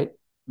 right?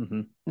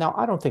 Now,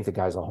 I don't think the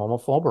guy's a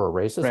homophobe or a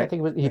racist. I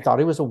think he thought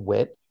he was a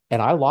wit.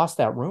 And I lost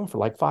that room for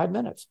like 5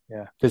 minutes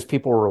because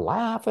people were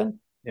laughing.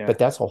 But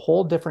that's a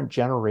whole different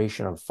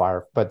generation of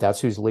fire. But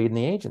that's who's leading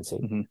the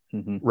agency,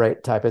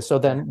 right? Type of. So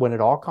then when it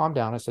all calmed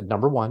down, I said,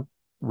 number one,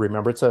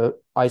 remember, it's a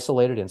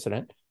isolated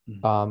incident.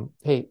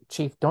 Hey,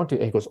 chief, don't do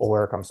it. He goes, oh,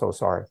 Eric, I'm so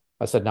sorry.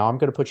 I said, now I'm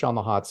going to put you on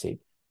the hot seat.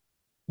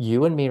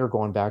 You and me are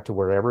going back to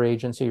wherever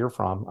agency you're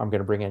from. I'm going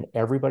to bring in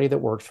everybody that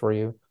works for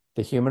you,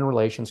 the Human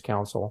Relations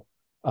Council,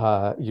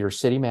 your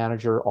city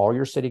manager, all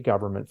your city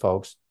government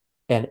folks,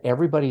 and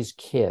everybody's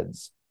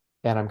kids.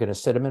 And I'm going to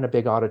sit them in a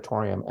big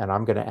auditorium, and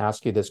I'm going to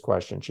ask you this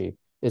question, chief.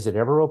 Is it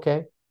ever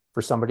okay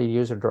for somebody to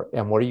use a drug?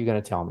 And what are you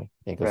going to tell me?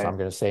 Because I'm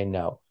going to say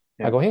no.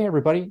 I go, hey,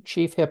 everybody,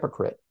 chief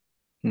hypocrite.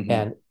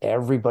 And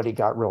everybody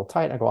got real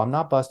tight. I go, I'm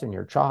not busting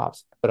your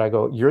chops, but I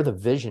go, you're the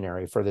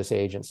visionary for this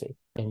agency,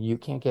 and you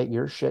can't get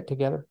your shit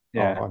together.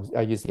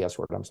 I use the S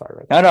word. I'm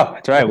sorry. No,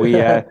 that's right.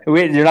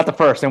 You're not the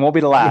first, and won't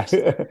be the last.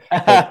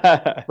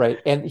 Right.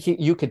 And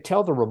you could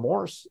tell the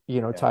remorse,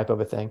 type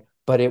of a thing,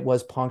 but it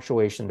was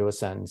punctuation to a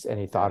sentence, and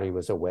he thought he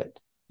was a wit.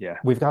 Yeah.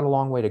 We've got a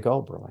long way to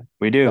go, Berlin.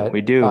 We do.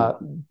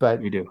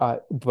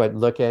 But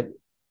look at,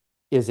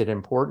 is it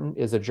important?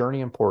 Is a journey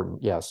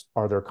important? Yes.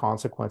 Are there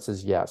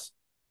consequences? Yes.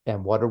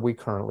 And what are we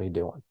currently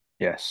doing?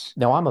 Yes.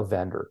 Now, I'm a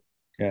vendor.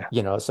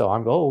 So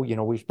I'm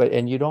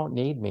and you don't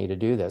need me to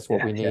do this.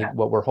 What we need,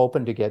 what we're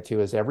hoping to get to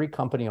is every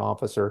company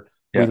officer.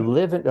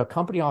 A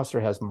company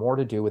officer has more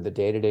to do with the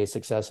day-to-day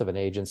success of an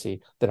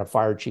agency than a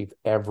fire chief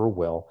ever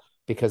will,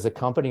 because the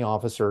company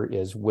officer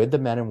is with the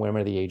men and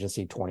women of the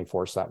agency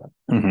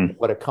 24/7.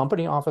 What a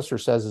company officer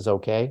says is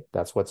okay,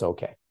 that's what's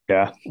okay.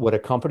 What a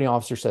company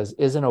officer says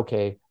isn't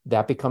okay,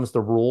 that becomes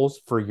the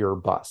rules for your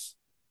bus.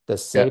 The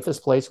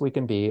safest place we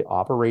can be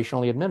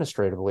operationally,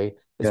 administratively,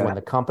 is when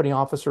the company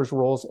officer's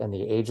rules and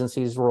the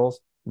agency's rules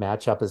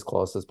match up as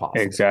close as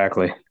possible.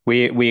 Exactly.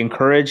 We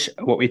encourage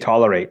what we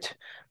tolerate,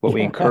 what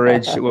we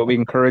encourage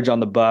on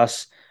the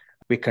bus.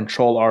 We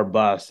control our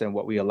bus, and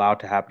what we allow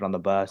to happen on the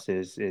bus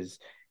is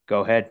go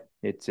ahead.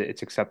 It's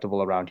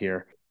acceptable around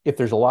here. If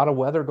there's a lot of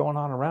weather going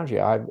on around you,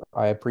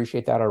 I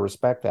appreciate that. I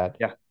respect that.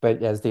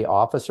 But as the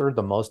officer,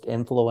 the most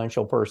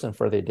influential person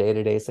for the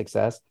day-to-day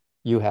success,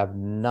 you have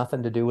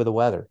nothing to do with the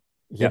weather.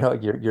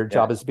 Your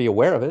job is to be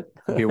aware of it.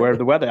 Be aware of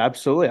the weather.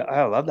 Absolutely.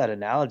 I love that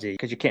analogy,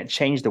 because you can't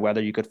change the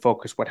weather. You could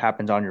focus what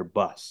happens on your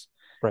bus.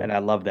 Right. And I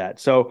love that.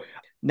 So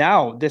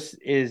now this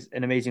is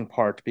an amazing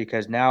part,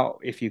 because now,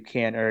 if you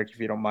can, Eric, if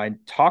you don't mind,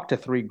 talk to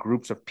 3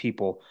 groups of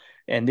people.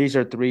 And these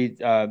are 3,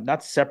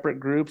 not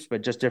separate groups,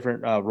 but just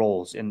different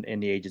roles in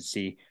the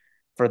agency.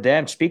 For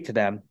them, speak to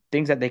them,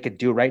 things that they could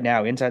do right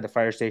now inside the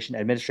fire station,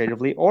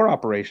 administratively or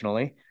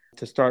operationally,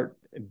 to start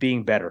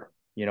being better,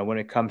 when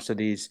it comes to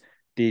these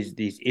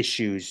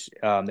issues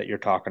that you're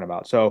talking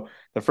about. So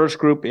the first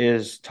group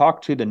is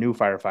talk to the new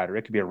firefighter.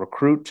 It could be a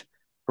recruit,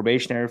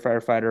 probationary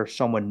firefighter,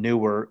 someone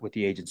newer with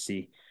the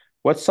agency.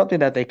 What's something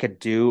that they could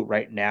do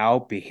right now,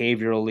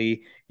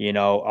 behaviorally,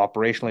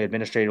 operationally,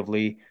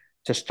 administratively,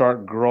 to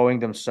start growing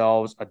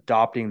themselves,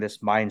 adopting this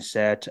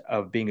mindset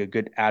of being a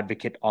good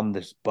advocate on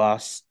this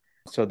bus,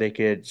 so they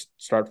could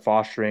start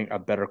fostering a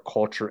better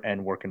culture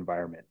and work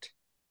environment?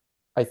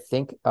 I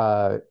think,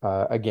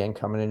 again,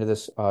 coming into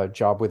this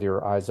job with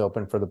your eyes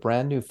open, for the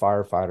brand new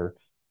firefighter,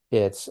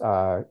 it's,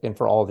 and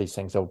for all of these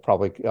things,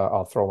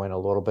 I'll throw in a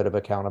little bit of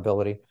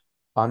accountability.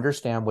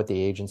 Understand what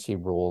the agency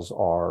rules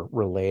are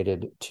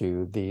related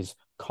to these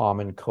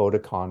common code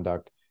of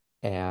conduct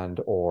and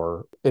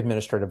or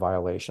administrative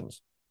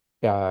violations.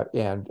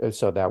 And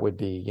so that would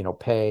be,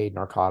 pay,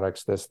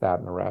 narcotics, this, that,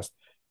 and the rest,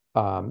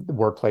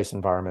 workplace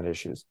environment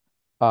issues.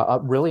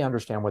 Really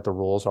understand what the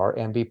rules are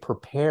and be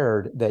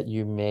prepared that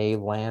you may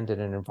land in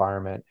an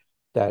environment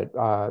that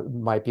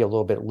might be a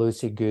little bit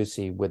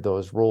loosey-goosey with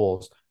those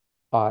rules,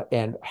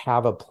 and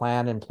have a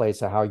plan in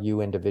place of how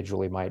you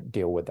individually might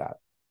deal with that.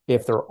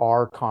 If there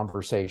are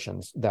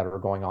conversations that are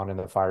going on in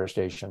the fire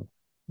station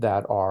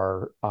that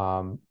are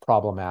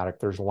problematic,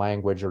 there's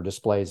language or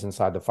displays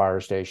inside the fire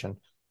station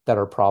that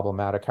are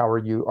problematic. How are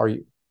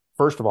you,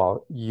 first of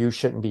all, you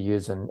shouldn't be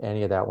using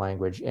any of that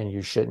language, and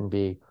you shouldn't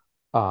be,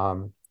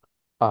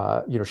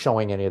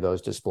 showing any of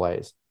those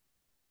displays.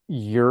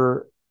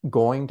 You're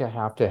going to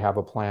have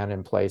a plan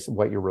in place,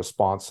 what your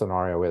response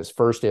scenario is.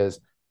 First is,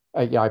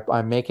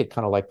 I make it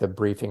kind of like the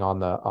briefing on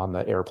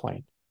the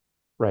airplane,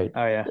 right?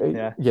 Oh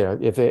yeah, yeah.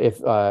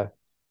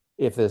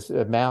 If this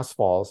mask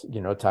falls,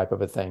 type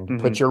of a thing,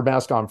 put Hmm. your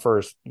mask on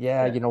first.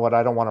 Yeah, Yeah, you know what?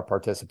 I don't want to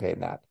participate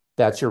in that.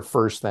 That's your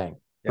first thing.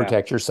 yeah.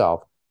 Protect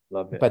yourself.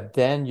 Love it. But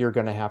then you're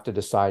going to have to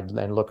decide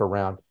and look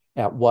around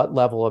at what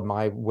level am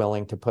I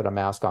willing to put a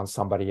mask on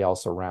somebody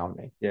else around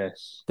me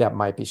Yes, that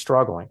might be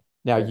struggling.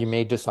 Now, you yes.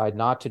 may decide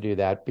not to do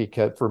that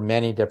because for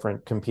many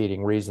different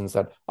competing reasons,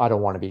 that I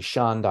don't want to be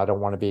shunned. I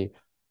don't want to be,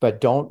 but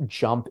don't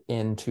jump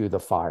into the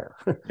fire.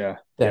 Yeah,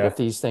 That yeah, if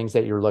these things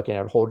that you're looking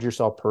at, hold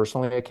yourself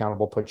personally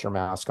accountable, put your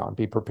mask on,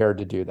 be prepared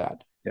to do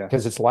that yeah.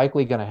 because it's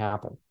likely going to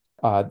happen.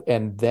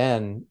 And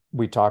then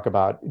we talk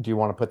about, do you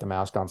want to put the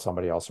mask on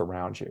somebody else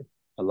around you?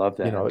 I love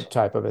that.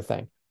 Type of a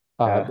thing.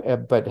 Yeah,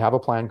 But have a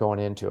plan going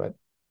into it.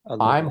 I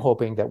love I'm it.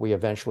 hoping that we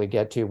eventually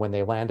get to when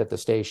they land at the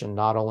station,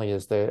 not only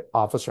is the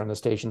officer in the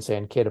station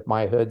saying, kid, if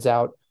my hood's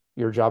out,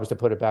 your job is to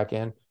put it back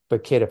in.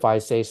 But kid, if I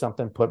say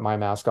something, put my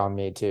mask on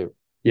me too.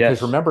 Because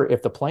Yes. remember,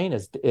 if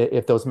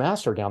those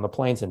masks are down, the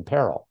plane's in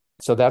peril.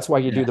 So that's why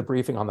you do Yeah. the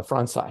briefing on the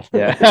front side.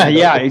 Yeah.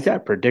 Yeah. Is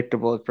that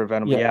predictable? It's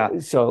preventable. Yeah. Yeah.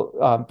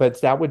 So, but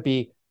that would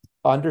be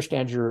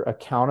understand your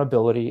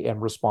accountability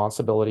and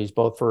responsibilities,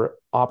 both for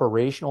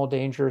operational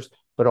dangers,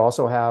 but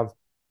also have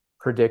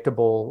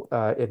predictable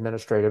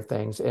administrative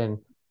things, and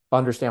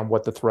understand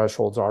what the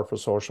thresholds are for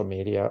social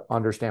media,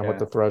 understand what Yeah.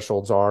 the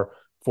thresholds are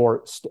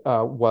for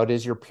what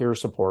is your peer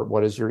support,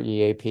 what is your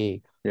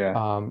EAP, Yeah.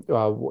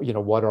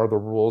 what are the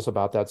rules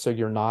about that, so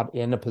you're not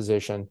in a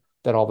position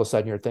that all of a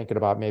sudden you're thinking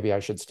about maybe I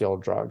should steal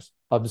drugs.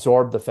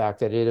 Absorb the fact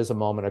that it is a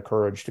moment of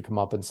courage to come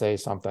up and say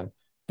something.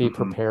 Be Hmm.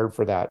 prepared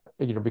for that,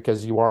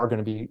 because you are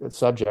going to be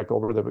subject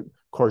over the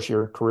course of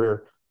your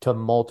career to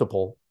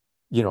multiple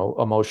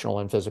emotional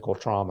and physical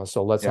trauma.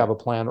 So let's Yeah. have a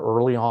plan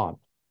early on,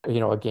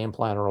 a game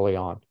plan early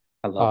on,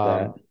 I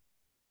love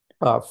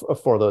that. um,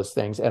 for those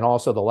things. And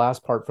also the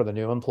last part for the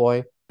new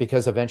employee,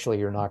 because eventually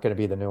you're not going to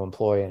be the new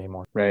employee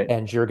anymore. Right.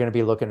 And you're going to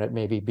be looking at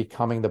maybe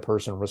becoming the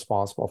person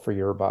responsible for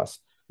your bus.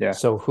 Yeah.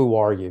 So who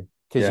are you?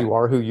 Because Yeah. you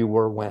are who you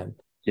were when.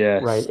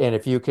 Right. Yes. And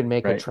if you can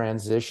make a Right.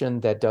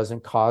 transition that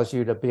doesn't cause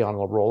you to be on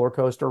a roller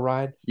coaster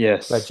ride, but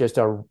Yes. just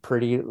a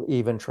pretty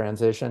even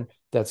transition,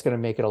 that's going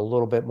to make it a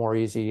little bit more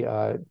easy,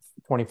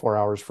 24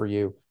 hours for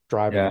you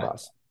driving the Yeah.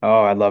 bus.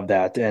 Oh, I love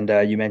that. And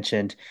you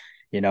mentioned,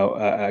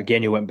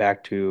 again, you went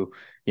back to,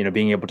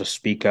 being able to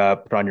speak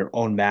up, put on your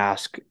own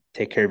mask,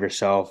 take care of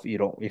yourself.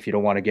 If you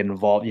don't want to get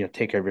involved,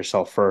 take care of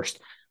yourself first.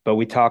 But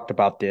we talked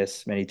about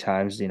this many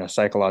times,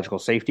 psychological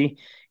safety.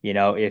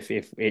 If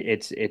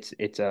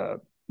it's a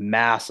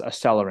mass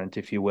accelerant,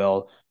 if you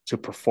will, to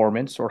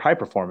performance or high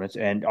performance,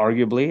 and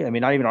arguably, I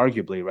mean, not even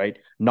arguably, right?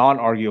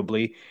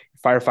 Non-arguably,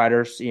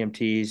 firefighters,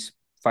 EMTs,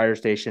 fire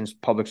stations,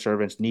 public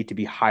servants need to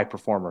be high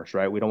performers,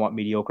 right? We don't want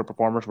mediocre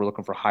performers. We're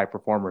looking for high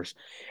performers.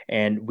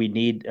 And we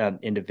need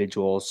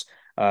individuals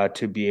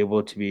to be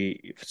able to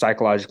be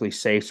psychologically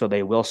safe so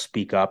they will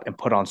speak up and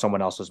put on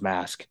someone else's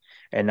mask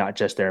and not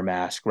just their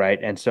mask, right?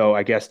 And so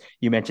I guess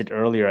you mentioned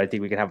earlier, I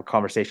think we can have a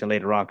conversation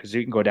later on because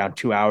we can go down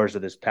 2 hours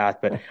of this path,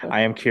 but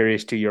I am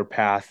curious to your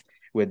path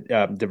with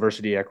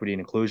diversity, equity, and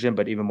inclusion,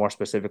 but even more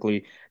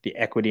specifically, the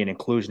equity and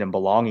inclusion and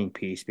belonging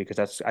piece, because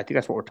I think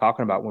that's what we're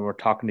talking about when we're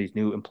talking to these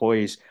new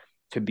employees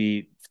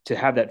to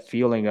have that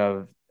feeling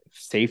of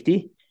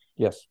safety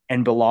Yes.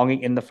 and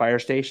belonging in the fire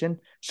station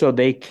so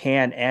they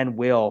can and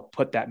will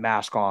put that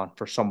mask on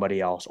for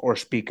somebody else or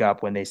speak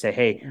up when they say,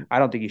 hey, I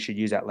don't think you should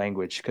use that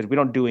language because we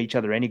don't do each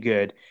other any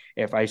good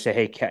if I say,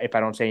 hey, if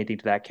I don't say anything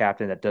to that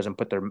captain that doesn't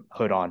put their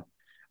hood on.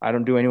 I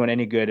don't do anyone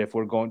any good if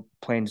we're going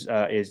planes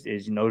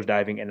is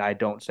nosediving and I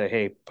don't say,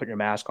 hey, put your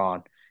mask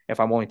on if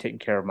I'm only taking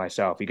care of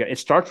myself. It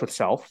starts with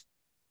self,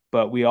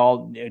 but we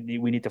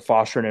need to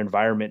foster an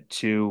environment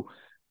to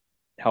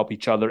help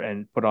each other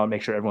and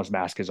make sure everyone's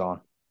mask is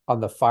on. On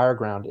the fire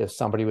ground, if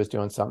somebody was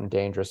doing something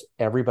dangerous,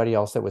 everybody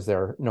else that was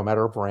there, no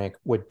matter rank,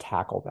 would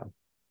tackle them.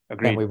 And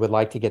we Agreed. would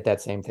like to get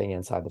that same thing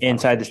inside the fire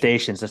Inside the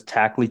station. stations, let's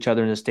tackle each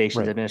other in the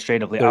stations Right.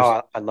 administratively. There's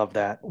Oh, I love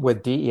that.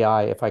 with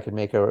DEI, if I could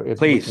make if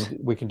Please.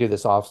 we can do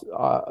this off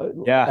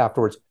Yeah.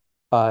 afterwards.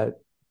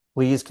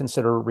 Please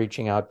consider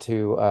reaching out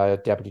to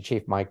Deputy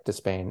Chief Mike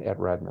Despain at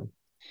Redmond.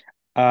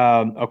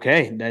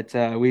 Okay,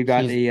 that we've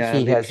got He's a he has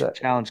leadership a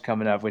challenge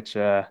coming up, which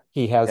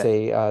he has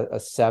yeah, a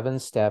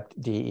seven-step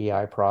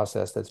DEI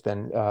process that's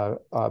been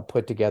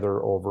put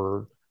together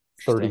over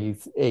interesting.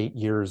 38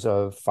 years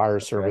of fire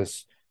Okay,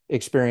 service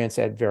experience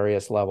at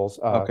various levels.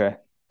 okay,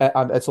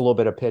 It's a little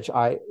bit of pitch.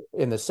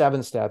 In the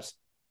seven steps,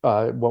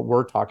 what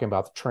we're talking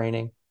about, the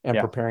training and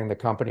yeah, preparing the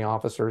company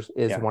officers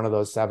is yeah, one of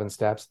those seven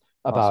steps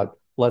awesome, about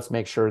let's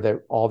make sure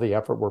that all the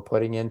effort we're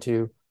putting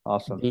into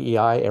awesome.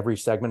 DEI, every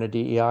segment of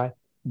DEI,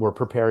 we're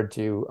prepared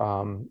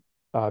to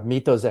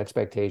meet those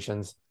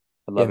expectations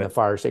I love in the it.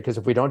 fire station. Because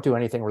if we don't do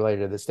anything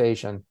related to the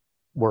station,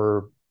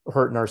 we're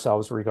hurting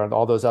ourselves regarding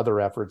all those other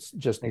efforts.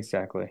 Just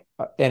Exactly.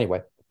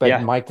 anyway, but Yeah,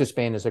 Mike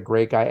Despain is a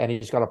great guy, and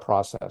he's got a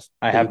process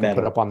I that you have can met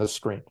put him. up on the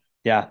screen.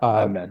 Yeah, Uh,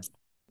 I've met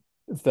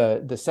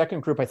him. the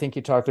second group I think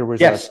you talked there was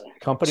Yes.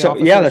 company So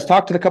yeah, let's officers.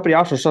 talk to the company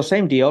officers. So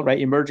same deal, right?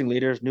 Emerging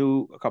leaders,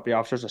 new company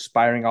officers,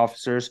 aspiring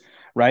officers,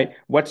 right?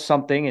 What's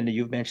something, and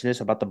you've mentioned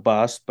this about the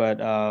bus, but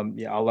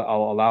yeah,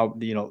 I'll allow,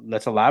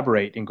 let's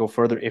elaborate and go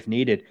further if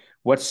needed.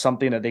 What's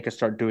something that they could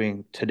start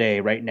doing today,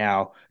 right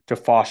now, to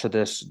foster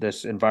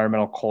this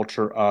environmental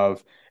culture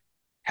of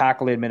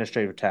tackling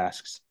administrative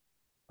tasks?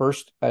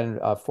 First and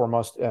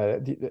foremost,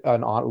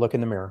 look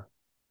in the mirror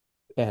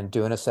and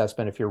do an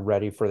assessment if you're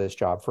ready for this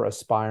job for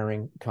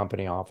aspiring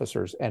company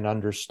officers, and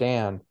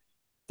understand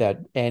that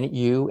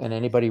you and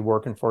anybody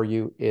working for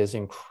you is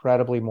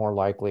incredibly more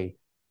likely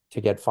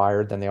to get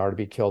fired than they are to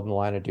be killed in the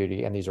line of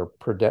duty. And these are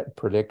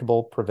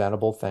predictable,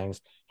 preventable things.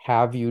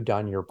 Have you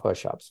done your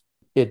push-ups?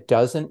 It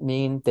doesn't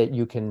mean that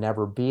you can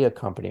never be a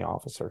company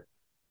officer,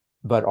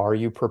 but are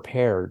you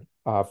prepared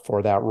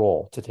for that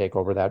role to take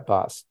over that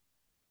bus?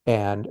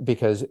 And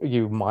because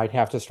you might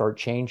have to start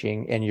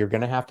changing, and you're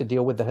going to have to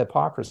deal with the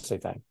hypocrisy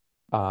thing.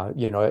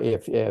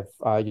 If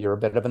you're a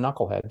bit of a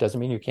knucklehead, doesn't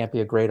mean you can't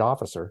be a great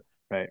officer.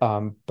 Right.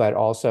 But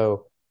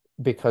also,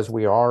 because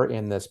we are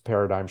in this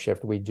paradigm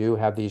shift, we do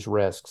have these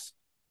risks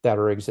that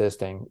are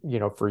existing,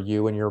 for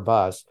you and your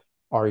bus.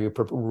 Are you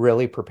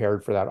really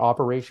prepared for that?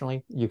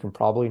 Operationally, you can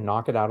probably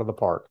knock it out of the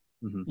park,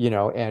 Hmm.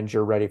 and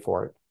you're ready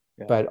for it.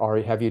 Yeah.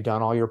 But have you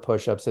done all your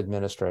push-ups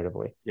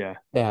administratively? Yeah.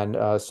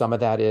 And some of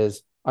that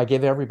is, I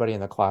give everybody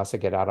in the class a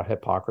get out of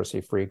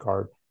hypocrisy free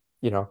card.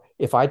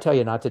 If I tell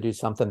you not to do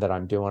something that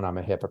I'm doing, I'm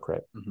a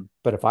hypocrite. Hmm.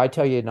 But if I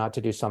tell you not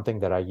to do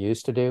something that I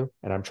used to do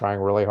and I'm trying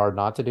really hard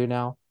not to do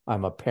now,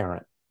 I'm a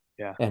parent.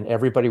 Yeah. And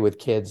everybody with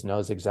kids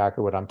knows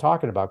exactly what I'm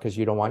talking about, because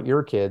you don't want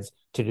your kids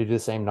to do the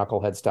same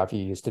knucklehead stuff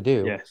you used to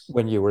do Yes.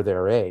 when you were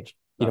their age.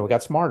 Love We it.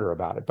 got smarter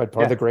about it, but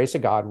by the Yeah. grace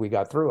of God, we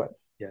got through it.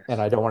 And Yes.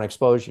 I don't want to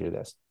expose you to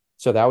this.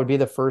 So that would be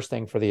the first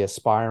thing for the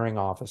aspiring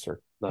officer.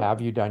 Love it.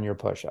 Have you done your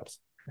push-ups?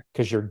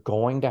 Because you're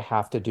going to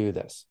have to do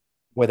this.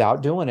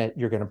 Without doing it,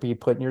 you're going to be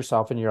putting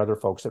yourself and your other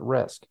folks at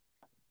risk.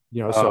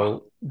 Oh,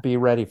 So be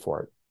ready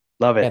for it.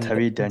 love it. And Have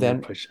you done your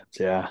then push-ups?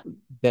 Yeah.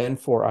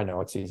 I know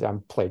it's easy.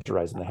 I'm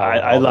plagiarizing the hell out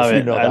of I all love this. You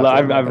it. know that for a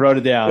I've moment. wrote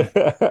it down.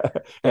 Yeah.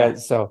 And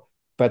so,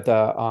 but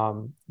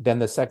then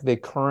the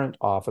current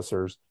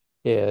officers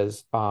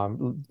is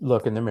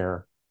look in the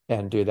mirror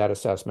and do that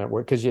assessment,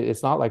 because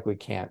it's not like we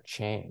can't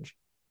change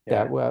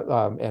that.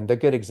 Yeah. And the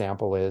good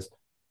example is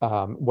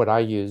what I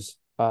use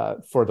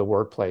for the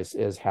workplace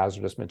is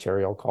hazardous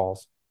material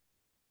calls.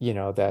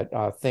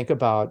 That think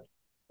about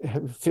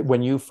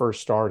when you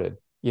first started.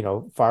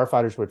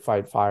 Firefighters would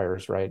fight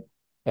fires, right?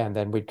 And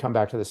then we'd come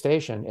back to the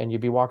station, and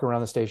you'd be walking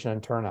around the station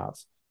in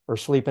turnouts or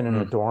sleeping in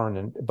a Mm.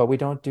 dorm. But we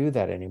don't do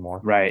that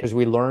anymore, Right. because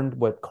we learned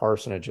what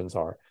carcinogens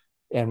are,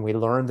 and we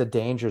learned the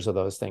dangers of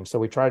those things. So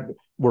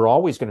we're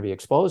always going to be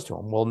exposed to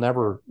them. We'll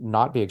never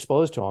not be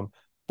exposed to them,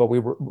 but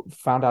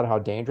found out how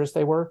dangerous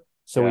they were.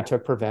 So we Yeah.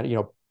 took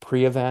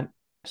pre-event,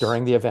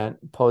 during the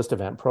event,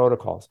 post-event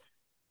protocols.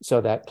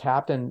 So that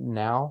captain,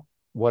 now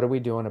what are we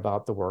doing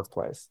about the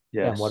workplace?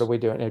 And what are Yes. we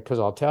doing? Because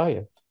I'll tell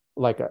you,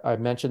 like I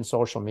mentioned,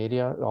 social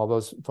media, all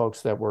those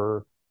folks that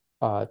were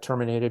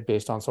terminated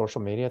based on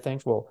social media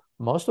things. Well,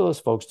 most of those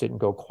folks didn't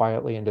go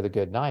quietly into the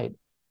good night.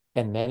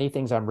 And many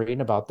things I'm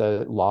reading about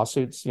the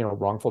lawsuits,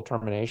 wrongful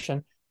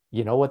termination,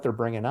 what they're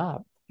bringing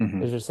up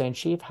Hmm. is they're saying,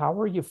 Chief, how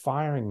are you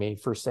firing me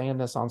for saying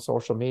this on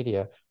social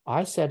media?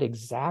 I said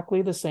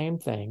exactly the same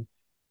thing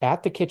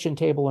at the kitchen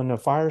table in a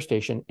fire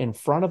station in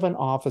front of an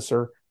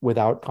officer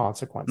without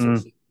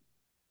consequences. Mm.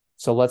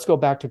 So let's go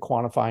back to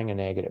quantifying a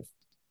negative.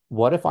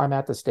 What if I'm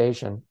at the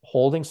station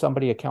holding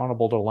somebody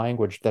accountable to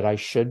language that I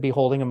should be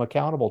holding them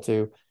accountable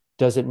to?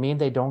 Does it mean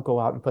they don't go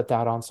out and put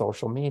that on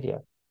social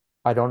media?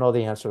 I don't know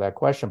the answer to that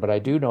question, but I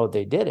do know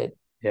they did it,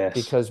 Yes.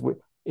 because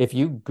if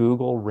you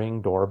Google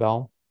Ring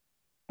doorbell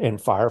and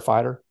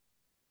firefighter,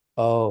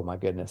 oh my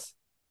goodness.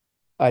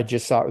 I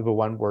just saw the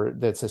one where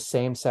that's a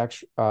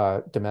same-sex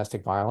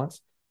domestic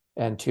violence,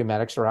 and two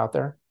medics are out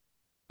there,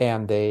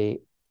 and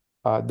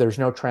there's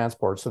no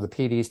transport, so the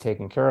PD is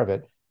taking care of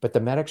it. But the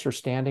medics are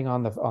standing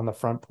on the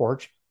front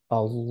porch,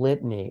 a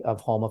litany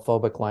of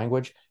homophobic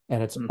language,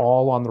 and it's Mm.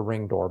 all on the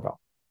Ring doorbell.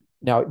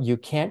 Now, you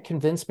can't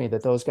convince me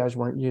that those guys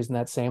weren't using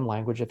that same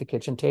language at the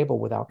kitchen table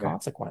without Right.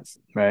 consequence.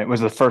 Right. It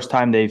was the first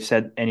time they've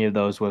said any of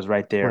those was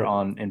right there Right.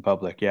 on in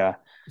public. Yeah.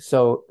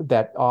 So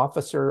that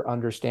officer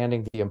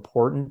understanding the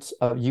importance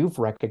of, you've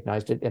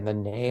recognized it in the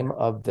name Yeah.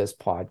 of this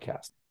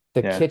podcast.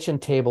 The Yeah. kitchen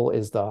table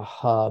is the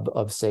hub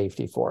of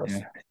safety for us.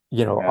 Yeah.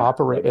 Yeah. Love it.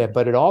 Operate,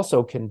 but it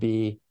also can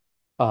be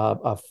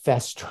a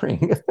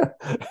festering,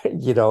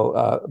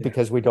 Yeah.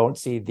 because we don't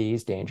see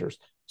these dangers.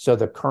 So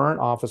the current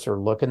officer,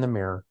 look in the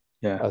mirror,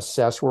 Yeah.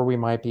 assess where we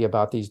might be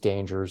about these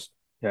dangers,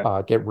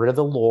 Yeah. get rid of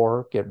the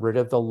lore, get rid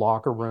of the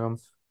locker room,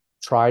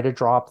 try to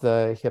drop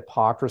the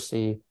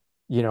hypocrisy,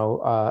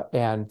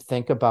 and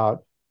think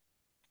about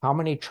how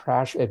many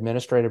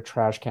administrative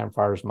trash can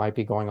fires might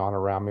be going on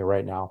around me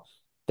right now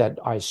that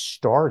I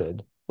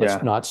started. Let's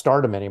Yeah. not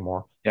start them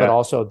anymore, but Yeah.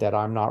 also that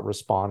I'm not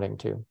responding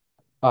to.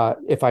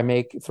 If I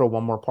may throw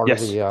one more part of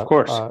Yes. the Of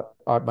course.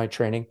 my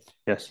training,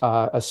 Yes.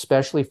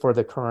 especially for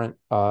the current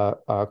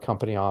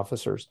company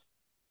officers,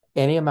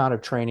 any amount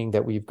of training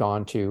that we've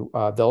gone to,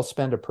 they'll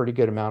spend a pretty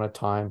good amount of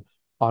time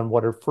on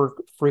what are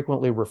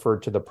frequently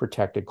referred to the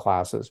protected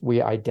classes.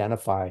 We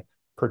identify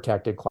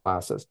protected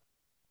classes,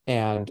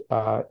 and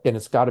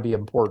it's got to be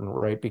important,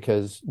 right?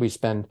 Because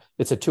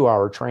it's a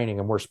 2-hour training,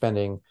 and we're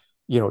spending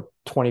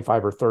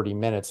 25 or 30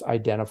 minutes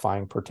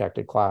identifying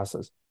protected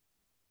classes.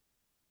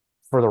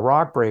 For the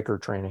rock breaker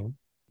training,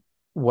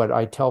 what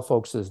I tell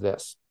folks is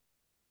this: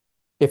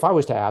 if I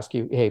was to ask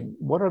you, hey,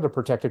 what are the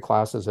protected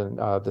classes in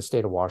the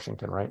state of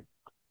Washington,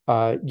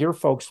 right? Your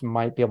folks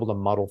might be able to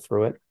muddle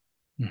through it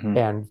Hmm.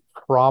 and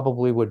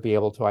probably would be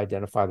able to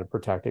identify the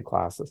protected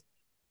classes.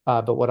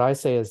 But what I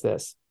say is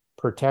this: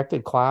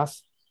 protected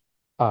class,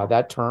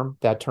 that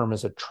term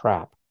is a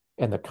trap,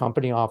 and the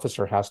company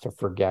officer has to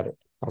forget it.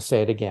 I'll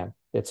say it again: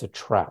 it's a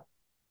trap.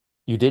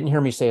 You didn't hear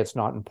me say it's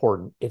not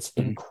important. It's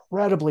Hmm.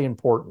 incredibly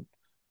important.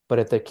 But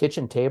at the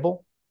kitchen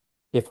table,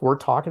 if we're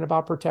talking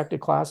about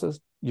protected classes,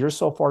 you're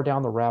so far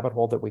down the rabbit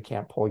hole that we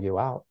can't pull you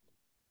out.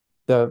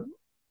 The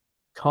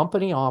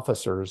company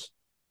officers'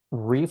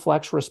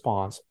 reflex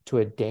response to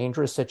a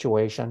dangerous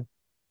situation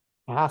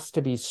has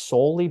to be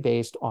solely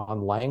based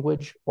on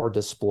language or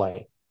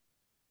display.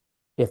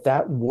 If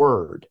that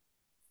word,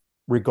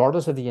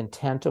 regardless of the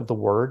intent of the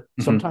word,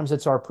 Hmm. sometimes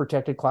it's our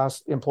protected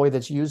class employee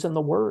that's using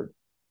the word.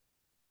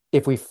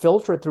 If we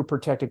filter it through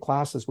protected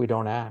classes, we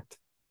don't act.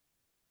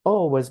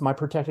 Oh, it was my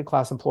protected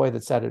class employee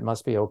that said it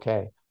must be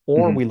okay.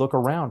 Or Hmm. we look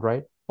around,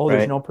 right? Oh,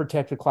 there's Right. no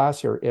protected class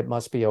here. It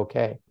must be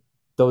okay.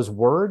 Those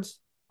words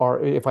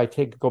are, if I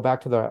go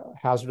back to the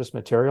hazardous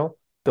material,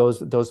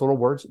 those little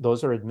words,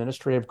 those are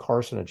administrative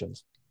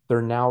carcinogens.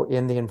 They're now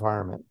in the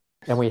environment.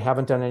 And we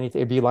haven't done anything.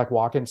 It'd be like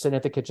sitting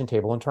at the kitchen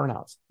table and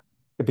turnouts,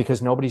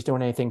 because nobody's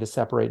doing anything to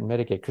separate and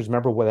mitigate. Because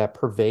remember, what that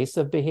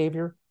pervasive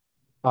behavior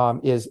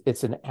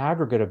it's an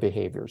aggregate of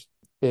behaviors.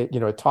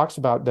 It talks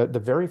about the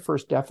very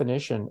first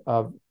definition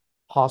of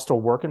hostile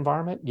work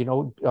environment,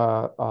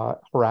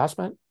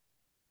 harassment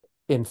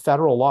in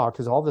federal law,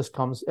 because all this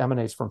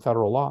emanates from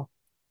federal law.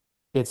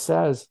 It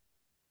says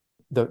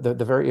the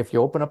very, if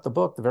you open up the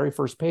book, the very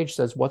first page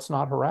says what's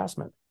not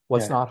harassment,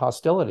 what's Yeah. not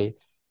hostility,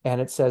 and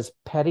it says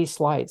petty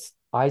slights,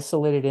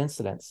 isolated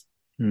incidents,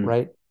 Mm.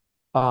 right?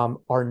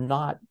 Are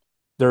not,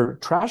 they're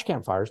trash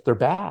can fires, they're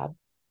bad,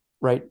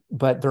 right?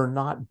 But they're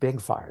not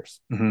big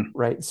fires, Hmm.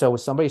 right? So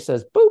if somebody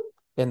says boop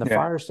in the Yeah.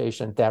 fire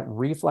station, that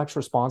reflex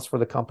response for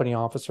the company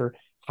officer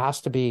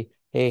has to be,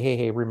 hey, hey,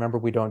 hey, remember,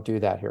 we don't do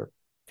that here,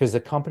 because the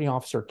company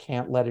officer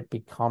can't let it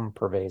become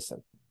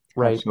pervasive,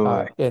 right?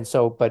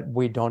 Absolutely. But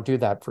we don't do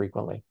that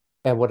frequently.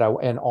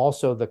 And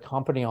also the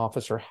company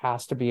officer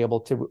has to be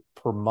able to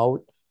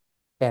promote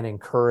and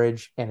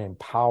encourage and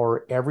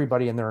empower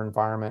everybody in their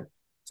environment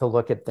to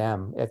look at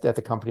them, at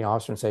the company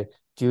officer, and say,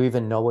 do you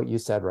even know what you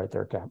said right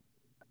there, Cap?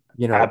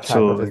 Type of a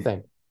Absolutely.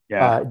 thing.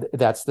 Yeah.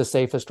 That's the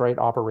safest, right?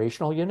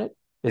 Operational unit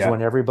is Yeah.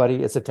 when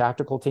it's a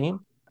tactical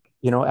team,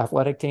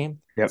 athletic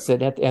team. Yep.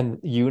 And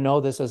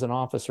this as an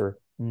officer,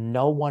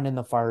 no one in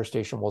the fire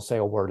station will say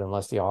a word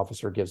unless the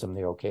officer gives them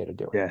the okay to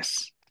do it.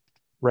 Yes.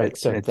 Right.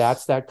 It's So it's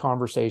that's that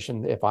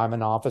conversation. If I'm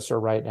an officer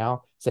right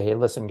now, say, hey,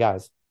 listen,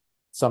 guys,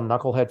 some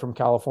knucklehead from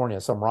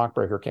California, some rock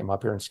breaker came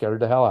up here and scared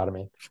the hell out of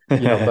me,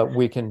 but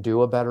we can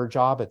do a better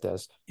job at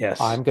this. yes.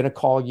 I'm going to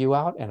call you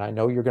out, and I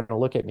know you're going to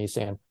look at me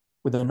saying,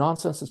 with the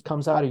nonsense that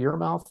comes out of your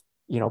mouth,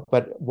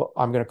 but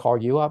I'm going to call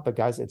you out. But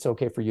guys, it's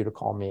okay for you to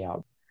call me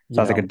out. You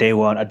Sounds like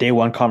know, a day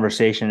one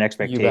conversation and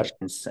you bet.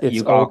 expectations. It's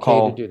You I'll okay to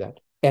call do that.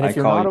 And I if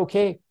you're call not you.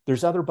 okay,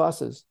 there's other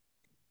buses,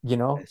 and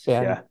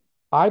Yeah.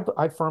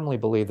 I firmly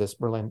believe this,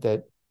 Berlin,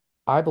 that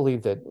I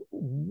believe that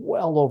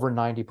well over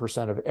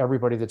 90% of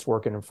everybody that's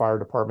working in fire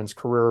departments,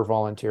 career or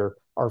volunteer,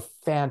 are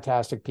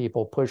fantastic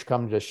people. Push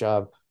come to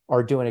shove,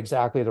 are doing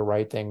exactly the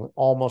right thing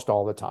almost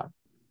all the time.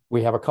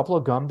 We have a couple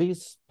of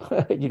Gumbies,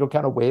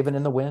 kind of waving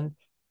in the wind,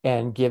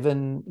 and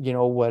given,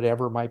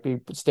 whatever might be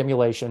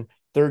stimulation,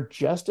 they're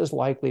just as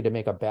likely to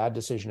make a bad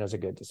decision as a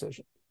good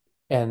decision.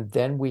 And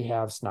then we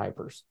have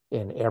snipers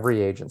in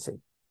every agency.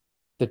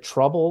 The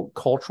trouble,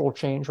 cultural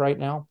change right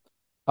now,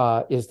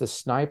 is the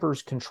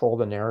snipers control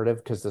the narrative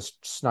because the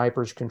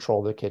snipers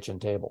control the kitchen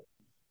table.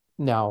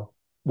 Now,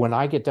 when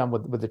I get done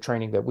with the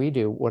training that we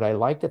do, what I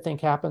like to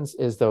think happens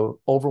is the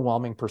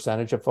overwhelming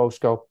percentage of folks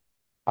go,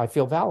 I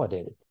feel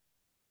validated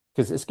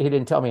because this kid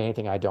didn't tell me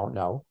anything I don't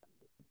know.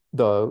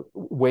 The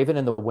waving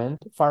in the wind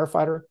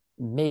firefighter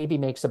maybe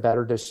makes a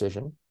better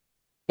decision.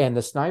 And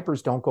the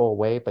snipers don't go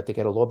away, but they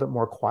get a little bit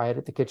more quiet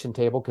at the kitchen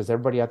table because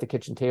everybody at the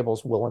kitchen table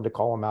is willing to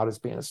call them out as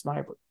being a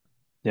sniper,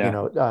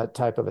 Yeah.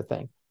 type of a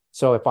thing.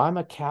 So if I'm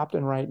a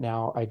captain right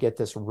now, I get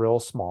this real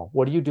small.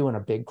 What do you do in a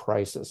big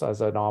crisis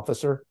as an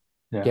officer?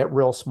 Yeah. Get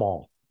real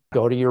small.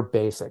 Go to your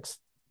basics.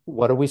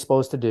 What are we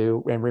supposed to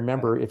do? And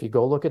remember, if you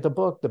go look at the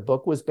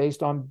book was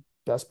based on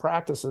best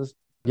practices,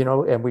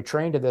 and we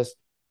trained to this.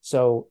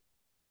 So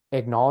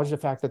acknowledge the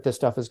fact that this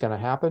stuff is going to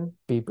happen,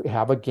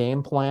 have a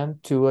game plan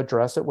to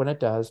address it when it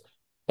does,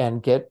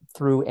 and get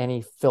through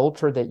any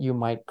filter that you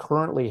might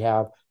currently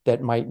have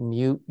that might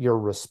mute your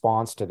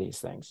response to these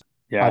things.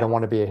 Yeah. I don't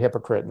want to be a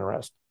hypocrite in the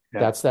rest. Yeah.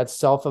 That's that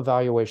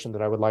self-evaluation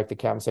that I would like the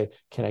captain say,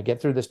 can I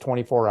get through this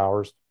 24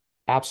 hours?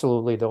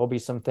 Absolutely. There will be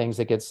some things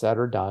that get said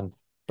or done,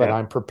 but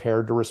I'm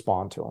prepared to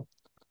respond to them.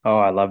 Oh,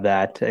 I love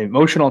that.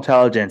 Emotional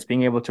intelligence,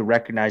 being able to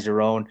recognize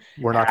your own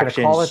We're not going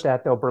to call it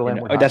that though,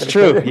 Berlin. We're not that's gonna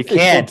true. put it You in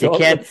can't. people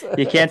You can't. don't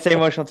You can't say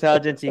emotional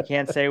intelligence. You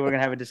can't say we're going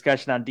to have a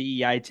discussion on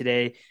DEI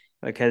today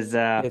because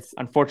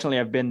unfortunately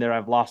I've been there.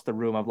 I've lost the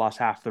room. I've lost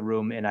half the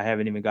room, and I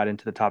haven't even got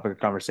into the topic of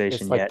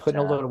conversation It's like yet. putting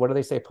a little. What do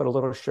they say? Put a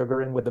little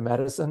sugar in with the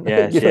medicine.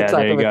 Yes. Yeah. Type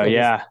There you of a go. thing.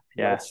 Yeah.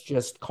 Yeah. Let's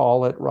just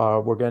call it.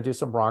 We're going to do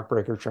some rock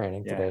breaker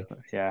training today.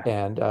 Yeah.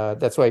 And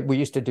that's why we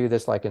used to do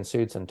this like in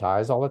suits and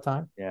ties all the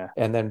time. Yeah.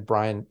 And then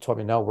Brian told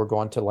me, no, we're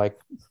going to like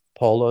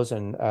polos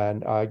and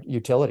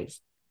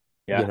utilities.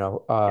 Yeah.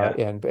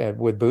 And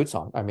with boots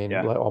on. I mean,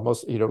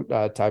 almost,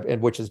 type,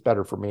 and which is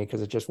better for me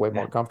because it's just way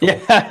more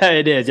comfortable. Yeah,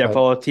 it is. Yeah,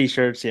 polo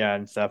t-shirts,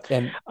 and stuff.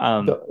 And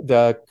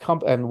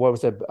and what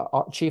was it?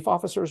 Chief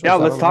officers? Yeah,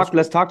 let's talk.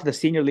 Let's talk to the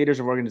senior leaders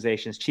of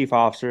organizations, chief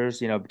officers,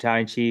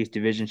 battalion chiefs,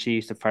 division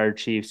chiefs, the fire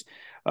chiefs.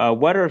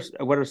 What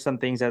are some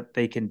things that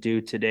they can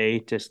do today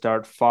to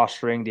start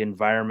fostering the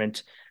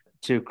environment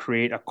to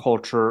create a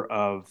culture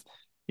of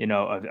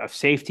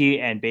safety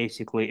and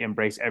basically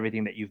embrace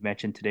everything that you've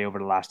mentioned today over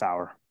the last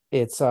hour?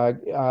 It's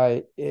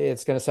going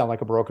to sound like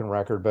a broken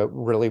record, but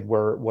really,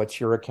 what's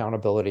your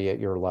accountability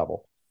at your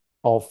level?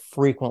 I'll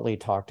frequently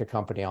talk to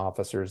company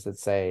officers that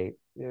say,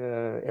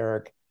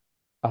 Eric,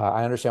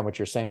 I understand what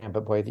you're saying,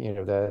 but boy,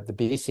 the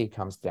BC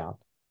comes down,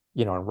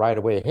 and right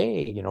away,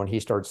 hey, and he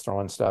starts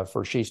throwing stuff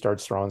or she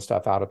starts throwing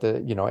stuff out at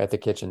the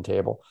kitchen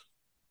table.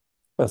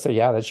 I say,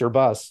 yeah, that's your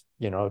bus,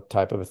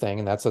 type of a thing.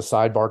 And that's a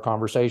sidebar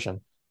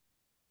conversation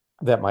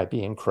that might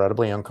be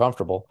incredibly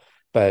uncomfortable,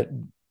 but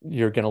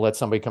you're going to let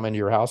somebody come into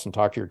your house and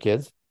talk to your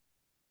kids?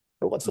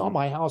 Well, it's not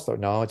my house though.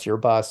 No, it's your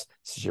bus.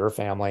 This is your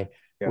family.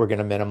 Yeah. We're going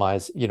to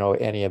minimize,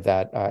 any of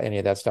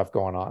that stuff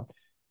going on.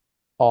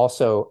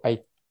 Also,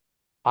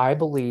 I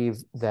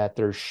believe that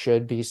there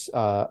should be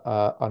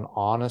an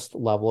honest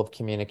level of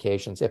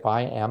communications. If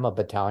I am a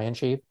battalion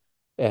chief,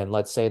 and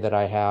let's say that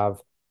I have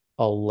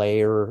a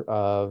layer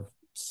of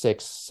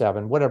 6,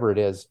 7, whatever it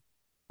is,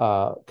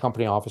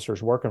 company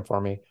officers working for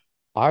me,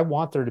 I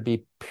want there to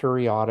be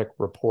periodic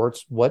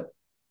reports. What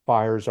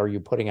fires are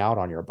you putting out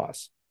on your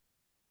bus?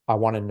 I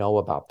want to know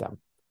about them.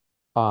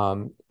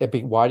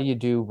 Why do you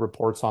do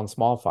reports on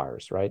small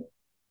fires, right?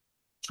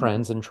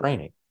 Trends and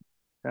training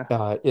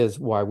is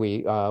why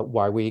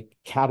we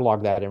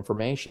catalog that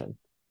information.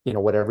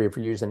 Whatever, if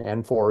you're using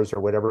N4s or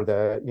whatever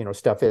the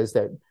stuff is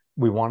that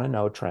we want to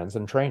know, trends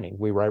and training.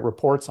 We write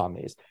reports on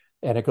these,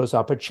 and it goes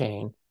up a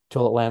chain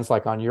till it lands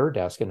like on your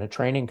desk in a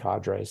training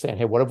cadre saying,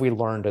 hey, what have we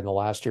learned in the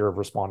last year of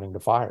responding to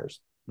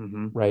fires?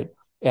 Mm-hmm. Right.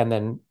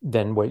 And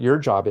then what your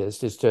job is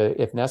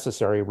to, if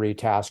necessary,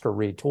 retask or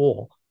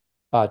retool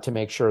to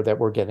make sure that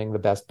we're getting the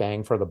best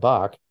bang for the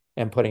buck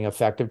and putting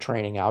effective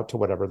training out to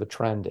whatever the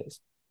trend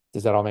is.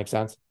 Does that all make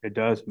sense? It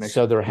does.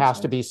 So there has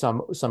to be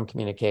some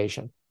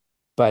communication,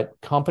 but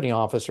company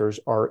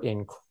officers are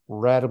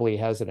incredibly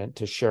hesitant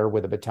to share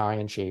with a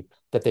battalion chief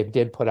that they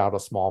did put out a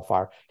small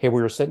fire. Hey,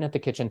 we were sitting at the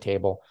kitchen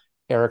table.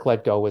 Eric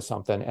let go with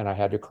something and I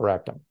had to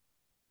correct him.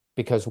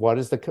 Because what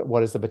does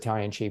the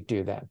battalion chief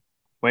do then?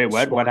 Wait,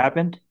 what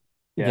happened?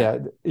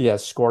 Yeah,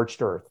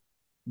 scorched earth.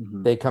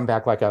 Mm-hmm. They come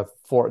back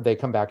they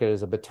come back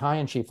as a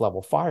battalion chief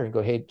level fire and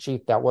go, hey,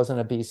 chief, that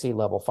wasn't a BC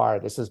level fire.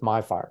 This is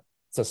my fire.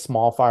 It's a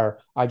small fire.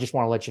 I just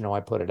want to let you know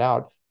I put it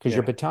out because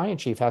your battalion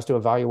chief has to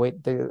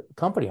evaluate the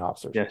company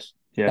officers. Yes.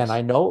 And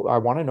I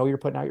want to know you're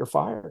putting out your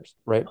fires,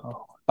 right?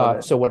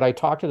 So what I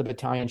talk to the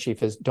battalion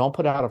chief is don't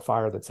put out a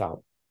fire that's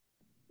out,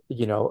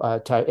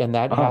 and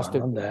that has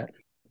to,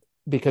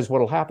 because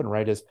what'll happen,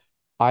 right, is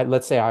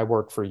let's say I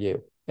work for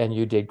you and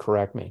you did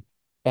correct me.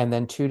 And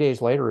then 2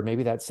 days later, or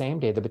maybe that same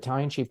day, the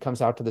battalion chief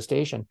comes out to the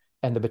station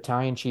and the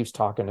battalion chief's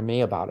talking to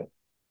me about it.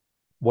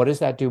 What does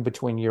that do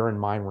between your and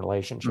mine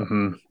relationship?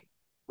 Mm-hmm.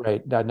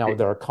 Right. Now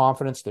there are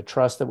confidence, the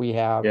trust that we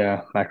have.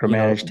 Yeah.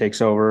 Micromanage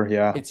takes over.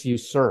 Yeah. It's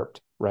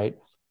usurped. Right.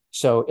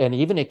 So, and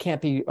even it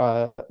can't be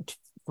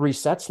 3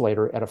 sets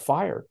later at a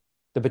fire.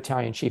 The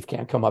battalion chief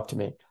can't come up to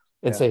me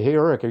and Yeah. say, "Hey,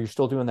 Eric, are you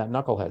still doing that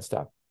knucklehead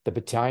stuff?" The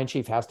battalion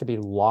chief has to be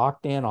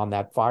locked in on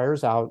that.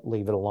 Fire's out,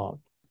 leave it alone.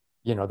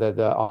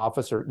 The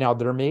officer. Now,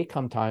 there may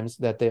come times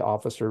that the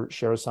officer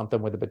shares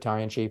something with the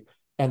battalion chief,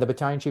 and the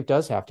battalion chief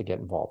does have to get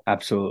involved.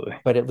 Absolutely.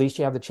 But at least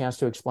you have the chance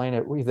to explain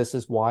it. This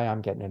is why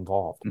I'm getting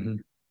involved, Mm-hmm. Of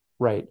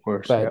right?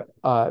 course. Yeah.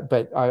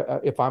 But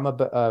if I'm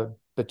a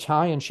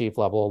battalion chief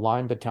level, a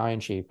line battalion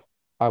chief,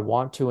 I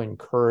want to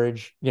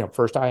encourage.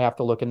 First I have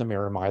to look in the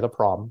mirror. Am I the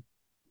problem?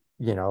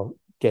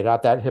 Get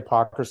out that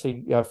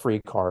hypocrisy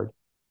free card.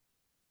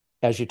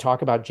 As you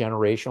talk about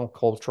generational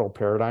cultural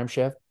paradigm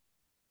shift,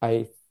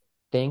 I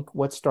think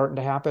what's starting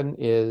to happen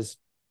is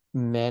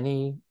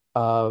many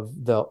of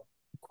the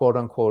quote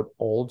unquote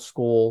old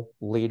school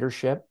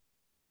leadership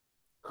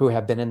who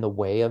have been in the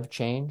way of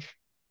change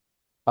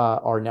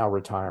are now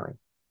retiring,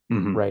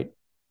 Mm-hmm. right?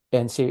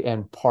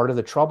 And part of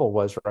the trouble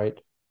was, right,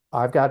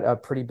 I've got a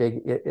pretty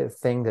big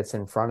thing that's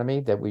in front of me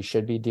that we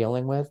should be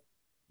dealing with,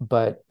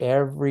 but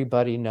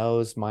everybody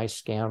knows my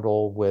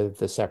scandal with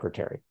the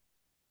secretary,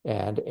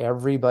 and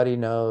everybody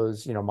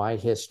knows, my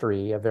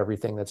history of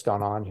everything that's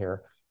gone on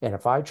here. And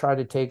if I try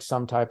to take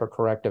some type of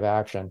corrective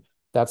action,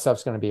 that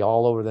stuff's going to be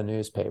all over the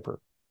newspaper.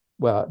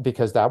 Well,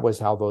 because that was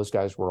how those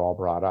guys were all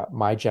brought up.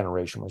 My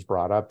generation was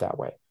brought up that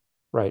way,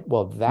 right?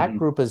 Well, that Mm-hmm.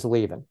 group is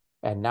leaving,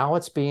 and now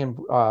it's being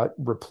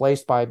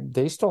replaced by.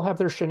 They still have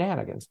their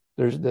shenanigans.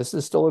 This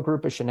is still a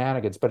group of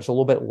shenanigans, but it's a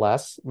little bit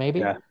less, maybe.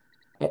 Yeah.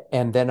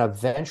 And then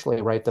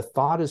eventually, right, the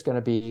thought is going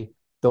to be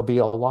there'll be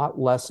a lot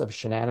less of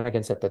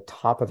shenanigans at the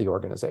top of the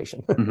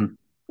organization, Mm-hmm.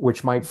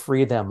 which might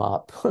free them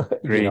up.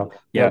 Agreed.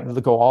 Yeah.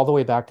 Go all the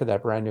way back to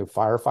that brand new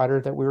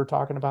firefighter that we were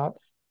talking about.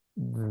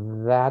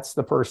 That's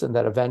the person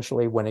that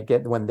eventually, when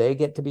they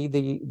get to be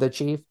the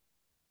chief,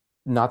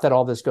 not that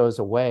all this goes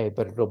away,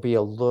 but it'll be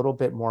a little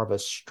bit more of a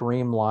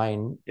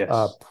streamlined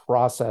Yes.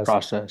 process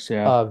Process.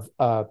 Yeah.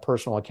 of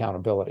personal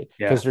accountability,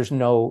 Yeah. because there's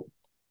no,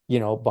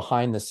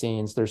 behind the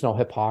scenes, there's no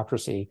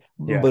hypocrisy.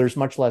 Yeah. There's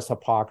much less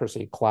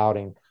hypocrisy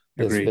clouding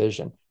this Agreed.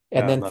 vision. And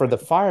Yeah. I then love for it. the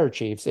fire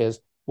chiefs is,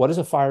 what is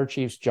a fire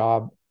chief's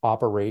job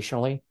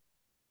operationally?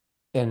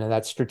 And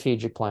that's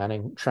strategic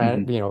planning.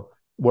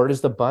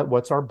 Mm-hmm.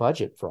 What's our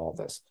budget for all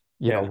this?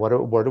 Yeah. What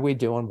are we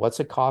doing? What's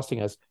it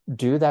costing us?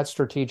 Do that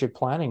strategic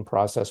planning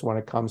process when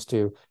it comes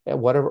to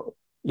whatever,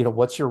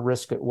 what's your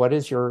risk? What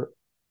is your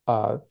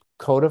uh,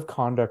 code of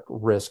conduct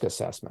risk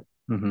assessment?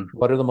 Mm-hmm.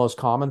 What are the most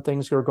common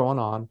things that are going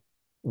on?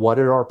 What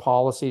are our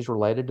policies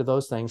related to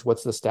those things?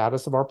 What's the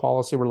status of our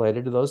policy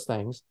related to those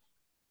things?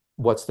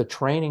 What's the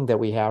training that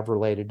we have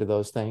related to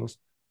those things?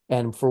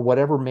 And for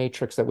whatever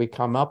matrix that we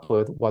come up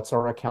with, what's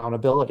our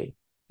accountability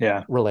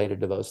Yeah.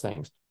 related to those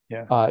things?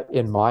 Yeah.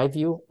 In my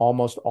view,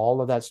 almost all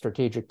of that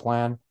strategic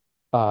plan,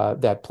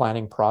 that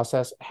planning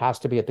process has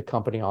to be at the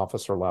company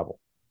officer level,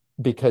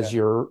 because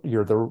Yeah.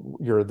 you're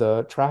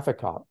the traffic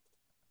cop.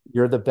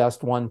 You're the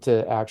best one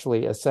to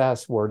actually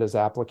assess where does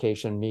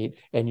application meet,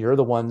 and you're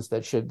the ones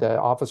that the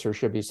officer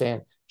should be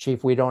saying,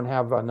 Chief, we don't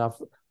have enough.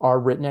 Our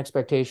written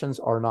expectations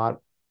are not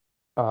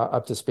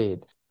up to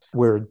speed.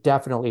 We're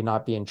definitely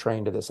not being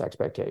trained to this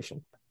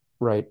expectation,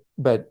 right?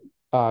 But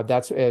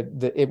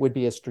it would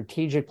be a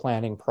strategic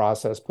planning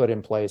process put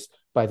in place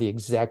by the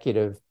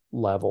executive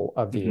level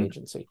of the Mm-hmm.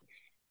 agency.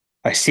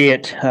 I see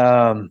it.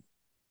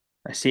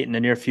 I see it in the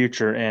near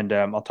future, and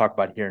I'll talk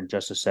about it here in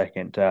just a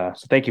second. So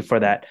thank you for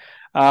that.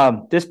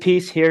 This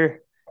piece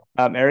here,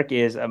 Eric,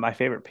 is my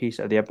favorite piece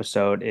of the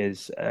episode.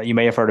 Is You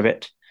may have heard of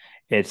it.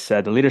 It's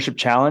the leadership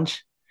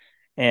challenge,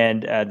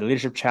 and the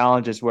leadership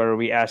challenge is where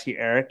we ask you,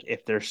 Eric,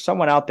 if there's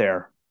someone out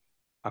there,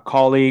 a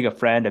colleague, a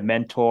friend, a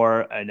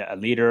mentor, a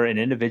leader, an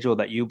individual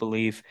that you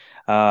believe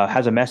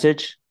has a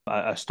message,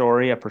 a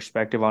story, a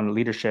perspective on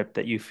leadership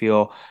that you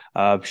feel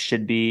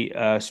should be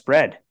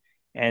spread.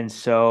 And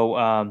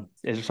so,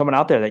 is there someone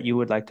out there that you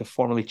would like to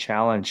formally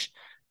challenge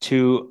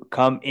to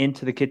come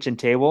into the kitchen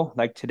table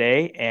like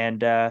today and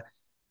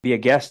be a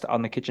guest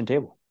on the kitchen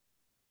table?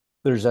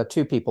 There's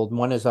two people.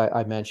 One, as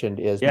I mentioned,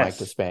 is Mike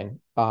Yes. Despain.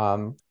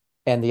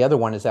 And the other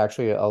one is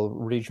actually a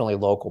regionally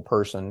local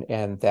person,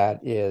 and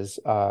that is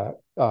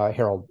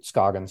Harold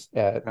Scoggins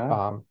at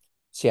Ah.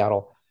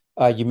 Seattle.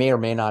 You may or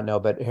may not know,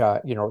 but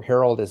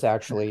Harold is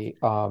actually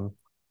on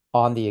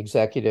the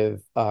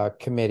executive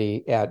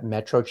committee at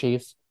Metro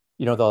Chiefs.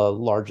 The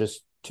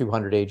largest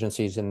 200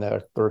 agencies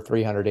or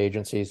 300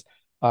 agencies.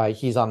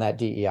 He's on that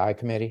DEI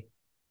committee,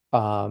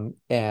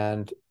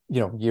 and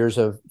years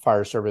of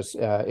fire service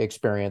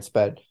experience,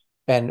 but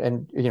and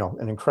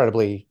an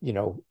incredibly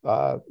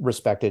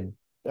respected,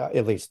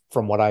 at least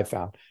from what I've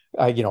found.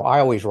 I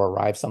always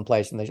arrive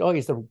someplace and they say, oh,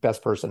 he's the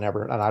best person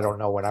ever, and I don't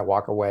know when I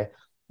walk away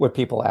what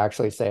people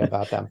actually say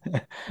about them.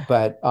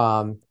 But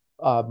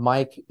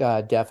Mike,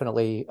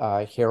 definitely,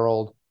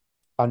 Harold.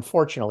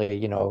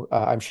 Unfortunately,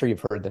 I'm sure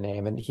you've heard the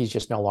name, and he's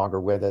just no longer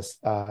with us.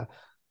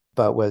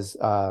 But was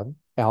Alan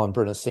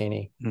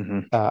Bernasini.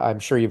 Mm-hmm. I'm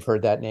sure you've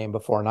heard that name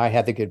before, and I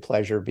had the good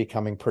pleasure of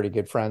becoming pretty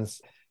good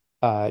friends.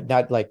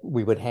 Not like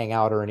we would hang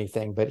out or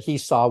anything, but he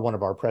saw one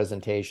of our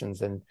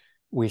presentations, and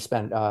we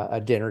spent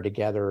a dinner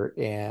together.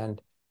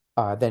 And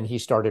then he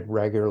started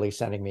regularly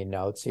sending me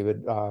notes. He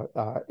would,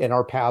 and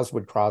our paths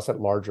would cross at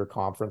larger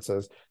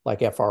conferences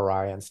like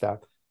FRI and stuff,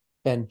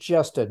 and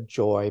just a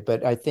joy.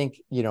 But I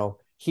think,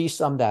 he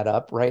summed that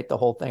up, right? The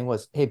whole thing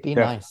was, hey, be Yeah.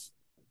 nice.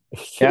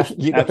 Yeah. Just,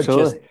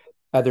 Absolutely.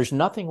 there's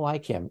nothing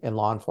like him in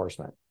law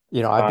enforcement.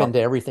 I've been Wow. to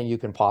everything you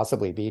can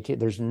possibly be to.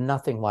 There's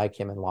nothing like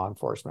him in law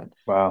enforcement.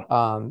 Wow.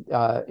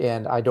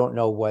 And I don't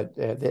know what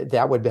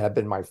that would have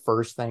been my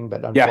first thing,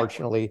 but Yeah.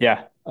 unfortunately,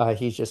 Yeah.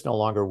 he's just no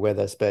longer with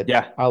us. But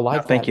Yeah. I No,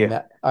 like thank you.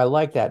 I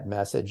like that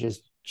message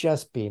is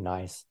just be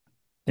nice,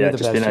 do Yeah, the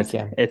just be best you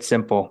nice. can. It's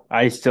simple.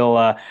 I still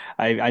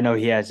I know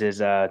he has his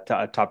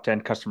top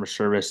 10 customer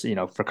service,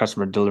 for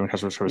customer delivering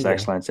customer service Yeah,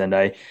 excellence. And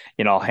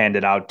I'll hand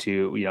it out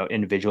to,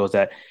 individuals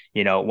that,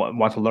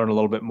 want to learn a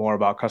little bit more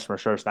about customer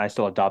service. And I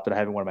still adopt it. I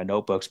have it in one of my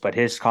notebooks, but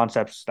his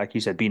concepts, like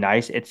you said, be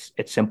nice. It's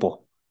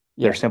simple.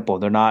 They're yeah. simple.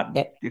 They're not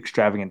And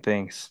extravagant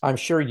things. I'm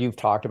sure you've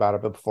talked about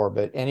it before,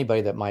 but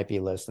anybody that might be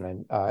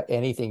listening,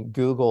 anything,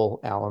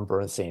 Google Alan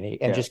Bernstein and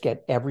Yeah. just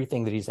get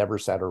everything that he's ever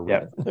said or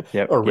Yep. written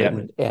Yep. or Yep.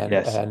 written and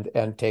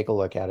Yes. take a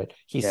look at it.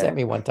 He Yeah. sent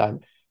me one time,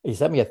 he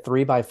sent me a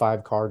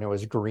 3x5 card and it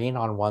was green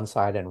on one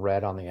side and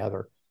red on the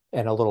other,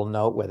 and a little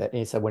note with it. And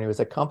he said when he was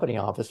a company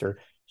officer,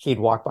 he'd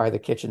walk by the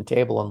kitchen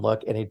table and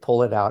look and he'd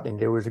pull it out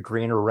and it was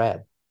green or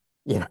red.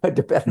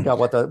 Depending on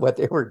what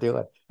they were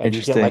doing. And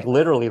you get like Interesting.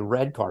 literally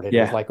red carded. It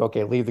was Yeah. like,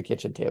 okay, leave the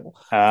kitchen table,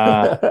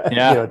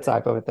 Yeah.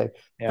 type of a thing.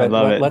 Yeah. I But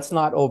love it. let's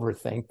not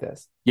overthink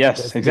this.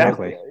 Yes, This,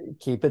 exactly.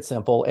 keep it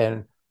simple.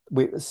 And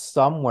we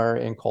somewhere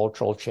in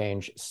cultural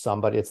change,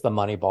 it's the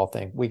money ball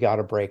thing. We got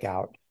to break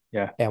out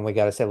Yeah. and we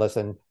got to say,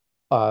 listen,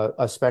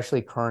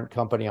 especially current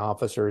company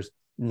officers,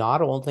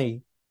 not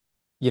only,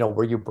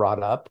 were you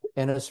brought up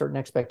in a certain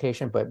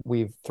expectation, but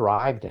we've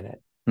thrived in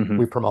it. We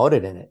Hmm.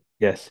 promoted in it.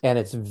 Yes. And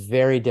it's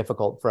very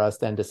difficult for us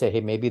then to say, hey,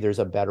 maybe there's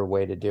a better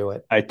way to do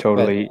it. I But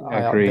totally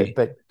agree.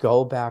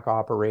 go back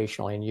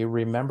operationally, and you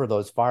remember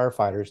those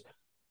firefighters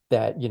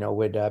that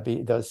would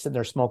be those sitting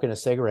there smoking a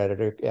cigarette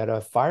at a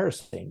fire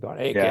scene, going,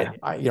 "Hey, Yeah. kid,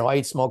 I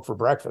eat smoke for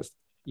breakfast,"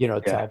 Yeah.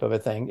 type of a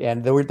thing.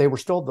 And they were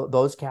still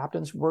those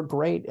captains were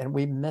great, and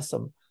we miss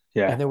them,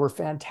 Yeah. and they were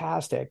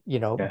fantastic,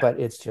 Yeah. But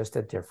it's just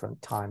a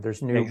different time.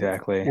 There's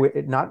Exactly.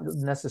 not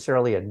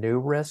necessarily a new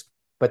risk,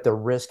 but the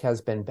risk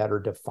has been better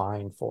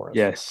defined for us,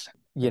 Yes.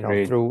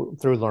 Agreed. through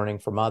learning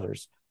from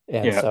others.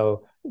 And Yeah.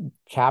 so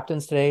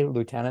captains today,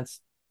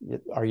 lieutenants,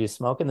 are you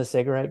smoking the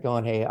cigarette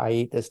going, hey, I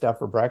eat this stuff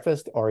for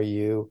breakfast? Or are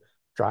you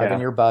driving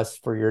Yeah. your bus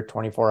for your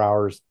 24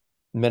 hours,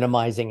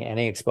 minimizing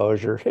any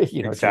exposure, to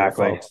your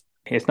Exactly. folks?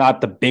 It's not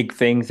the big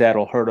things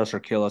that'll hurt us or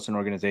kill us in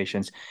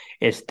organizations.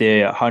 It's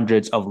the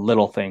hundreds of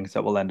little things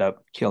that will end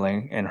up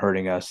killing and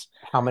hurting us.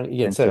 How many,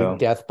 And instead of so,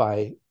 death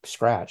by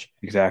scratch,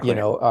 exactly.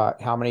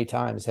 how many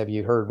times have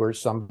you heard where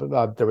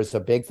there was a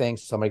big thing,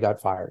 somebody got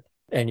fired,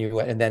 and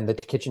then the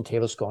kitchen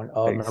table's going,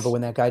 oh, remember Ex-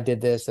 when that guy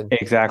did this? And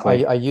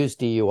Exactly. I use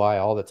DUI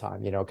all the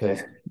time, because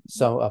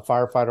Yeah. a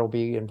firefighter will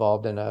be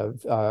involved in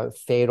a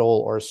fatal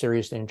or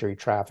serious injury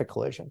traffic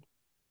collision.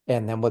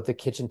 And then with the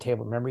kitchen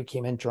table, remember he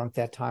came in drunk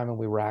that time and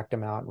we racked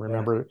him out. Yeah.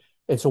 Remember,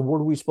 and so what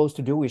are we supposed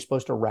to do? We're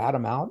supposed to rat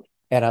him out.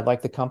 And I'd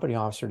like the company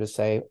officer to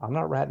say, I'm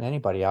not ratting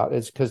anybody out.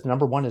 It's because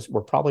number one is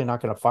we're probably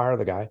not going to fire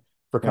the guy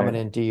for coming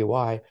Right. in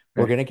DUI.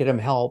 We're Right. going to get him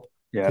help,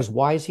 Yeah. because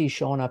why is he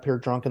showing up here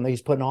drunk and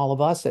he's putting all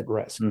of us at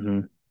risk?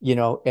 Hmm.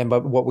 And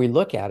but what we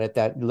look at it,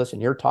 that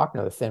listen, you're talking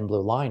to the thin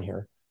blue line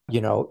here,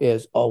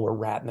 is, oh, we're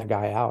ratting the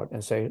guy out,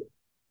 and say,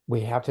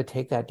 we have to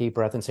take that deep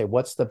breath and say,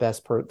 what's the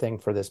best thing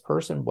for this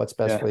person? What's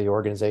best Yeah. for the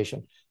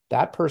organization?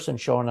 That person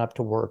showing up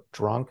to work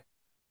drunk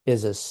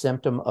is a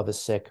symptom of a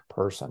sick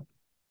person.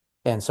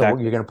 And so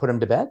Exactly. you're going to put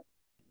him to bed,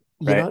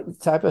 Right.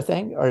 type of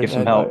thing. Or Give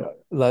some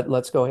help.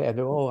 let's go ahead.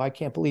 Oh, I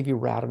can't believe you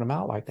ratted him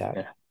out like that.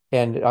 Yeah.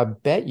 And I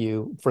bet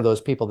you, for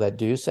those people that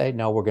do say,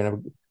 no,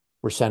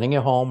 we're sending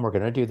you home. We're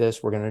going to do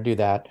this. We're going to do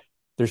that.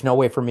 There's no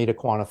way for me to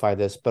quantify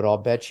this, but I'll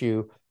bet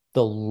you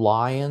the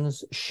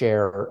lion's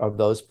share of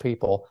those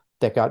people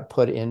that got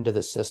put into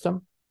the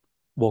system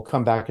will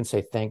come back and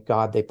say, thank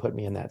God they put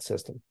me in that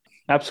system,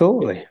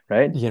 Absolutely.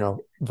 Right. Yeah.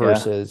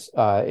 versus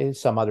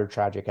some other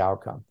tragic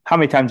outcome. How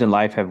many times in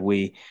life have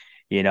we,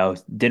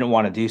 didn't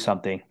want to do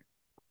something,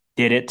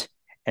 did it,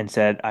 and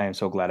said, I am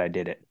so glad I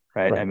did it.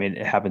 Right. I Right. mean,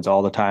 it happens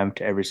all the time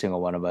to every single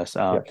one of us.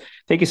 Yeah.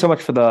 Thank you so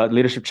much for the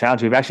leadership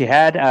challenge. We've actually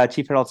had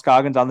Chief Harold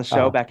Scoggins on the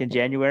show Uh, back in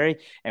January,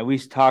 and we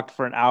talked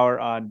for an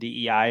hour on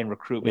DEI and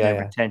recruitment yeah. and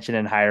Yeah. retention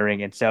and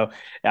hiring. And so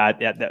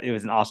it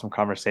was an awesome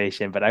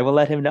conversation. But I will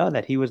let him know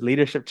that he was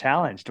leadership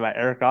challenged by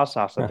Eric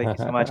Rosoff. So thank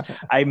you so much.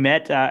 I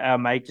met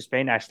Mike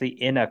Despain actually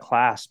in a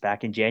class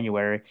back in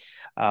January.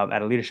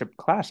 At a leadership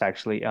class,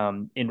 actually,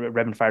 in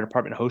Redmond Fire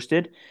Department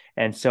hosted.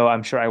 And so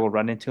I'm sure I will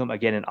run into him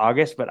again in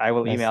August, but I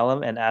will Nice. email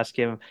him and ask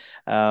him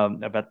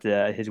about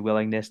his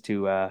willingness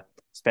to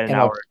spend an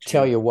And hour I'll or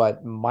tell two. you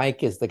what,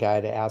 Mike is the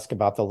guy to ask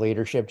about the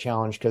leadership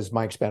challenge, because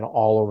Mike's been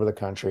all over the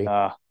country,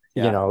 Yeah,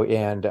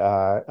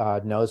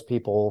 and knows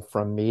people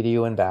from me to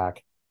you and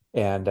back.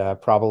 and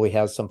probably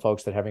has some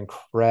folks that have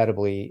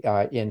incredibly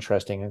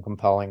interesting and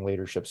compelling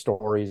leadership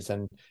stories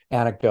and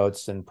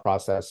anecdotes and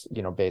process,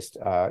 based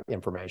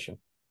information.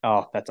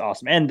 Oh, that's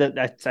awesome. And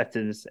that's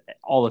this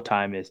all the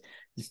time is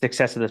the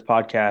success of this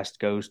podcast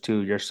goes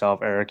to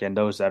yourself, Eric, and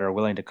those that are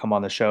willing to come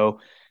on the show,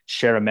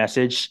 share a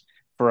message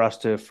for us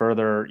to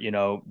further,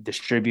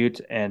 distribute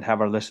and have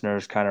our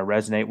listeners kind of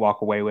resonate,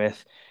 walk away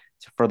with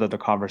to further the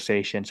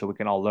conversation so we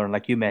can all learn.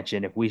 Like you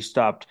mentioned, if we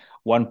stopped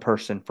one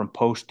person from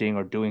posting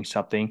or doing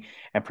something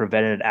and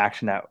prevented an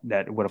action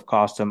that would have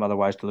cost them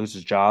otherwise to lose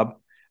his job,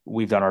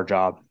 we've done our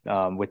job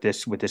with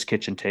this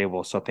kitchen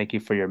table. So thank you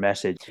for your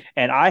message.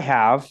 And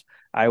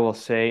I will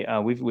say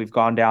we've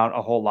gone down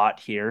a whole lot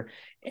here,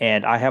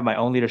 and I have my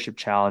own leadership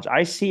challenge.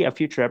 I see a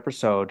future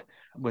episode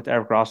with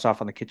Eric Rosoff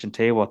on the kitchen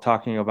table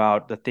talking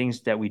about the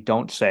things that we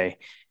don't say,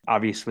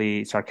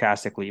 obviously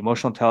sarcastically,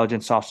 emotional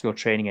intelligence, soft skill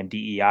training, and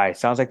DEI. It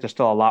sounds like there's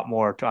still a lot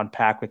more to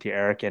unpack with you,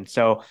 Eric. And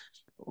so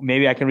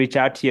maybe I can reach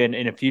out to you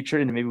in the future,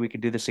 and maybe we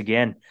can do this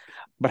again.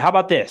 But how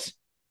about this?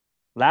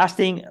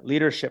 Lasting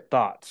leadership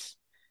thoughts.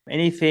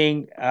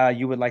 Anything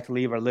you would like to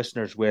leave our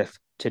listeners with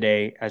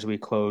today as we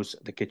close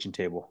the kitchen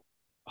table?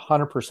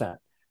 100%.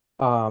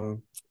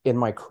 In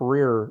my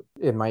career,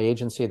 in my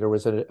agency, there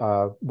was there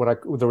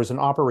was an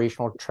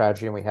operational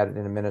tragedy and we had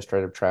an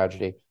administrative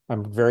tragedy.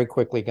 I'm very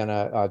quickly going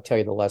to tell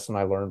you the lesson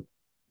I learned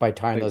by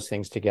tying Please. those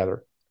things together.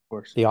 Of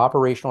course. The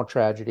operational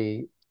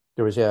tragedy,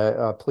 there was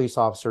a police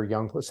officer,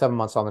 young, 7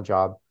 months on the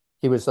job.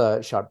 He was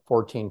shot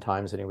 14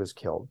 times and he was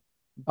killed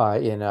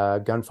in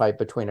a gunfight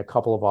between a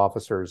couple of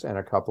officers and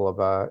a couple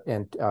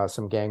of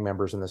some gang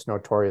members in this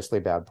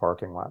notoriously bad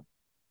parking lot.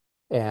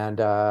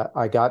 And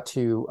I got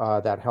to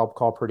that help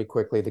call pretty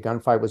quickly. The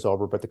gunfight was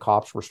over, but the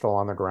cops were still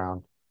on the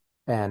ground.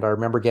 And I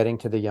remember getting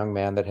to the young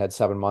man that had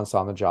 7 months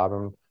on the job.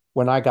 And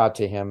when I got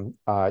to him,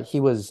 he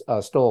was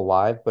still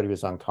alive, but he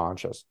was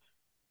unconscious.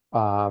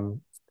 I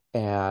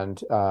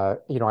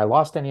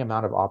lost any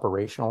amount of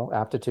operational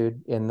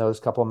aptitude in those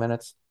couple of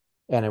minutes.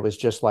 And it was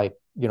just like,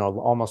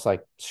 almost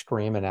like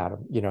screaming at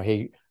him,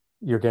 hey,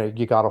 you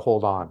got to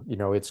hold on,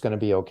 it's going to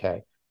be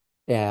okay.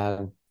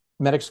 And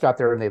medics got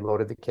there and they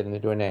loaded the kid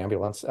into an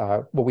ambulance.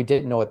 What we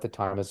didn't know at the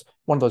time is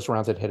one of those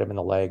rounds had hit him in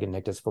the leg and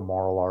nicked his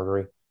femoral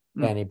artery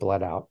and he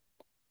bled out.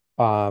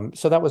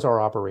 So that was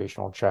our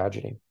operational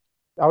tragedy.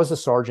 I was a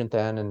sergeant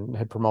then and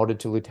had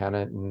promoted to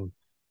lieutenant and,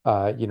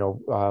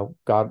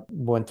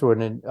 went through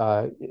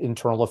an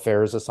internal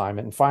affairs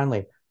assignment and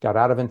finally got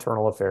out of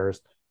internal affairs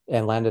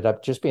and landed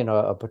up just being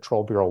a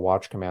patrol bureau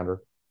watch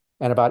commander.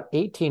 And about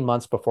 18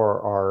 months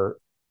before our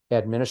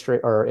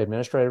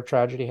administrative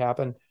tragedy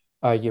happened,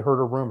 you heard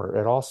a rumor.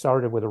 It all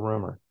started with a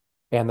rumor.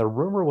 And the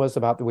rumor was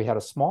about that we had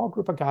a small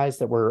group of guys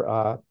that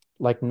were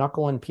like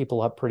knuckling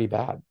people up pretty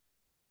bad.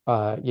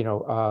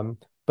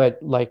 But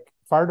like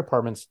fire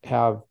departments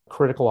have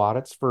critical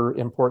audits for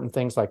important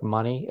things like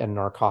money and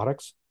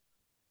narcotics.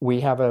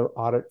 We have an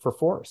audit for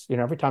force.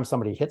 Every time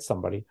somebody hits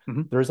somebody,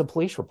 there's a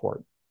police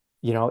report,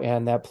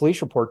 and that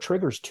police report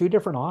triggers two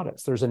different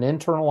audits. There's an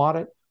internal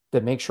audit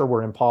that makes sure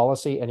we're in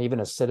policy and even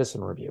a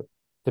citizen review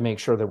to make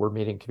sure that we're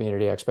meeting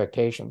community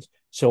expectations.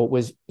 So it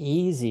was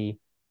easy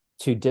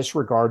to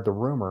disregard the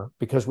rumor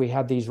because we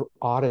had these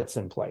audits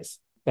in place.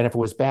 And if it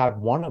was bad,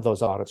 one of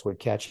those audits would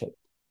catch it.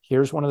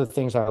 Here's one of the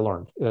things I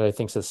learned that I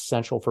think is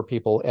essential for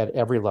people at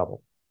every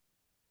level.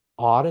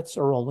 Audits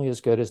are only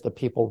as good as the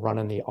people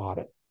running the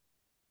audit.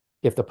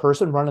 If the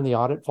person running the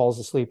audit falls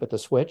asleep at the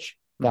switch,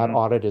 that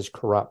audit is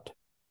corrupt.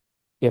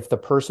 If the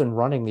person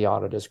running the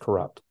audit is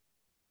corrupt,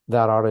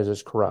 that audit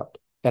is corrupt.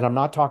 And I'm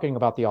not talking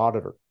about the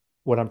auditor.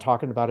 What I'm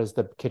talking about is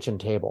the kitchen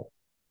table.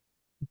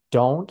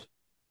 Don't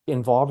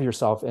involve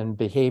yourself in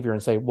behavior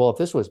and say, well, if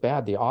this was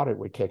bad, the audit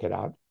would kick it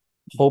out,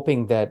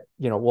 hoping that,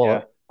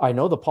 I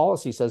know the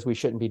policy says we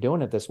shouldn't be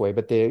doing it this way,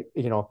 but the,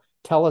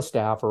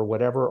 telestaff or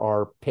whatever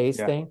our PACE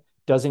thing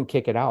doesn't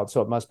kick it out.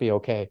 So it must be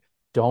okay.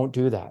 Don't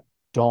do that.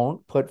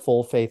 Don't put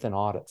full faith in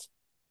audits.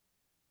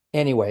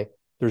 Anyway,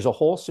 there's a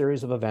whole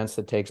series of events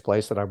that takes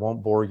place that I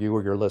won't bore you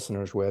or your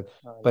listeners with,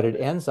 but it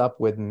ends up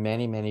with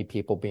many, many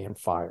people being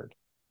fired.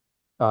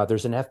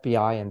 There's an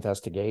FBI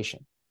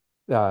investigation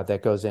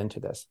that goes into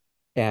this.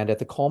 And at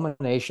the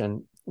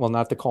culmination, well,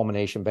 not the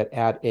culmination, but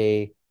at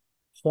a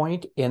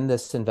point in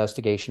this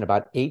investigation,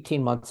 about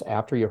 18 months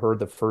after you heard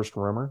the first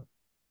rumor,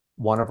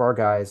 one of our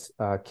guys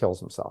kills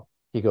himself.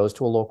 He goes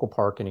to a local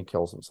park and he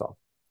kills himself.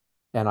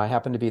 And I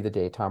happen to be the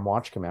daytime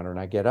watch commander, and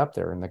I get up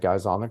there and the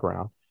guy's on the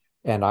ground.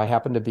 And I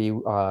happen to be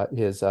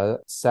his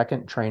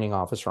second training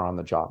officer on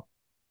the job.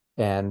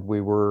 And we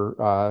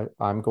were,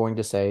 I'm going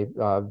to say,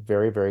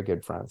 very, very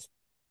good friends.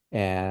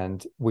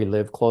 And we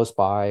lived close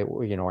by.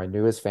 I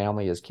knew his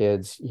family, his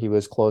kids. He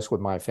was close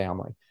with my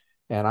family.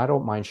 And I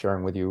don't mind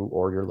sharing with you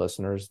or your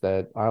listeners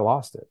that I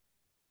lost it.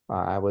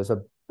 I was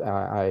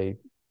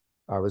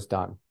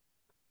done.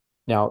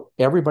 Now,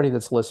 everybody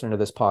that's listening to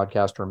this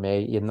podcast or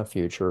may in the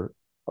future,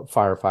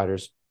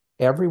 firefighters,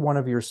 every one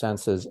of your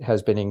senses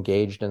has been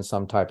engaged in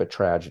some type of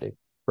tragedy,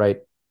 right?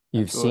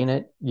 You've Absolutely. seen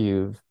it,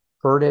 you've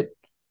heard it,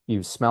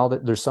 you've smelled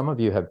it. There's some of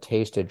you have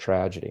tasted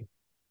tragedy.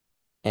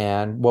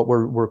 And what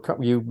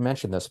you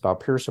mentioned this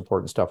about peer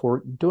support and stuff. We're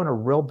doing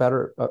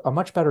a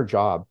much better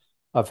job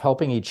of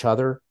helping each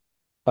other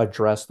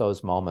address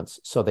those moments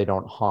so they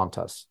don't haunt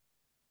us,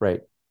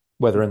 right?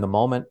 Whether in the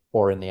moment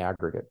or in the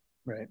aggregate.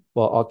 Right.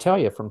 Well, I'll tell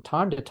you, from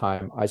time to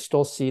time, I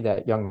still see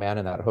that young man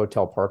in that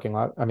hotel parking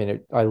lot. I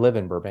mean, I live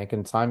in Burbank,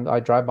 and I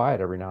drive by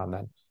it every now and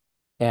then.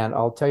 And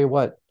I'll tell you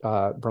what,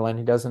 Berlin,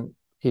 he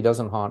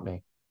doesn't haunt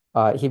me.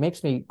 He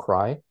makes me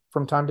cry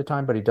from time to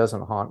time, but he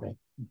doesn't haunt me.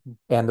 Mm-hmm.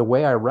 And the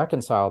way I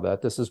reconcile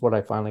that, this is what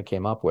I finally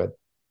came up with.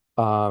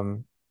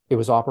 It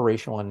was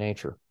operational in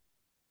nature.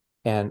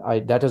 And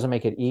that doesn't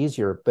make it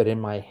easier, but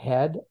in my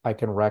head, I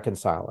can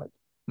reconcile it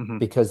Mm-hmm.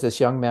 because this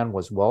young man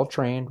was well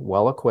trained,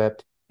 well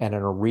equipped, and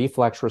in a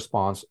reflex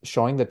response,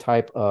 showing the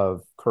type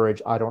of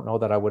courage I don't know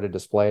that I would have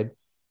displayed.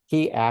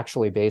 He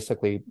actually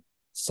basically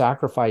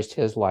sacrificed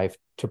his life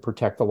to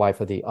protect the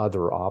life of the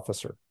other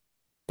officer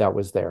that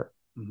was there.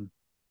 Mm-hmm.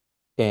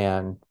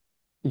 And,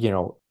 you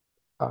know,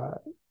 uh,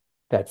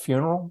 that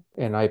funeral,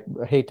 and I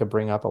hate to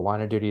bring up a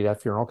line of duty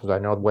death funeral because I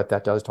know what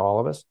that does to all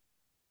of us,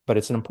 but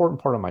it's an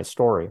important part of my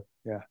story.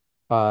 Yeah.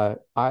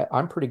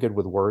 I'm pretty good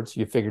with words.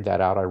 You figured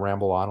that out. I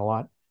ramble on a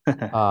lot.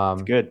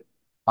 It's good.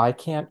 I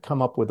can't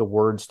come up with the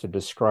words to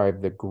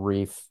describe the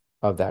grief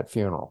of that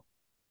funeral.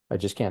 I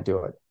just can't do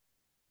it.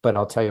 But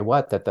I'll tell you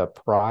what, that the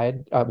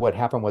pride, what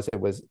happened was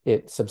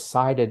it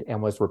subsided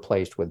and was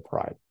replaced with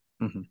pride.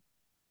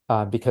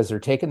 Mm-hmm. Because they're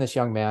taking this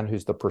young man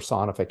who's the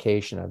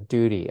personification of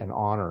duty and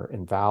honor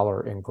and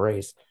valor and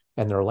grace,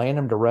 and they're laying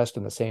him to rest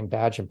in the same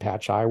badge and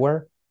patch I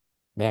wear.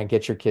 Man,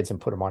 get your kids and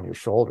put them on your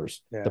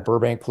shoulders. Yeah. The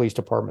Burbank Police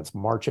Department's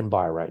marching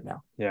by right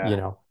now.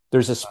 Yeah.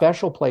 There's a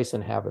special place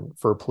in heaven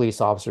for police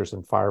officers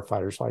and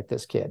firefighters like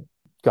this kid.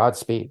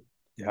 Godspeed.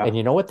 Yeah. And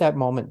you know what that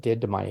moment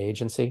did to my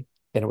agency?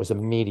 And it was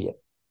immediate.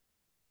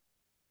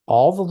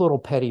 All the little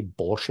petty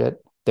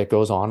bullshit that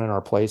goes on in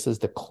our places,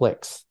 the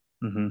clicks,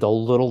 Mm-hmm. the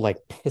little like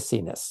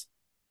pissiness,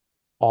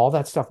 all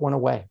that stuff went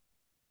away.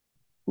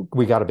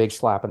 We got a big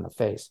slap in the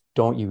face.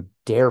 Don't you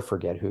dare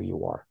forget who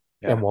you are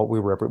and what we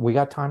represent. We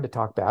got time to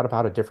talk bad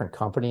about a different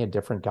company, a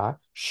different guy.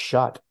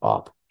 Shut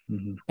up.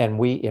 Mm-hmm. And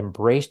we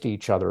embraced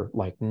each other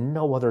like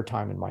no other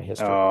time in my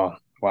history. Oh,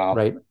 wow.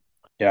 Right.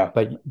 Yeah.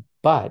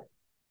 But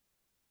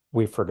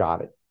we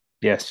forgot it.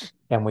 Yes.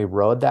 And we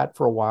rode that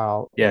for a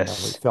while. Yes. And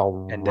then we fell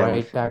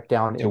right back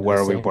down to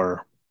where we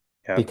were.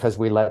 Yep. Because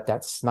we let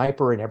that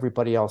sniper and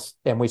everybody else,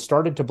 and we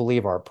started to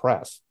believe our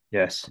press.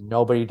 Yes.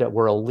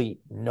 We're elite.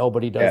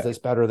 Nobody does this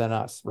better than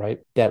us, right?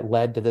 That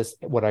led to this,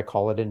 what I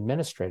call it,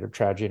 administrative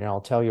tragedy. And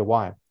I'll tell you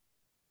why.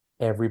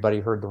 Everybody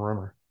heard the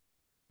rumor.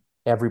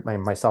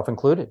 Myself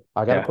included.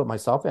 I got to put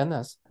myself in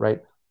this,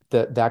 right?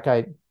 That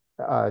guy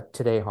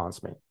today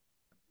haunts me.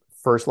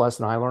 First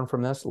lesson I learned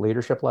from this,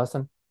 leadership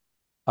lesson,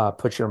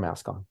 put your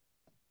mask on.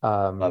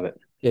 Love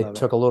it. It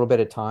took a little bit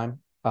of time.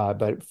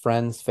 But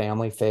friends,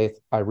 family, faith,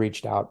 I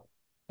reached out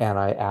and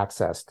I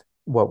accessed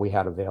what we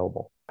had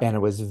available. And it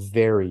was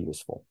very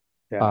useful.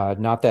 Yeah.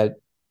 Not that,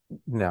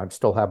 I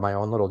still have my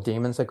own little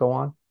demons that go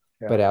on.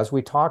 Yeah. But as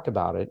we talked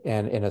about it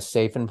and in a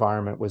safe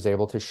environment was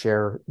able to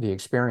share the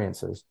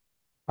experiences,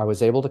 I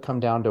was able to come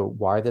down to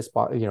why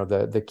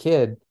the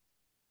kid,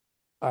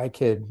 I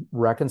could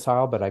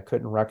reconcile, but I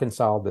couldn't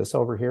reconcile this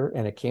over here.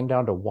 And it came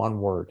down to one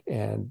word.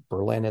 And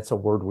Berlin, it's a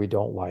word we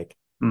don't like.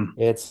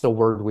 It's the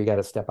word we got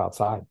to step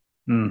outside.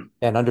 And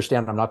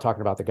understand, I'm not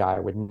talking about the guy. I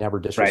would never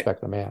disrespect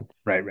the man.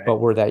 Right. But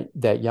where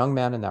that young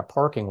man in that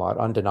parking lot,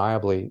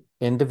 undeniably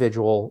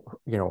individual,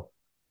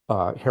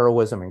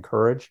 heroism and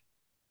courage.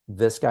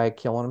 This guy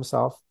killing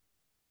himself,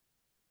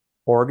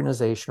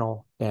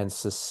 organizational and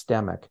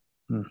systemic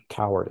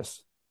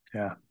cowardice.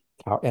 Yeah.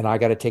 And I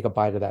got to take a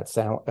bite of that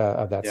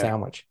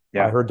sandwich.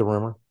 Yeah. I heard the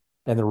rumor,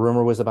 and the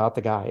rumor was about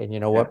the guy. And you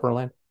know what,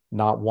 Berlin?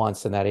 Not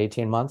once in that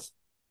 18 months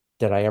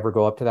did I ever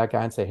go up to that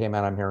guy and say, "Hey,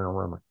 man, I'm hearing a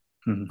rumor."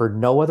 For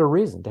no other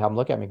reason, to have him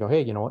look at me and go,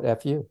 "Hey, you know what?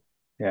 F you."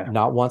 Yeah.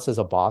 Not once as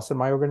a boss in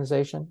my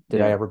organization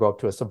did I ever go up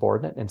to a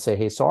subordinate and say,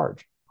 "Hey,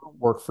 Sarge,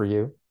 work for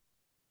you."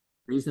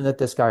 The reason that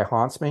this guy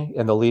haunts me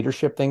and the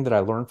leadership thing that I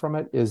learned from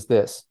it is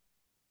this.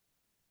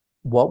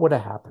 What would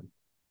have happened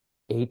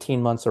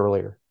 18 months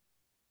earlier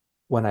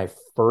when I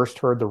first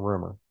heard the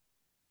rumor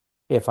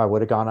if I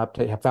would have gone up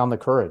to have found the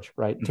courage,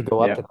 right, to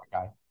go up to that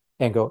guy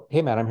and go,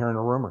 "Hey, man, I'm hearing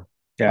a rumor.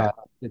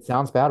 It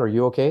sounds bad. Are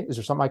you okay? Is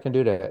there something I can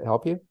do to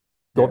help you?"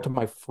 Go up to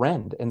my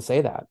friend and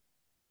say that.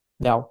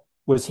 Now,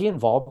 was he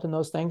involved in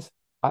those things?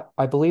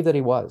 I believe that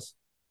he was.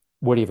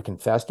 Would he have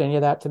confessed any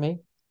of that to me?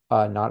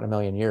 Not in a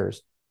million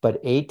years.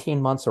 But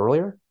 18 months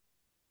earlier,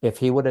 if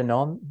he would have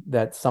known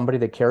that somebody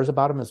that cares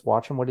about him is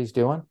watching what he's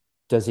doing,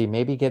 does he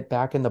maybe get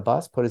back in the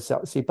bus, put his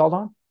seatbelt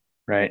on?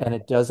 Right. And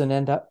it doesn't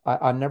end up,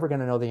 I'm never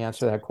going to know the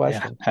answer to that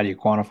question. Yeah. How do you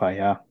quantify?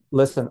 Yeah.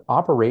 Listen,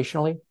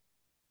 operationally,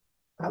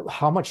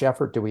 how much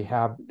effort do we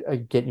have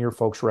getting your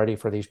folks ready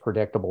for these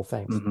predictable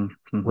things?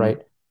 Right.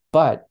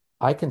 But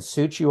I can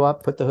suit you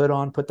up, put the hood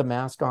on, put the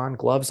mask on,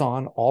 gloves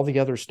on, all the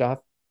other stuff.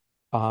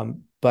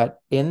 But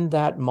in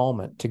that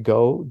moment to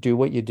go do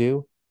what you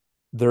do,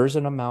 there's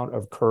an amount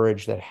of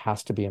courage that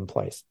has to be in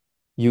place.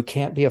 You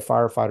can't be a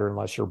firefighter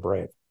unless you're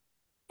brave.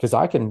 because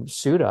I can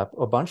suit up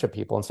a bunch of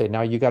people and say,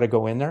 now you got to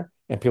go in there.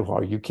 And people,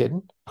 are you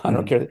kidding? I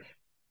don't Mhm. care.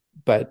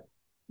 But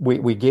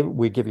we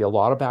give you a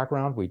lot of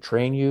background. We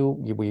train you.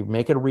 We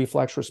make it a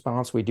reflex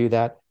response. We do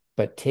that.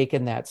 But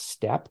taking that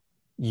step,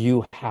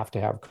 you have to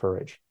have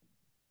courage.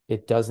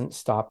 It doesn't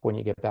stop when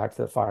you get back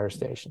to the fire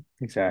station.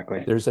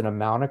 Exactly. There's an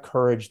amount of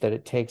courage that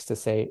it takes to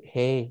say,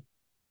 hey,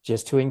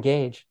 just to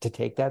engage, to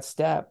take that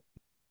step,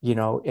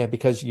 and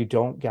because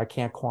I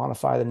can't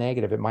quantify the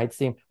negative. It might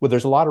seem, well,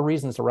 there's a lot of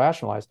reasons to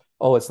rationalize.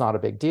 Oh, it's not a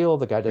big deal.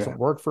 The guy Yeah. doesn't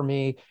work for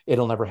me.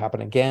 It'll never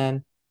happen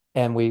again.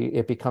 And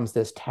it becomes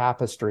this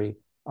tapestry Yes,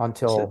 it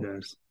until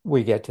does.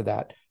 we get to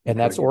that. And Until we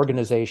that's get to it.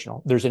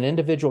 organizational. There's an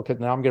individual, because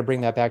now I'm going to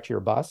bring that back to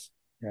your bus.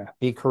 Yeah.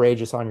 Be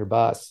courageous on your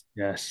bus,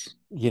 Yes.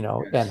 and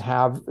Yes.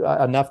 have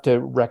enough to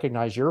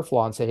recognize your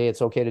flaw and say, hey,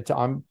 it's okay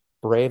I'm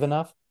brave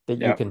enough that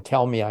you Yep. can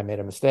tell me I made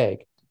a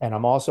mistake. And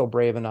I'm also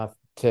brave enough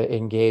to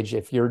engage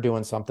if you're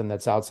doing something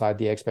that's outside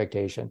the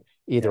expectation,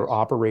 either Yes.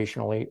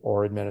 operationally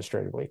or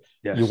administratively.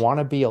 You Yes. want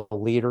to be a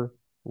leader,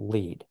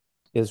 lead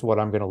is what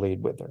I'm going to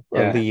lead with there,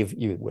 or Yeah. leave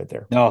you with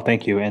there. No,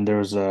 thank you. And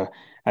there's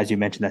as you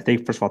mentioned, I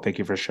think first of all, thank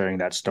you for sharing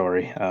that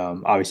story.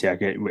 Obviously, I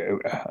get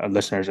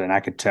listeners, and I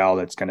could tell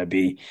it's going to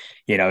be,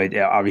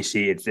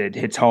 obviously it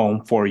hits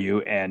home for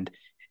you. And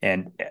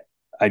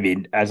I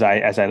mean, as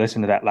I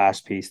listen to that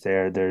last piece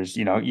there, there's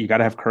you got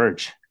to have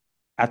courage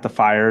at the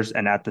fires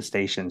and at the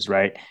stations,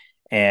 right?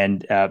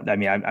 And I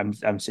mean,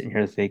 I'm sitting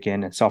here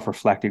thinking and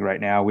self-reflecting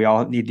right now. We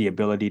all need the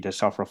ability to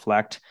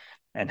self-reflect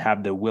and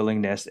have the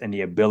willingness and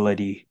the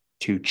ability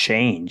to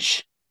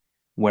change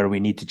where we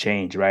need to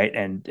change, right?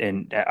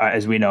 And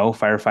as we know,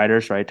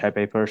 firefighters, right, type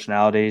A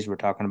personalities, we're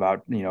talking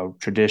about,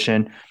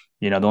 tradition.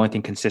 The only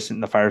thing consistent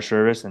in the fire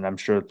service, and I'm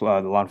sure the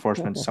law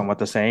enforcement is somewhat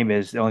the same,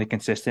 is the only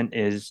consistent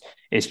is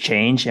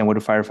change. And what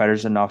do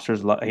firefighters and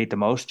officers hate the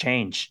most?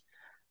 Change.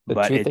 The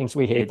But two things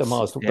we hate the it's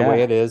most, the way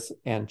yeah, it is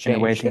and and the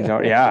way change. things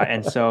are. Yeah.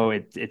 And so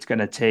it's going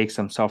to take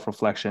some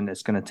self-reflection.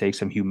 It's going to take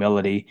some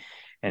humility,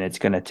 and it's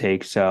going to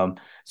take some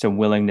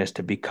willingness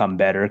to become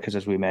better. Because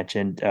as we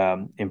mentioned,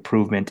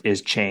 improvement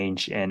is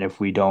change. And if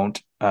we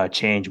don't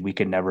change, we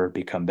can never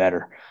become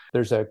better.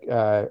 There's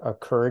a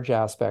courage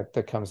aspect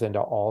that comes into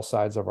all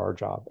sides of our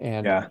job.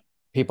 And Yeah.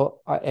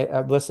 people,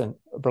 listen,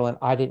 Berlin,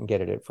 I didn't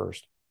get it at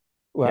first.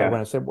 Well, when Yeah.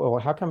 I said, well,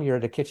 how come you're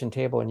at a kitchen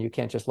table and you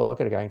can't just look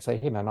at a guy and say,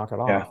 hey, man, knock it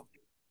Yeah. off?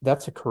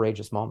 That's a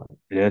courageous moment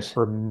It is.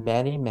 for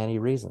many, many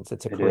reasons.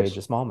 It's a It is.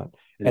 courageous moment.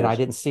 It And I is.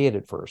 didn't see it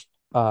at first.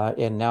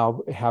 And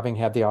now, having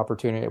had the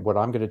opportunity, what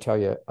I'm going to tell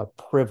you, a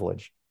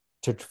privilege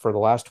for the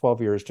last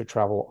 12 years to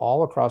travel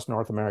all across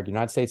North America,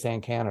 United States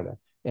and Canada,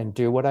 and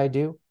do what I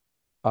do.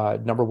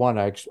 Number one,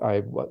 I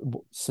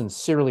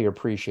sincerely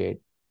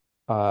appreciate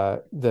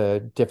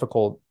the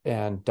difficult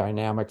and the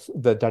dynamics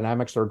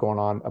that are going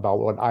on about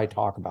what I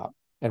talk about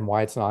and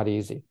why it's not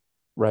easy,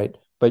 right?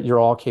 But you're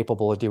all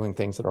capable of doing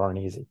things that aren't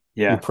easy.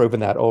 You've Yeah. proven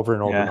that over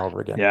and over and Yeah.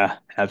 over again. Yeah.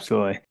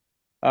 Absolutely.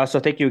 So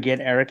thank you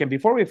again, Eric. And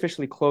before we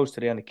officially close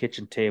today on the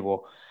kitchen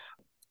table,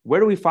 where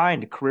do we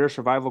find Career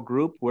Survival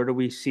Group? Where do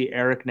we see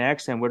Eric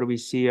next? And where do we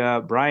see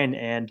Brian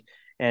and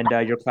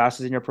your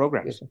classes and your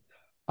programs?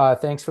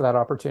 Thanks for that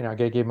opportunity. I'm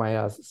going to give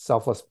my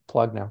selfless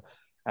plug now.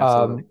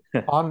 Absolutely.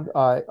 On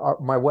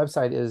My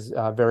website is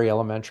very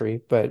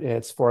elementary, but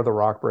it's for the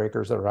rock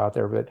breakers that are out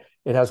there. But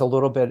it has a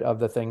little bit of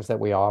the things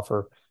that we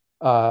offer.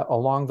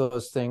 Along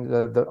those things,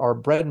 our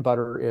bread and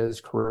butter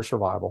is career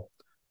survival.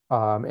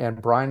 And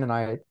Brian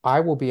and I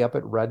will be up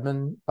at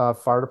Redmond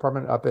Fire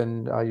Department up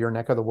in your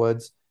neck of the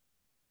woods,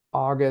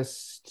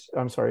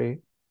 I'm sorry,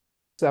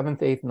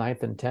 7th, 8th,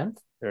 9th, and 10th.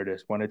 There it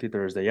is. Monday through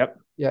Thursday. Yep.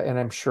 Yeah, and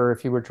I'm sure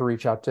if you were to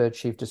reach out to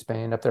Chief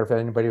Despain up there, if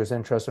anybody was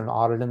interested in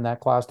auditing that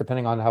class,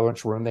 depending on how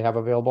much room they have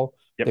available,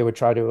 they Yep. would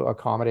try to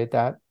accommodate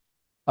that.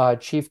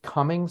 Chief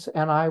Cummings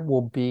and I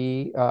will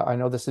be, I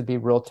know this would be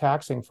real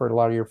taxing for a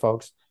lot of your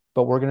folks,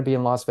 but we're going to be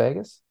in Las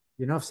Vegas.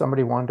 If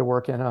somebody wanted to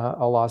work in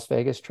a Las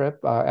Vegas trip,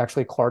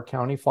 actually Clark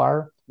County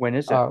Flyer, When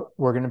is it?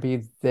 we're going to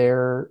be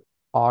there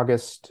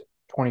August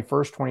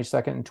 21st,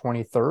 22nd, and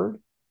 23rd.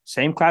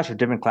 Same class or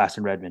different class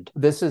in Redmond?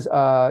 This is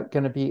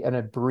going to be an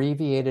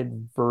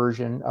abbreviated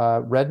version.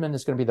 Redmond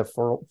is going to be the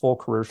full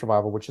career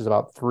survival, which is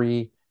about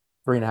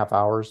 3.5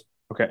 hours.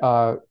 Okay.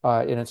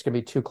 And it's going to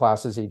be 2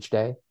 classes each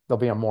day. There'll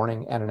be a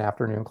morning and an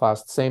afternoon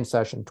class, same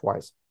session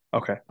twice.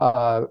 Okay.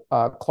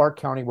 Clark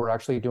County, we're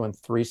actually doing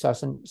 3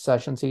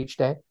 sessions each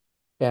day,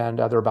 and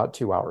they're about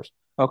 2 hours.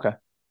 Okay.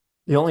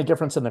 The only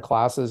difference in the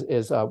classes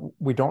is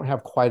we don't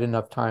have quite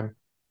enough time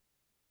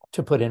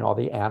to put in all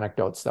the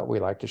anecdotes that we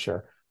like to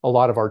share. A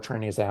lot of our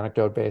training is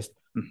anecdote based.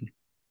 Mhm.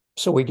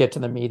 So we get to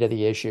the meat of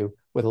the issue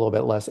with a little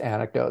bit less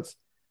anecdotes.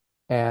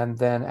 And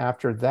then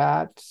after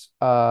that,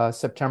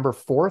 September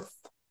 4th,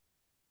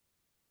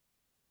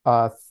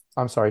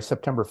 I'm sorry,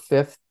 September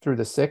 5th through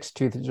the 6th,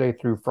 Tuesday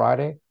through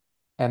Friday.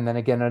 And then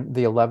again, on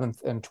the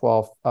 11th and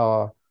 12th,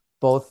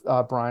 both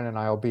Brian and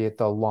I will be at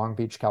the Long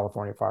Beach,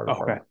 California Fire Okay.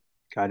 Department.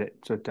 Got it.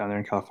 So down there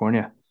in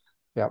California.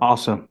 Yeah,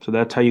 Awesome. So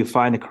that's how you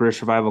find the career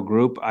survival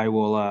group. I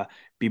will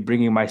be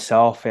bringing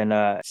myself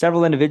and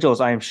several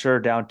individuals, I am sure,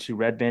 down to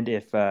Redmond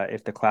if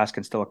the class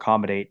can still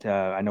accommodate.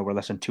 I know we're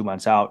less than 2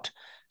 months out,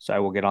 so I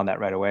will get on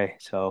that right away.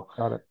 So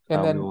got it.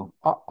 And we then will.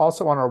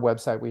 also on our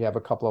website, we have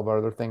a couple of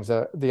other things.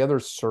 The other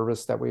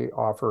service that we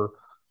offer,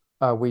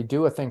 we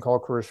do a thing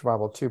called Career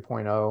Survival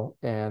 2.0,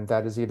 and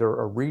that is either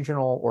a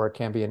regional or it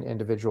can be an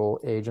individual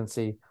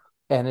agency.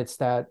 And it's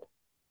that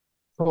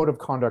code of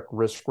conduct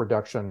risk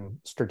reduction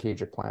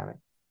strategic planning.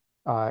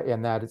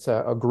 In that it's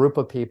a group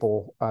of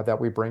people that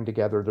we bring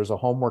together. There's a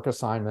homework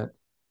assignment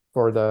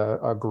for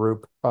the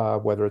group,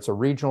 whether it's a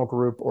regional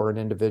group or an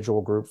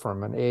individual group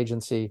from an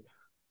agency,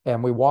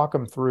 and we walk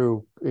them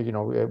through.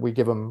 We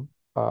give them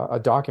a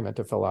document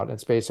to fill out.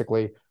 It's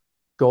basically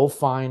go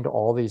find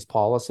all these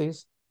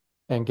policies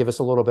and give us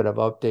a little bit of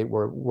update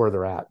where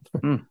they're at,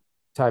 Hmm,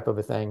 type of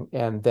a thing.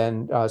 And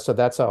then so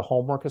that's a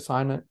homework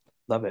assignment.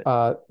 love it.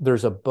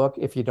 There's a book,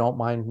 if you don't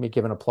mind me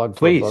giving a plug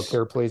for a book Please,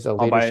 here, please, a I'll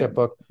buy it. leadership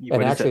book. And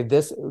What is actually, it?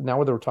 this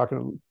now that we're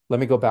talking, let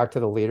me go back to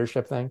the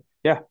leadership thing.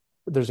 Yeah,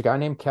 There's a guy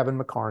named Kevin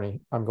McCarney.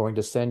 I'm going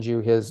to send you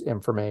his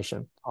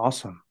information.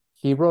 awesome.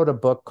 He wrote a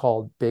book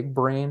called Big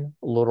Brain,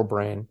 Little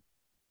Brain: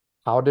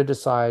 How to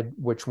Decide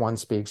Which One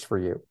Speaks for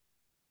You.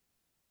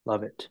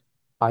 Love it.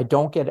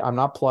 I'm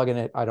not plugging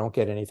it. I don't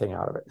get anything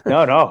out of it.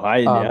 No, no, I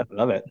yeah, um,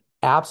 love it.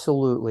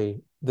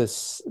 Absolutely the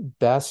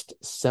best,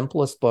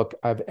 simplest book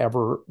I've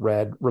ever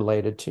read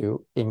related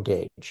to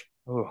engage.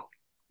 Oh,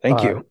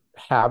 thank you.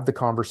 Have the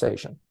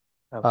conversation.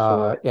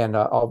 Absolutely. And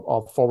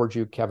I'll forward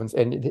you Kevin's,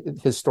 and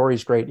his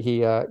story's great.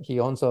 He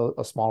owns a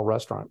small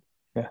restaurant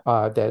Yeah,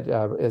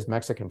 that is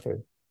Mexican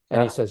food,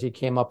 and he yeah. says he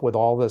came up with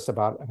all this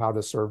about how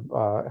to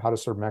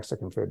serve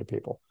Mexican food to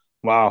people,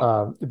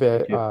 Wow.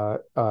 Thank you.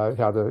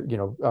 how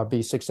to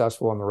be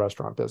successful in the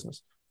restaurant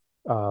business,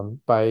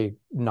 by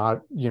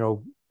not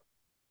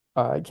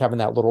having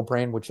that little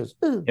brain, which is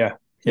Yeah,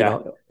 yeah.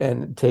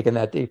 and taking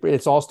that deep.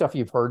 It's all stuff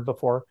you've heard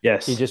before. He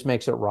Yes. just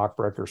makes it rock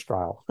breaker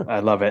style. I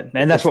love it.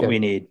 And that's It's what good. we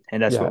need.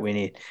 And that's what Yeah. we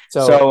need.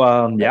 So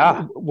So,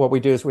 yeah, what we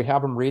do is we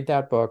have them read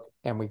that book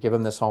and we give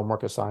them this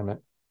homework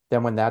assignment.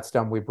 Then when that's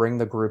done, we bring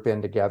the group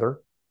in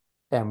together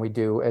and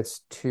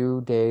it's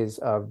 2 days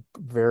of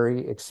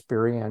very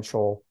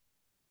experiential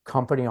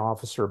company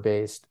officer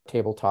based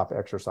tabletop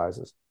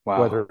exercises, wow.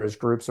 whether it's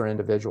groups or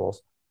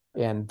individuals.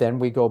 And then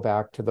we go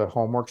back to the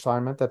homework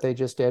assignment that they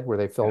just did, where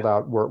they Yeah, filled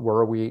out where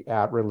are we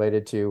at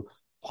related to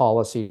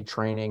policy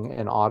training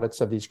and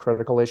audits of these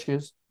critical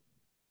issues.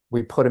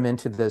 We put them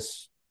into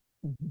this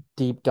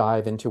deep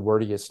dive into where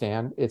do you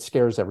stand. It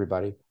scares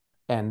everybody.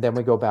 And then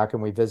we go back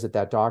and we visit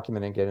that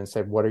document again and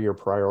say, what are your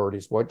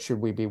priorities? What should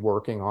we be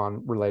working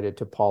on related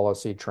to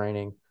policy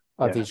training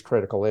of yeah, these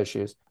critical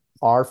issues?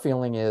 Our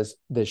feeling is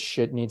this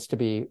needs to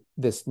be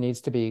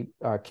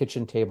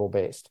kitchen table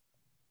based,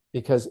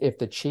 because if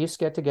the chiefs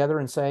get together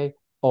and say,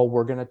 oh,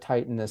 we're going to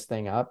tighten this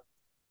thing up,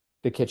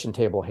 the kitchen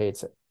table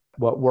hates it.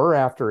 What we're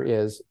after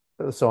is,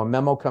 so a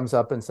memo comes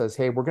up and says,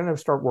 hey, we're going to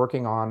start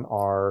working on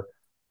our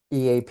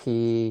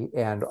EAP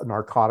and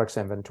narcotics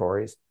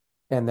inventories.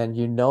 And then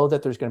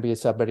that there's going to be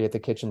somebody at the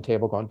kitchen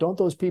table going, don't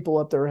those people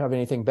up there have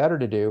anything better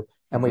to do?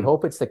 And we hmm,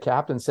 hope it's the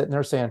captain sitting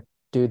there saying,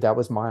 dude, that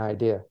was my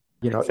idea.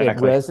 It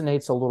exactly.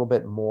 resonates a little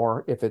bit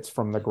more if it's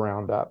from the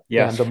ground up. And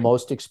Yes, the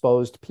most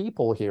exposed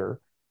people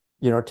here,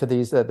 to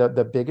these,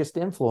 the biggest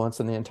influence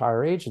in the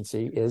entire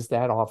agency is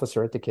that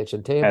officer at the kitchen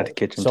at the table.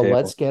 kitchen So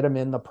let's table. get them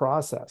in the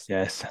process.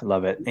 Yes, I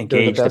love it. They're the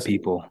Engage the best.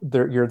 people.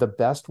 You're the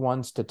best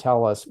ones to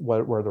tell us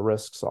where the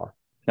risks are.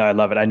 No, I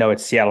love it. I know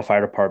it's Seattle Fire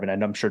Department,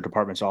 and I'm sure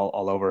departments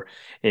all over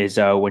is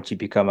once you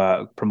become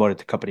a promoted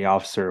to company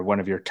officer,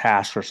 one of your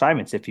tasks or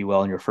assignments, if you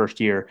will, in your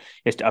first year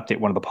is to update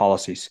one of the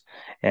policies.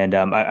 And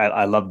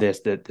I love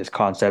this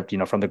concept,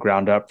 from the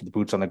ground up. The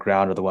boots on the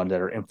ground are the ones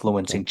that are Yeah.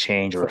 influencing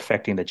change or So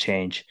affecting the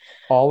change.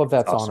 all of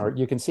It's that's on awesome.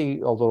 you can see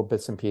a little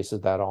bits and pieces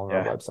of that on our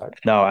Yeah. website.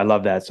 No, I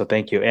love that. So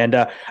thank you. And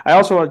I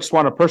also just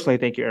want to personally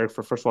thank you, Eric,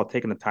 for first of all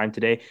taking the time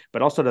today,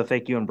 but also to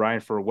thank you and Brian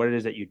for what it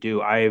is that you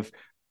do. I've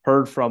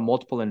heard from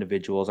multiple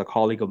individuals. A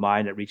colleague of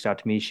mine that reached out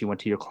to me, she went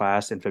to your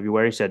class in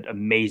February, said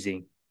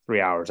amazing 3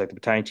 hours. Like the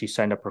battalion chief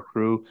signed up her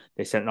crew.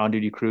 They sent an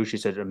on-duty crew. She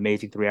said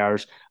amazing 3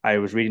 hours. I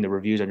was reading the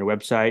reviews on your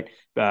website.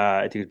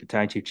 I think it's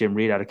Battalion Chief Jim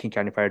Reed out of King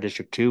County Fire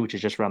District 2, which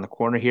is just around the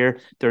corner here.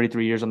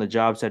 33 years on the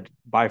job, said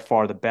by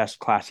far the best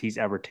class he's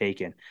ever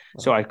taken.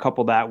 So I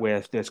couple that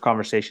with this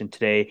conversation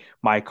today,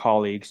 my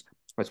colleagues,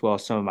 as well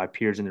as some of my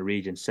peers in the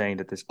region, saying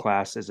that this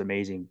class is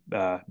amazing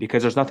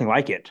because there's nothing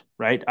like it,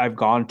 right? I've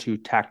gone to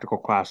tactical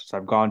classes.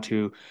 I've gone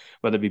to,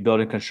 whether it be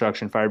building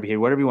construction, fire behavior,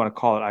 whatever you want to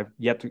call it. I've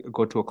yet to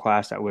go to a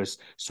class that was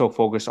so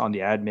focused on the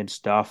admin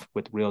stuff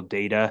with real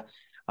data.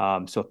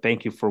 So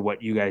thank you for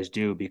what you guys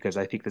do because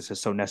I think this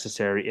is so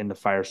necessary in the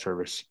fire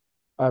service.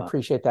 I Uh,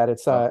 appreciate that.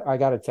 It's so I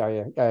got to tell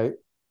you,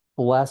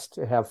 blessed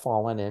to have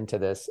fallen into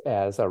this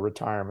as a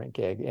retirement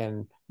gig,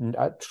 and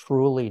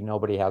truly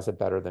nobody has it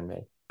better than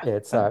me.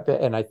 It's and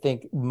and I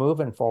think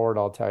moving forward,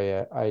 I'll tell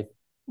you, I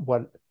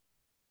what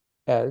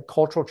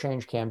cultural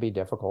change can be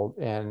difficult,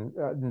 and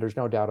there's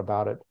no doubt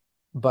about it.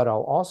 But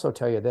I'll also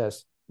tell you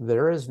this: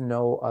 there is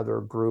no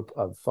other group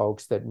of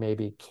folks that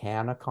maybe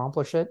can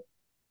accomplish it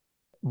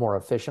more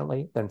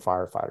efficiently than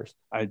firefighters.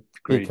 I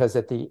agree. Because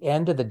at the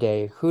end of the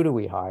day, who do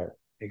we hire?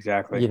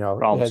 Exactly.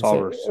 Problem It's,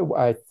 solvers.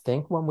 I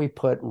think when we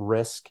put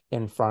risk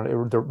in front,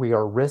 we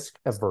are risk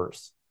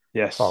averse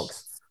Yes.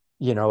 folks,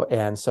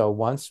 and so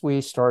once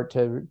we start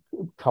to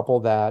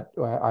couple that,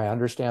 I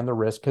understand the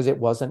risk because it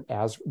wasn't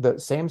as the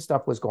same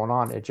stuff was going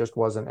on. It just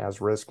wasn't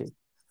as risky.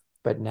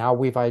 But now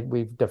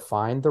we've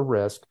defined the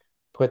risk,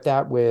 put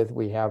that with,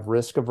 we have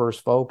risk averse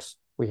folks.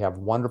 We have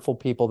wonderful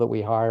people that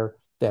we hire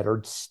that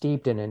are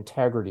steeped in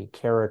integrity,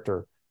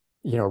 character,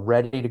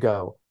 ready to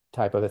go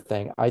type of a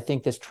thing. I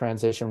think this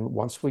transition,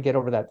 once we get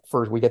over that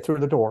first, we get through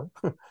the door.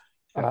 Yep.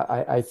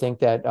 I think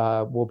that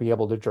we'll be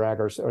able to drag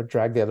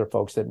the other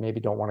folks that maybe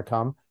don't want to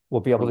come. We'll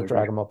be able to Totally agree.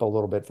 drag them up a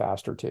little bit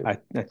faster too. I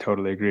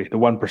totally agree. The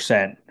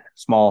 1%,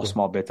 small, Yeah.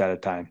 small bits at a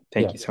time.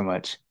 Thank Yeah. you so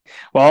much.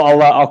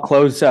 Well, I'll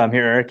close here,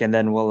 Eric, and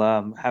then we'll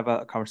have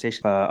a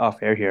conversation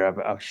off air here of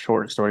a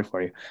short story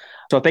for you.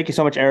 So thank you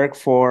so much, Eric,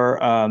 for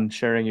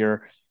sharing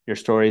your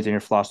stories and your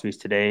philosophies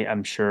today.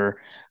 I'm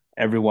sure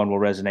everyone will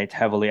resonate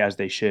heavily as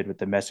they should with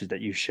the message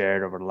that you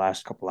shared over the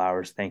last couple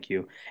hours. Thank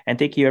you. And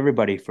thank you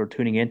everybody for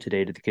tuning in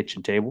today to the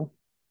kitchen table.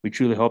 We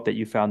truly hope that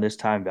you found this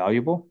time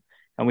valuable,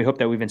 and we hope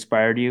that we've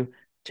inspired you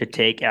to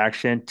take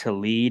action, to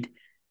lead,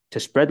 to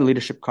spread the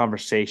leadership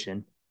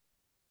conversation,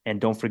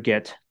 and don't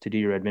forget to do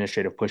your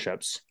administrative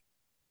push-ups.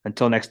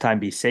 Until next time,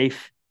 be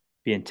safe,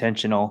 be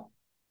intentional,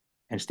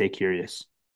 and stay curious.